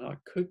in the ground. I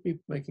could be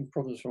making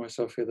problems for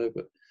myself here though,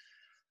 but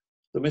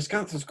the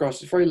miscanthus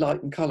grass is very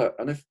light in colour,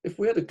 and if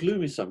we had a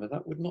gloomy summer,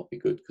 that would not be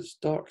good, because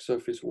dark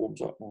surface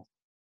warms up more.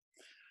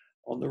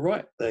 On the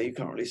right there, you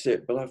can't really see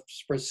it, but I've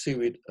spread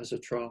seaweed as a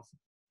trial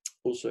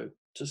also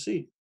to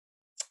see.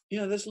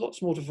 Yeah, there's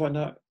lots more to find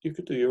out. You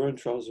could do your own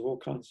trials of all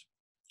kinds.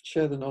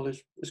 Share the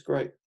knowledge. It's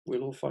great.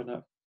 We'll all find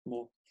out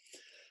more.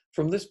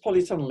 From this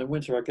polytunnel in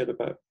winter, I get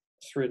about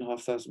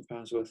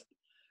 £3,500 worth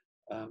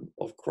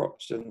of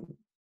crops, and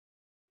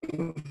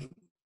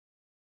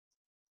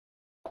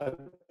I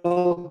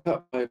bulk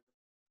up my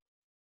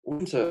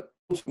winter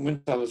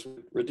salads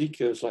with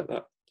radicchios like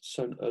that,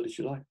 sown early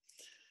July.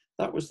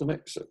 That was the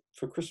mix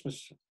for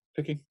Christmas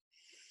picking.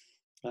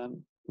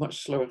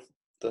 Much slower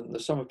than the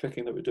summer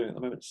picking that we're doing at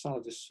the moment.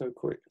 Salad is so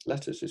quick.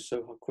 Lettuce is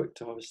so quick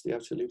to harvest the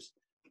outer leaves.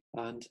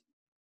 And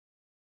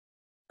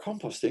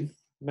composting,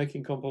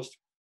 making compost.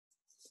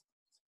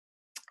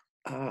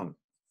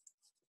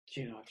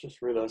 You know, I've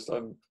just realised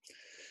I'm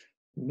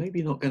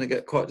maybe not going to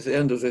get quite to the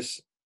end of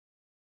this.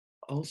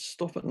 I'll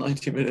stop at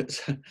 90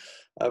 minutes.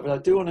 But I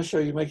do want to show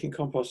you making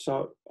compost,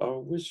 so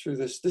I'll whiz through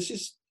this. This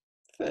is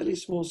fairly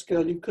small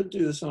scale. You could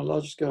do this on a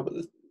larger scale, but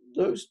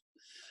those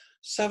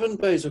 7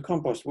 bays of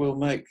compost will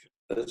make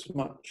as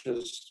much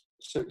as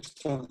 6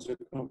 tons of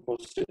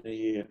compost in a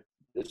year.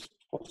 It's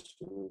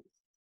possible.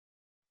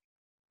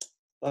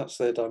 That's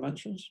their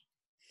dimensions.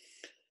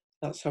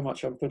 That's how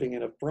much I'm putting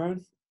in of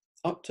brown,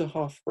 up to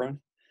half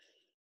brown.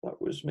 That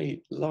was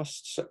me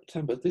last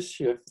September. This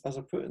year, as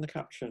I put in the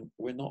caption,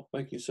 we're not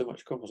making so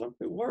much compost. I'm a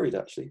bit worried,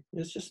 actually.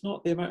 It's just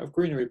not the amount of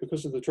greenery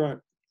because of the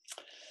drought.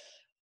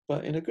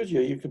 But in a good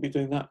year, you could be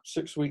doing that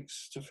 6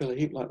 weeks to fill a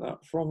heap like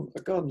that from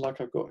a garden like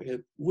I've got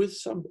here, with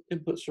some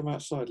inputs from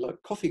outside, like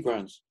coffee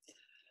grounds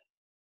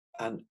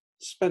and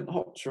spent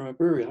hops from a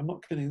brewery. I'm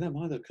not getting them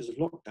either because of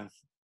lockdown.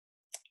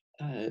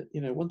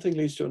 You know, one thing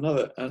leads to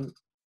another, and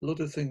a lot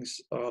of things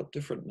are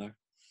different now.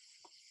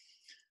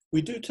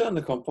 We do turn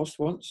the compost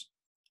once.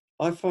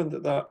 I find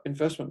that that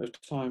investment of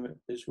time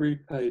is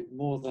repaid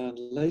more than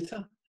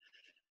later.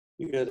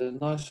 You get a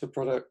nicer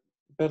product,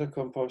 better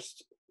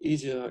compost,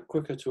 easier,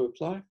 quicker to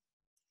apply.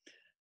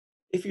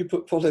 If you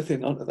put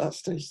polythene on at that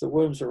stage, the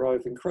worms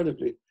arrive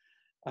incredibly,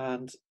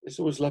 and it's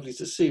always lovely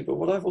to see. But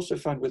what I've also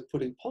found with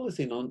putting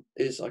polythene on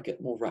is I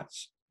get more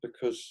rats,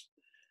 because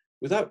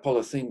without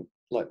polythene,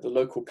 like the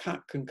local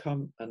cat can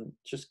come and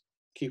just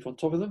keep on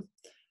top of them.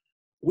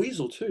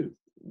 Weasel too.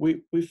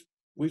 We've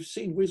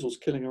seen weasels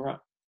killing a rat,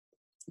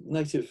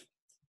 native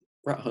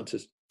rat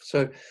hunters.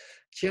 So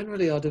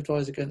generally I'd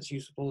advise against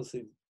use of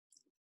polythene.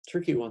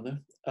 Tricky one though,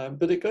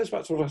 but it goes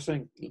back to what I was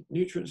saying.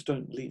 Nutrients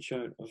don't leach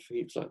out of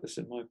heaps like this,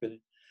 in my opinion.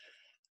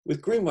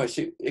 With green waste,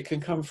 it can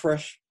come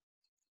fresh.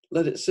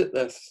 Let it sit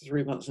there for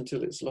 3 months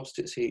until it's lost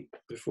its heat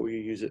before you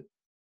use it.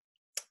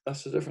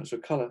 That's the difference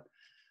with colour.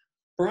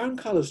 Brown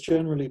colour is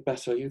generally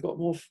better. You've got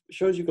more,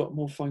 shows you've got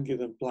more fungi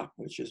than black,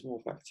 which is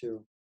more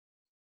bacterial,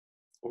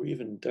 or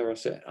even, dare I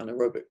say,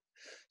 anaerobic.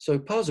 So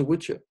piles of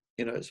wood chip,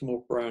 you know, it's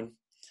more brown.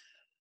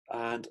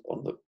 And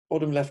on the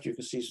bottom left, you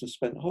can see some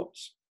spent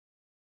hops.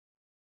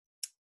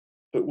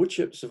 But wood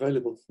chips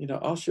available. You know,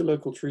 ask your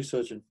local tree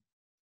surgeon.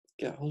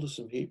 Get hold of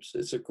some heaps.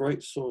 It's a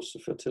great source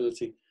of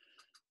fertility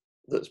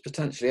that's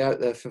potentially out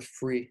there for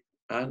free,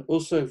 and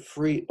also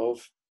free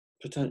of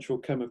potential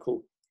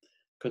chemical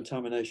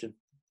contamination.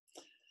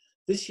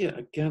 This year,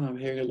 again, I'm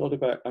hearing a lot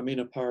about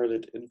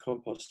aminopyrrolid in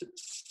compost.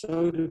 It's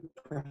so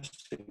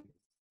depressing.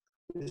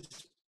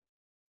 This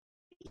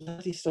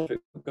bloody stuff, it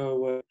won't go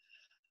away.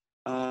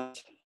 And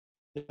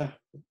yeah,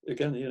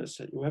 again, you know,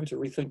 you're having to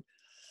rethink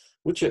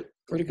wood chip,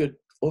 really good,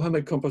 or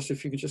homemade compost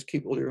if you can just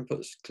keep all your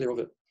inputs clear of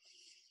it.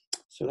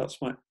 So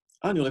that's my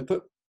annual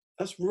input.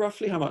 That's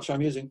roughly how much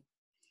I'm using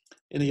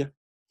in a year.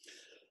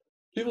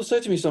 People say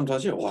to me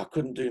sometimes, you know, I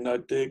couldn't do no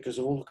dig because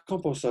of all the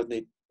compost I'd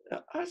need.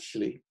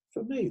 Actually,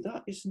 for me,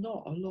 that is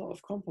not a lot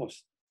of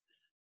compost.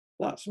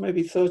 That's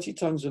maybe 30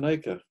 tons an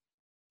acre.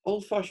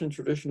 Old-fashioned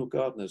traditional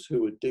gardeners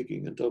who were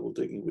digging and double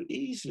digging would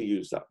easily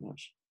use that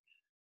much.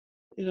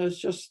 You know,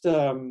 it's just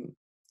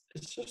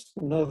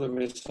another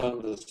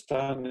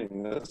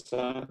misunderstanding that's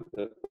out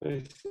there.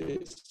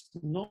 It's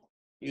not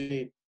you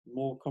need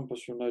more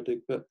compost from no dig,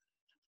 but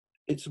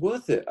it's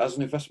worth it as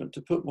an investment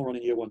to put more on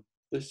in year one.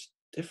 This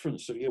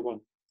difference of year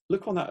one.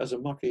 Look on that as a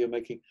marker you're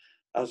making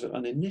as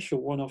an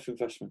initial one-off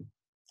investment,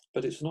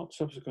 but it's not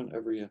subsequent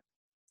every year.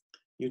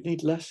 You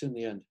need less in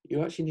the end.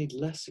 You actually need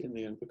less in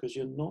the end because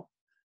you're not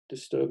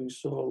disturbing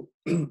soil.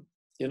 You're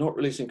not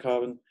releasing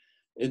carbon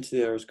into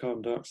the air as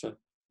carbon dioxide.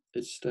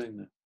 It's staying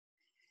there.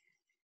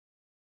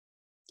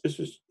 This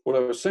is what I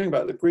was saying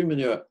about the green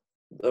manure.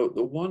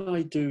 The one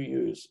I do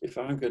use, if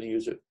I'm going to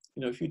use it,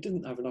 you know, if you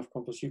didn't have enough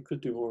compost, you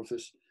could do more of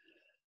this.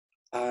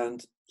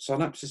 And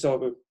Synapsis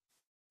arbor,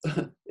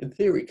 in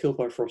theory, killed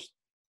by frost.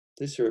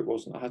 This year it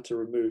wasn't. I had to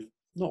remove,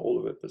 not all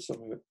of it, but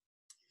some of it.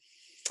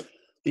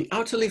 The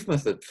outer leaf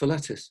method for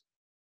lettuce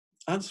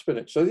and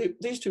spinach. So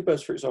these two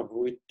beds, for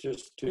example, we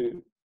just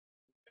do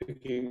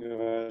picking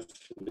of outer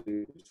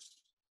leaves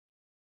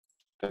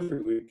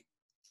every week.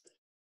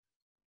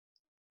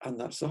 And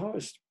that's the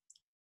harvest.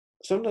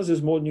 Sometimes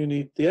there's more than you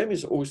need. The aim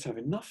is always to have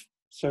enough.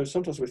 So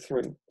sometimes we're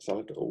throwing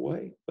salad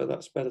away, but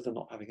that's better than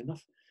not having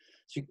enough.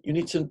 So you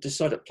need to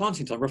decide at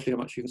planting time roughly how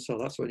much you can sell.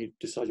 That's when you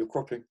decide your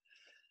cropping.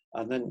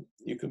 And then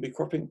you can be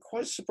cropping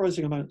quite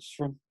surprising amounts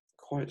from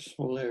quite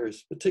small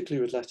areas,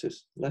 particularly with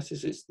lettuce.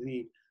 Lettuce is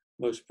the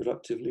most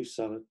productive leaf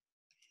salad.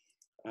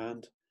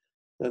 And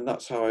then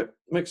that's how I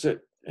mix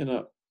it in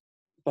a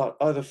but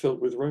either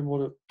filled with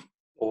rainwater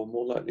or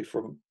more likely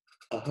from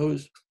a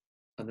hose.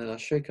 And then I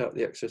shake out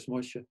the excess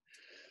moisture.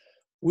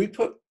 We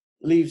put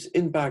leaves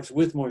in bags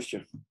with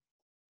moisture.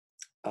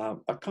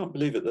 I can't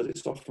believe it that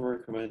it's often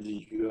recommended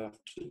you have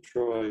to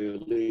dry your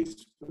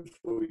leaves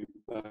before you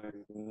bag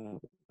them.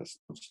 That's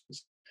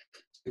nonsense.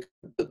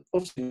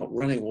 Obviously not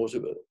running water,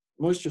 but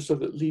moisture so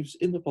that leaves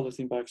in the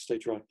polythene bags stay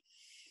dry.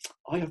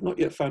 I have not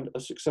yet found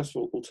a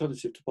successful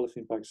alternative to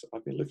polythene bags.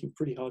 I've been looking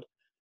pretty hard,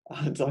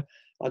 and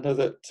I know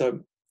that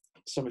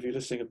some of you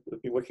listening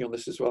have been working on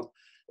this as well.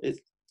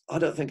 I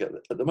don't think at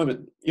the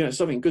moment, you know, it's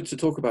something good to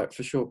talk about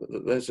for sure, but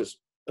that there's just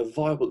a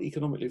viable,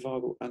 economically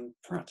viable and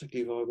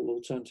practically viable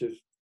alternative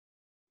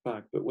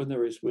bag. But when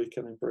there is, we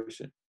can embrace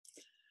it.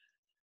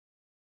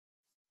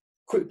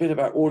 Quick bit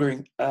about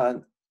watering,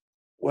 and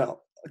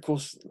well, of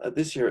course,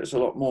 this year it's a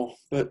lot more,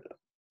 but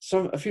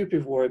a few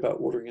people worry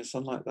about watering in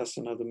sunlight. That's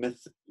another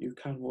myth. You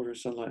can water in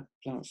sunlight.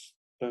 Plants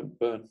don't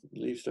burn,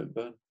 leaves don't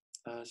burn.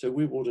 So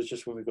we water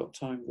just when we've got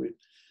time. We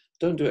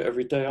don't do it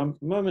every day. At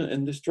the moment,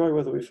 in this dry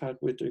weather we've had,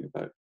 we're doing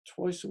about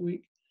twice a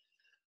week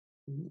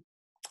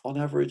on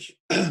average.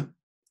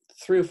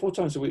 3 or 4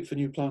 times a week for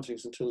new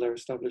plantings until they're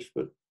established,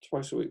 but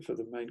twice a week for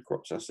the main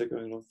crops as they're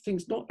going along.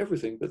 Things, not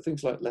everything, but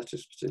things like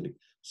lettuce, particularly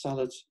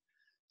salads,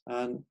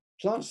 and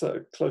plants that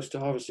are close to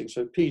harvesting.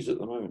 So peas at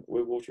the moment,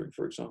 we're watering,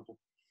 for example.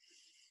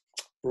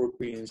 Broad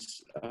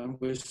beans,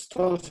 we're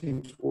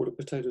starting to water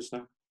potatoes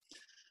now.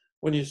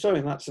 When you're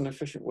sowing, that's an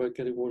efficient way of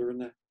getting water in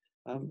there.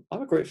 I'm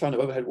a great fan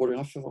of overhead watering.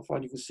 I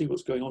find you can see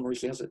what's going on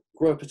recently as a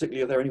grower,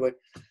 particularly there anyway.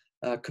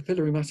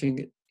 Capillary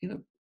matting, you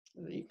know,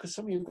 because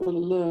some of you've got to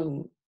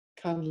learn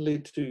can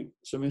lead to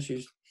some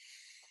issues.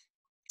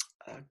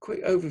 A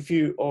quick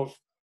overview of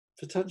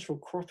potential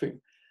cropping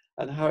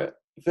and how it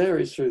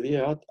varies through the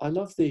year. I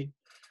love the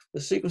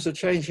sequence of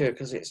change here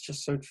because it's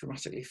just so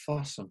dramatically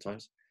fast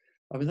sometimes.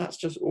 I mean, that's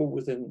just all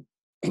within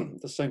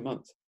the same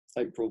month,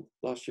 April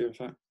last year, in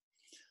fact.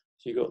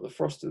 So you got the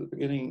frost at the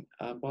beginning,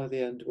 and by the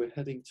end, we're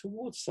heading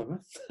towards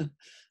summer.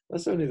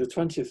 That's only the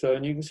 20th, though,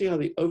 and you can see how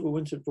the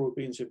overwintered broad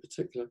beans in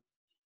particular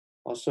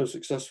are so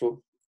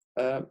successful.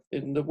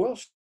 In the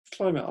Welsh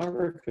climate, I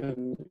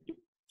reckon,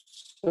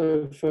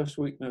 so first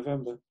week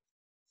November.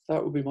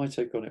 That would be my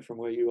take on it from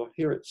where you are.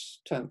 Here it's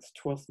 10th,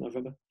 12th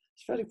November.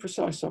 It's fairly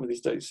precise, some of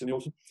these dates in the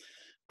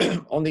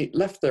autumn. On the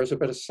left, there is a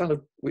bed of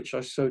salad, which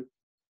I sowed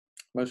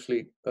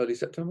mostly early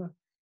September.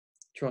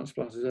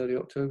 Transplanted early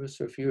October,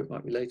 so for you it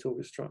might be late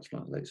August,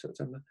 transplant late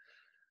September.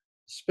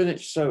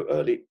 Spinach, so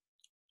early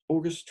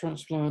August,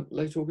 transplant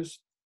late August.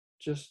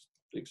 Just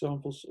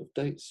examples of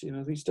dates. You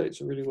know, these dates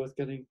are really worth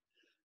getting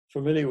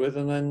familiar with.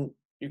 And then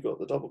you've got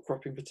the double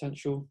cropping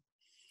potential.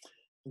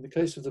 In the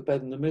case of the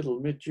bed in the middle,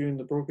 mid-June,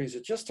 the broad beans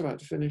are just about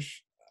to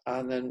finish.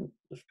 And then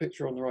the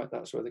picture on the right,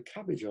 that's where the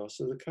cabbage are.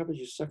 So the cabbage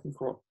is second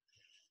crop.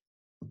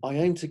 I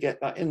aim to get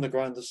that in the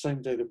ground the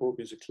same day the broad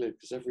beans are cleared,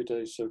 because every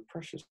day is so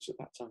precious at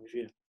that time of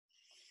year.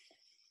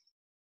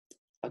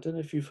 I don't know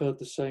if you've heard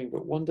the saying,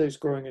 but one day's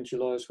growing in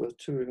July is worth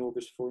two in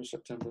August, four in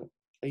September,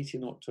 8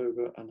 in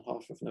October, and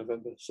half of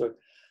November. So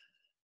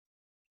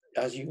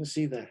as you can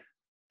see there,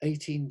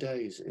 18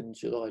 days in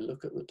July,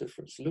 look at the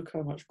difference. Look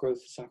how much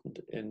growth has happened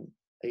in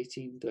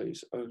 18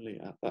 days only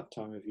at that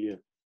time of year.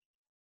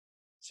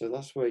 So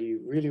that's where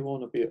you really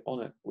want to be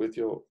on it with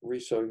your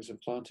resowings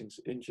and plantings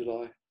in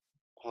July,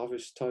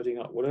 harvest, tidying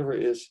up, whatever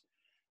it is,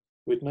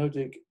 with no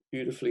dig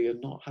beautifully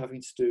and not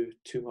having to do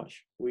too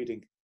much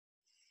weeding.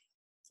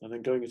 And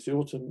then going into the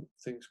autumn,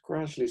 things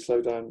gradually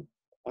slow down.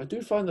 I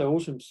do find that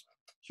autumn's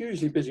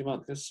hugely busy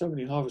month. There's so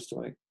many harvests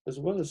to make, as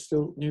well as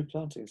still new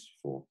plantings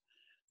for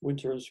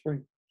winter and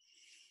spring.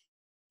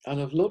 And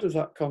a lot of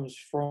that comes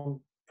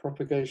from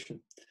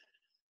propagation.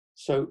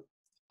 So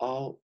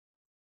I'll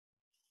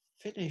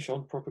finish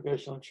on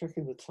propagation. I'm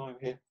checking the time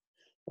here.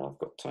 I've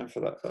got time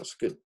for that. That's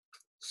good.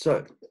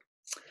 So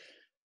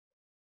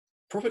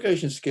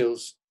propagation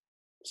skills,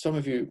 some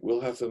of you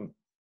will have them,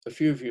 a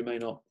few of you may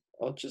not.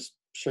 I'll just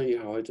show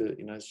you how I do it.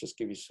 You know, let's just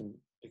give you some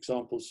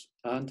examples.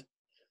 And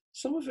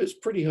some of it's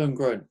pretty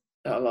homegrown.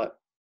 Like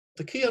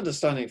the key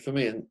understanding for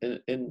me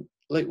in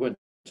late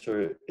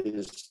winter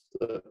is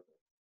that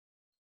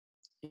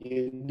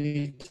you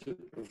need to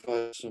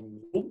provide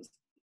some warmth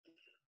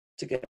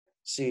to get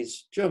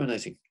seeds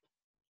germinating.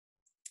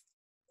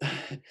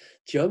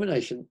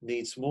 Germination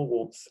needs more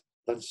warmth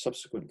than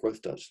subsequent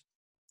growth does.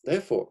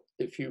 Therefore,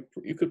 if you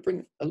could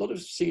bring a lot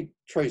of seed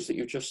trays that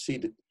you've just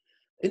seeded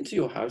into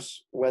your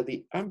house where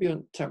the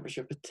ambient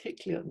temperature,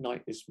 particularly at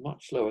night, is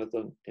much lower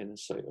than in,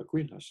 say, a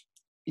greenhouse,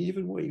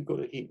 even where you've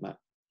got a heat mat.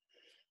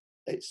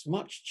 It's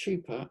much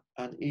cheaper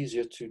and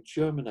easier to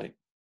germinate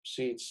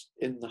seeds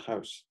in the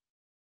house.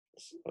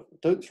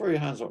 Don't throw your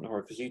hands up in a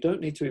hurry, because you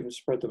don't need to even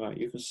spread them out.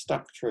 You can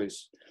stack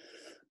trays.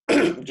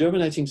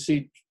 Germinating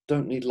seed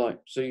don't need light,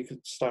 so you can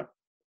stack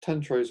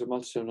 10 trays of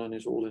multi-stem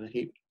onions all in a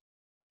heap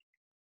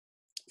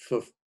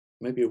for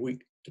maybe a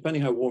week,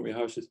 depending how warm your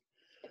house is.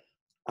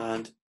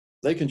 And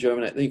they can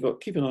germinate. Then you've got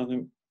to keep an eye on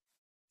them.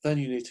 Then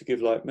you need to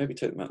give light, maybe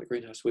take them out of the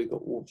greenhouse where you've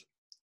got warmth.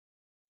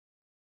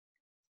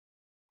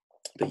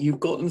 But you've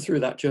got them through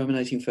that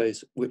germinating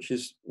phase, which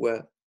is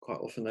where quite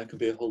often there can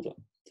be a hold-up.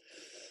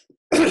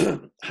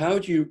 How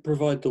do you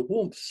provide the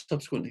warmth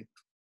subsequently?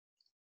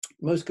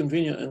 Most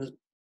convenient and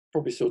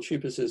probably still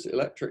cheapest is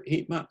electric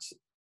heat mats,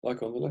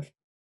 like on the left.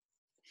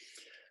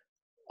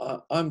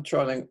 I'm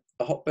trialing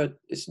a hotbed.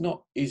 It's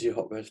not easy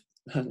hotbed,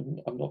 and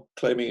I'm not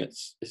claiming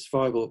it's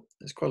viable.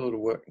 It's quite a lot of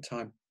work and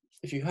time.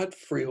 If you had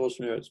free horse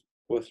manure, it's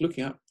worth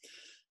looking at.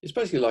 It's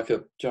basically like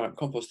a giant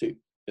compost heap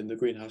in the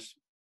greenhouse.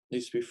 It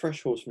needs to be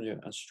fresh horse manure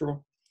and straw.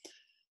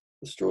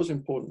 The straw is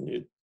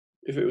important.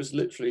 If it was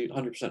literally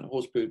 100%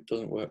 horse poo, it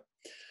doesn't work.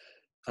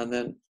 And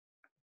then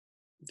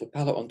the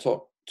pallet on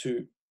top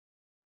to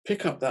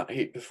pick up that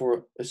heat before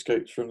it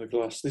escapes from the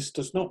glass. This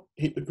does not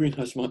heat the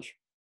greenhouse much.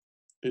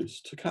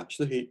 It's to catch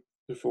the heat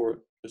before it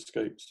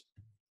escapes.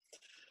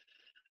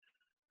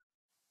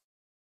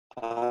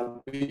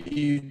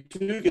 You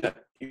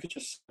could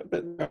just a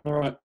bit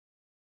right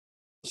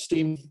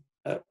steam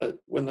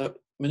when the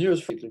manure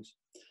is feedlings.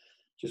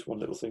 Just one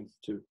little thing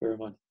to bear in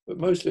mind. But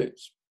mostly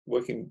it's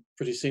working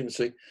pretty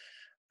seamlessly.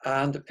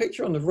 And the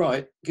picture on the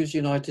right gives you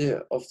an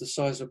idea of the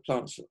size of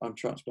plants I'm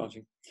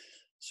transplanting.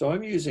 So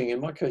I'm using, in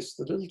my case,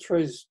 the little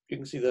trays you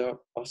can see there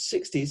are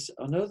 60s.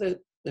 I know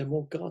they're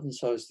more garden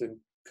size than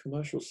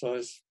commercial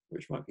size,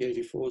 which might be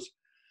 84s.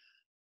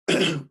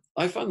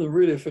 I find them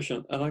really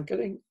efficient, and I'm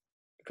getting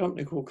a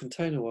company called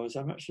Containerwise.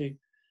 I'm actually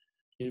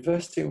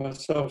investing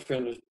myself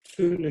in a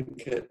tooling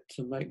kit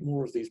to make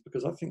more of these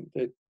because I think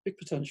they're big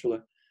potential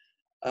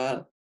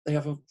there. They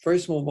have a very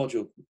small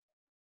module.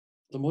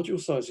 The module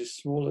size is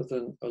smaller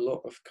than a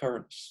lot of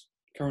current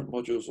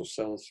modules or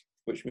cells,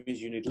 which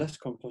means you need less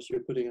compost.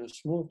 You're putting in a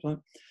smaller plant.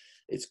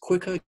 It's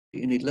quicker.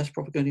 You need less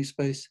propagating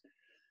space,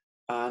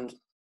 and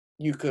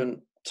you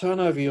can turn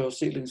over your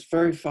seedlings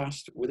very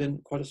fast within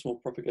quite a small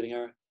propagating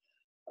area.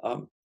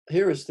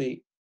 Here is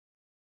the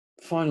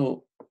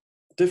final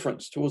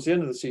difference. Towards the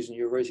end of the season,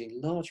 you're raising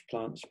large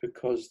plants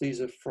because these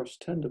are frost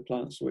tender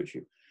plants, which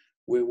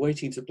we're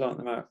waiting to plant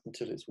them out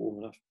until it's warm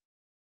enough,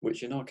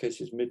 which in our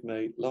case is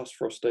mid-May, last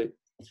frost date.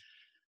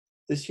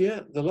 This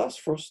year, the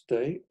last frost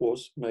day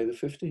was May the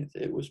 15th.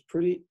 It was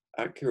pretty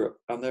accurate,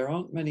 and there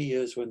aren't many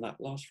years when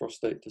that last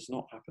frost date does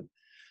not happen.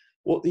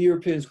 What the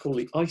Europeans call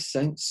the ice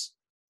saints,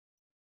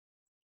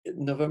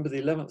 November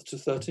the 11th to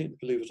 13th,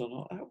 believe it or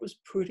not, that was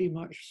pretty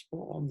much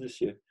spot on this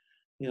year.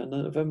 Yeah,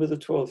 November the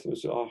 12th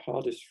was our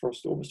hardest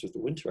frost, almost of the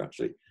winter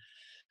actually.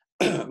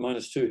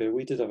 -2 here.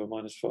 We did have a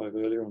 -5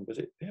 earlier on, but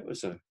it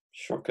was a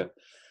shocker.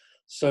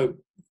 So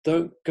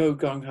don't go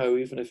gung-ho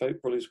even if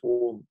April is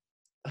warm.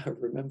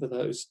 Remember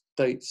those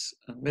dates,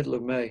 middle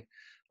of May.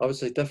 I would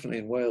say definitely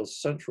in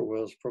Wales, central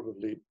Wales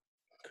probably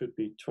could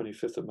be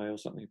 25th of May or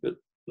something, but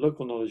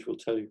local knowledge will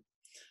tell you,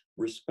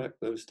 respect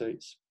those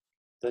dates,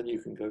 then you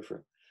can go for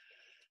it.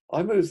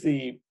 I moved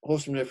the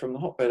horse manure from the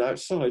hotbed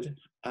outside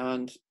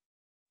and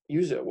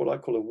use it at what I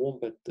call a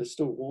warm bed. There's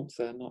still warmth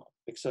there, not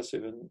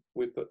excessive, and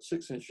we put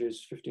 6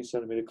 inches, 15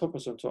 centimetre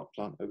compost on top,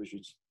 plant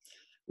aubergines.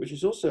 which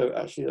is also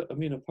actually an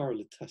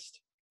immunopyrrolid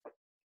test,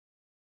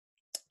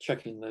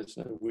 checking there's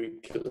no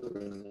weed killer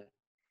in there.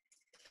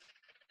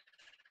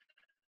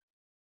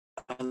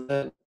 And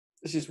then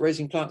this is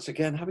raising plants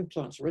again. Having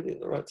plants ready at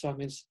the right time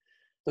means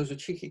those are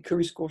cheeky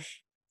curry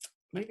squash.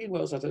 Maybe in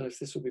Wales, I don't know if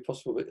this will be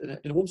possible, but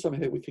in a warm summer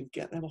here, we can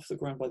get them off the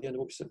ground by the end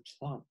of August and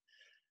plant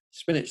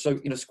spinach. So,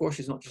 you know, squash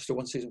is not just a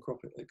one-season crop.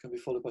 It can be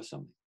followed by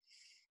something.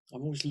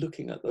 I'm always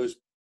looking at those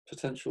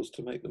potentials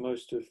to make the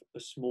most of a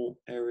small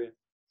area.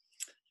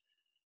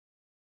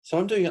 So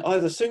I'm doing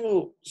either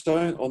single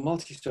sowing or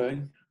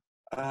multi-sowing,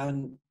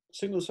 and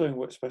single sowing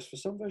works best for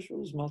some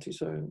vegetables,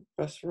 multi-sowing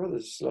best for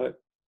others. Like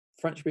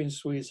French beans,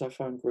 Swedes, I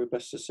found grow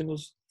best as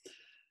singles.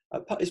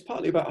 It's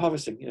partly about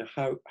harvesting, you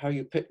know, how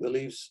you pick the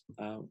leaves,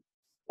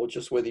 or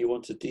just whether you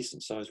want a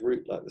decent sized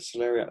root like the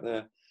celeriac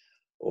there,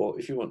 or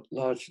if you want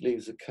large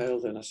leaves of kale,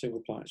 then a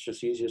single plant is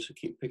just easier to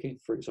keep picking,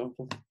 for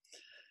example.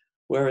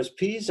 Whereas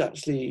peas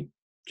actually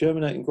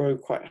germinate and grow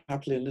quite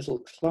happily in little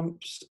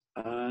clumps,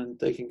 and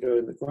they can go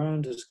in the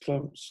ground as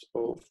clumps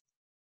of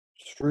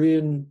 3,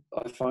 and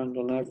I find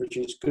on average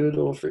is good,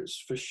 or if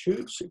it's for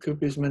shoots, it could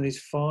be as many as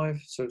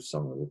 5. So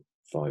some of the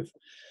 5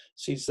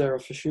 seeds there are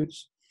for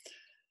shoots.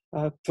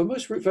 For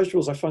most root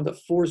vegetables, I find that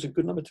 4 is a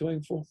good number to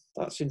aim for.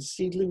 That's in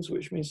seedlings,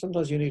 which means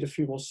sometimes you need a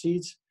few more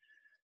seeds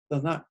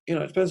than that. You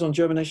know, it depends on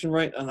germination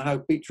rate and how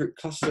beetroot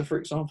cluster, for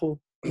example.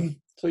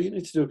 So you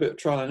need to do a bit of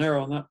trial and error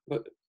on that.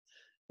 But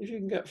if you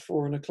can get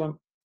 4 in a clump,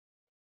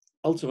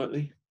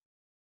 ultimately,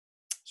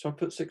 so I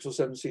put 6 or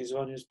 7 seeds of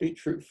onions,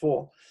 beetroot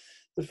 4.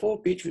 The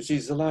 4 beetroot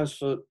seeds allows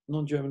for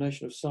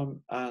non-germination of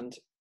some and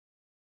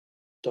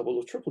double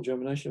or triple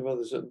germination of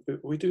others.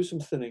 We do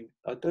some thinning.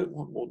 I don't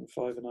want more than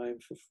 5, and I aim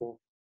for 4.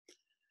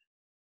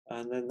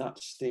 And then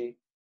that's the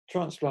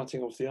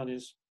transplanting of the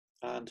onions,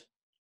 and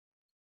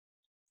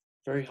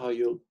very high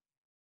yield,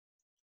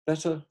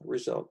 better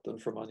result than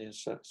from onion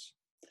sets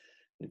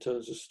in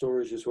terms of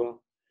storage as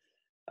well.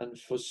 And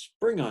for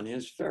spring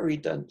onions, very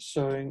dense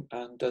sowing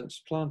and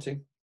dense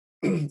planting.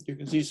 You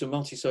can see some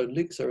multi-sown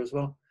leeks there as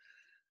well.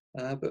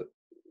 But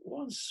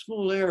one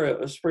small area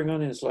of spring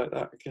onions like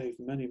that gave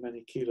many,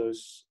 many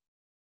kilos.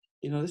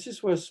 You know, this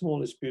is where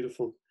small is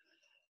beautiful.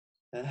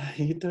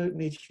 You don't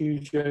need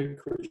huge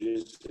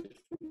acreages.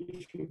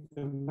 If you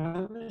can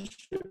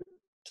manage it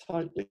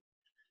tightly,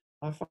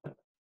 I find it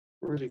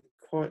really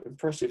quite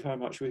impressive how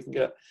much we can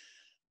get.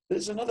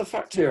 There's another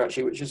fact here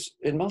actually, which is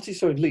in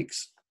multi-sown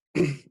leeks.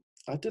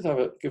 I did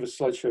give a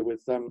slideshow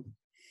with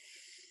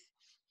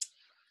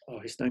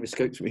his name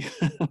escapes me.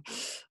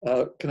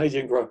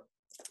 Canadian grower,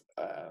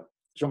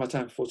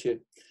 Jean-Martin Fortier,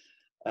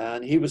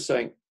 and he was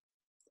saying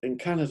in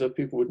Canada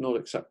people would not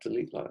accept a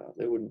leek like that.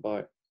 They wouldn't buy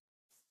it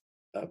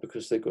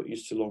because they got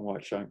used to long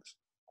white shanks.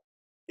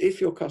 If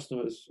your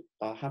customers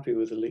are happy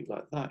with a leek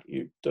like that,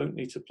 you don't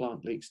need to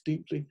plant leeks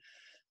deeply.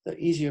 They're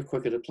easier,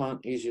 quicker to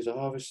plant, easier to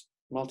harvest.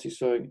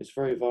 Multi-sowing is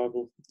very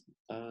viable,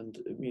 and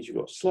it means you've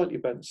got a slightly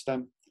bent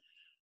stem,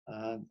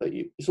 but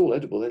it's all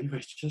edible anyway.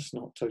 It's just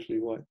not totally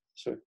white.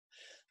 So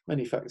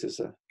many factors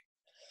there.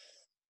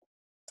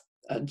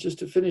 And just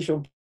to finish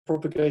on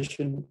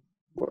propagation,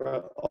 where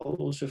I'll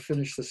also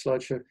finish the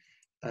slideshow.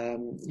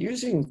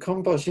 Using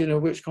compost, you know,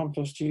 which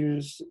compost to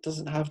use, it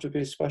doesn't have to be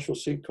a special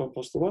seed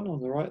compost. The one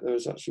on the right there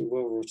is actually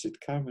well-rotted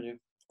cow manure,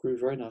 grew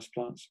very nice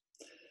plants.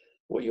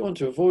 What you want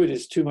to avoid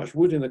is too much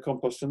wood in the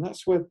compost, and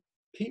that's where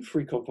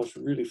peat-free compost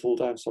really fall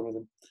down, some of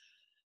them.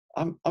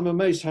 I'm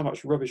amazed how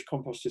much rubbish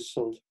compost is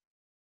sold.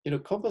 You know,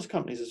 compost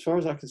companies, as far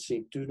as I can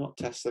see, do not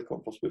test their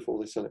compost before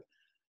they sell it.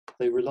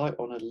 They rely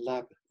on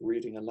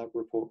reading a lab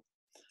report.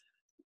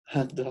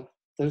 And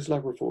those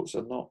lab reports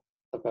are not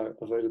about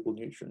available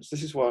nutrients.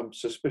 This is why I'm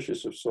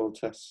suspicious of soil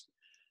tests.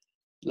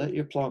 Let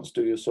your plants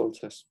do your soil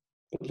tests.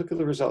 But look at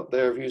the result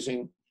there of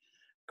using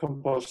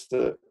compost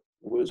that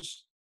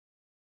was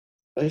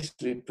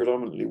basically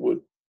predominantly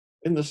wood.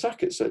 In the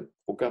sack it said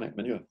organic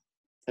manure.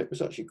 It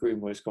was actually green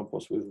waste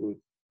compost with wood.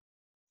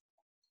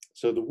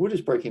 So the wood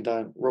is breaking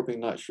down, robbing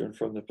nitrogen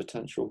from the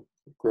potential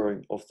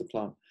growing of the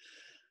plant.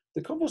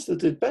 The compost that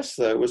did best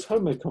there was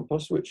homemade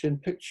compost, which in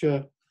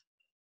picture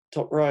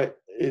top right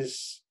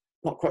is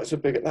not quite so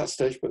big at that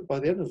stage, but by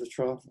the end of the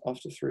trial,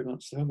 after 3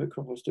 months, the homemade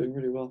compost is doing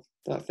really well.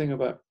 That thing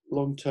about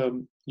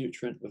long-term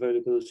nutrient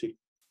availability.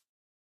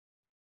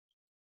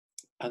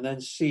 And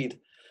then seed.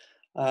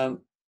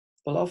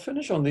 Well, I'll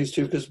finish on these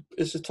two because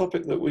it's a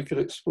topic that we could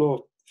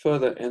explore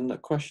further in the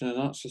question and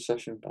answer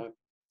session. I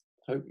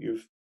hope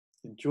you've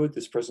enjoyed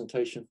this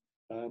presentation.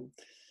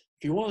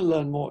 If you want to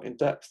learn more in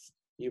depth,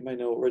 you may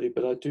know already,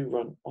 but I do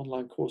run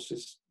online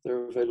courses.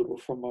 They're available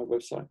from my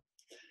website.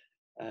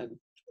 And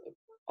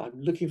I'm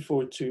looking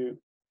forward to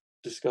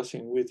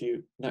discussing with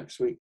you next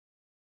week.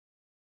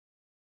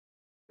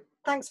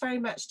 Thanks very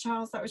much,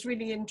 Charles. That was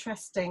really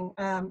interesting.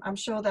 I'm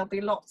sure there'll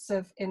be lots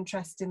of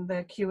interest in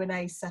the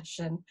Q&A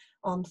session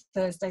on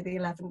Thursday the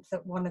 11th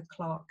at 1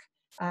 o'clock.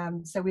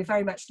 So we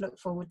very much look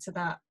forward to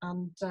that,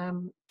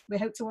 and we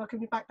hope to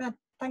welcome you back then.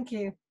 Thank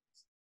you.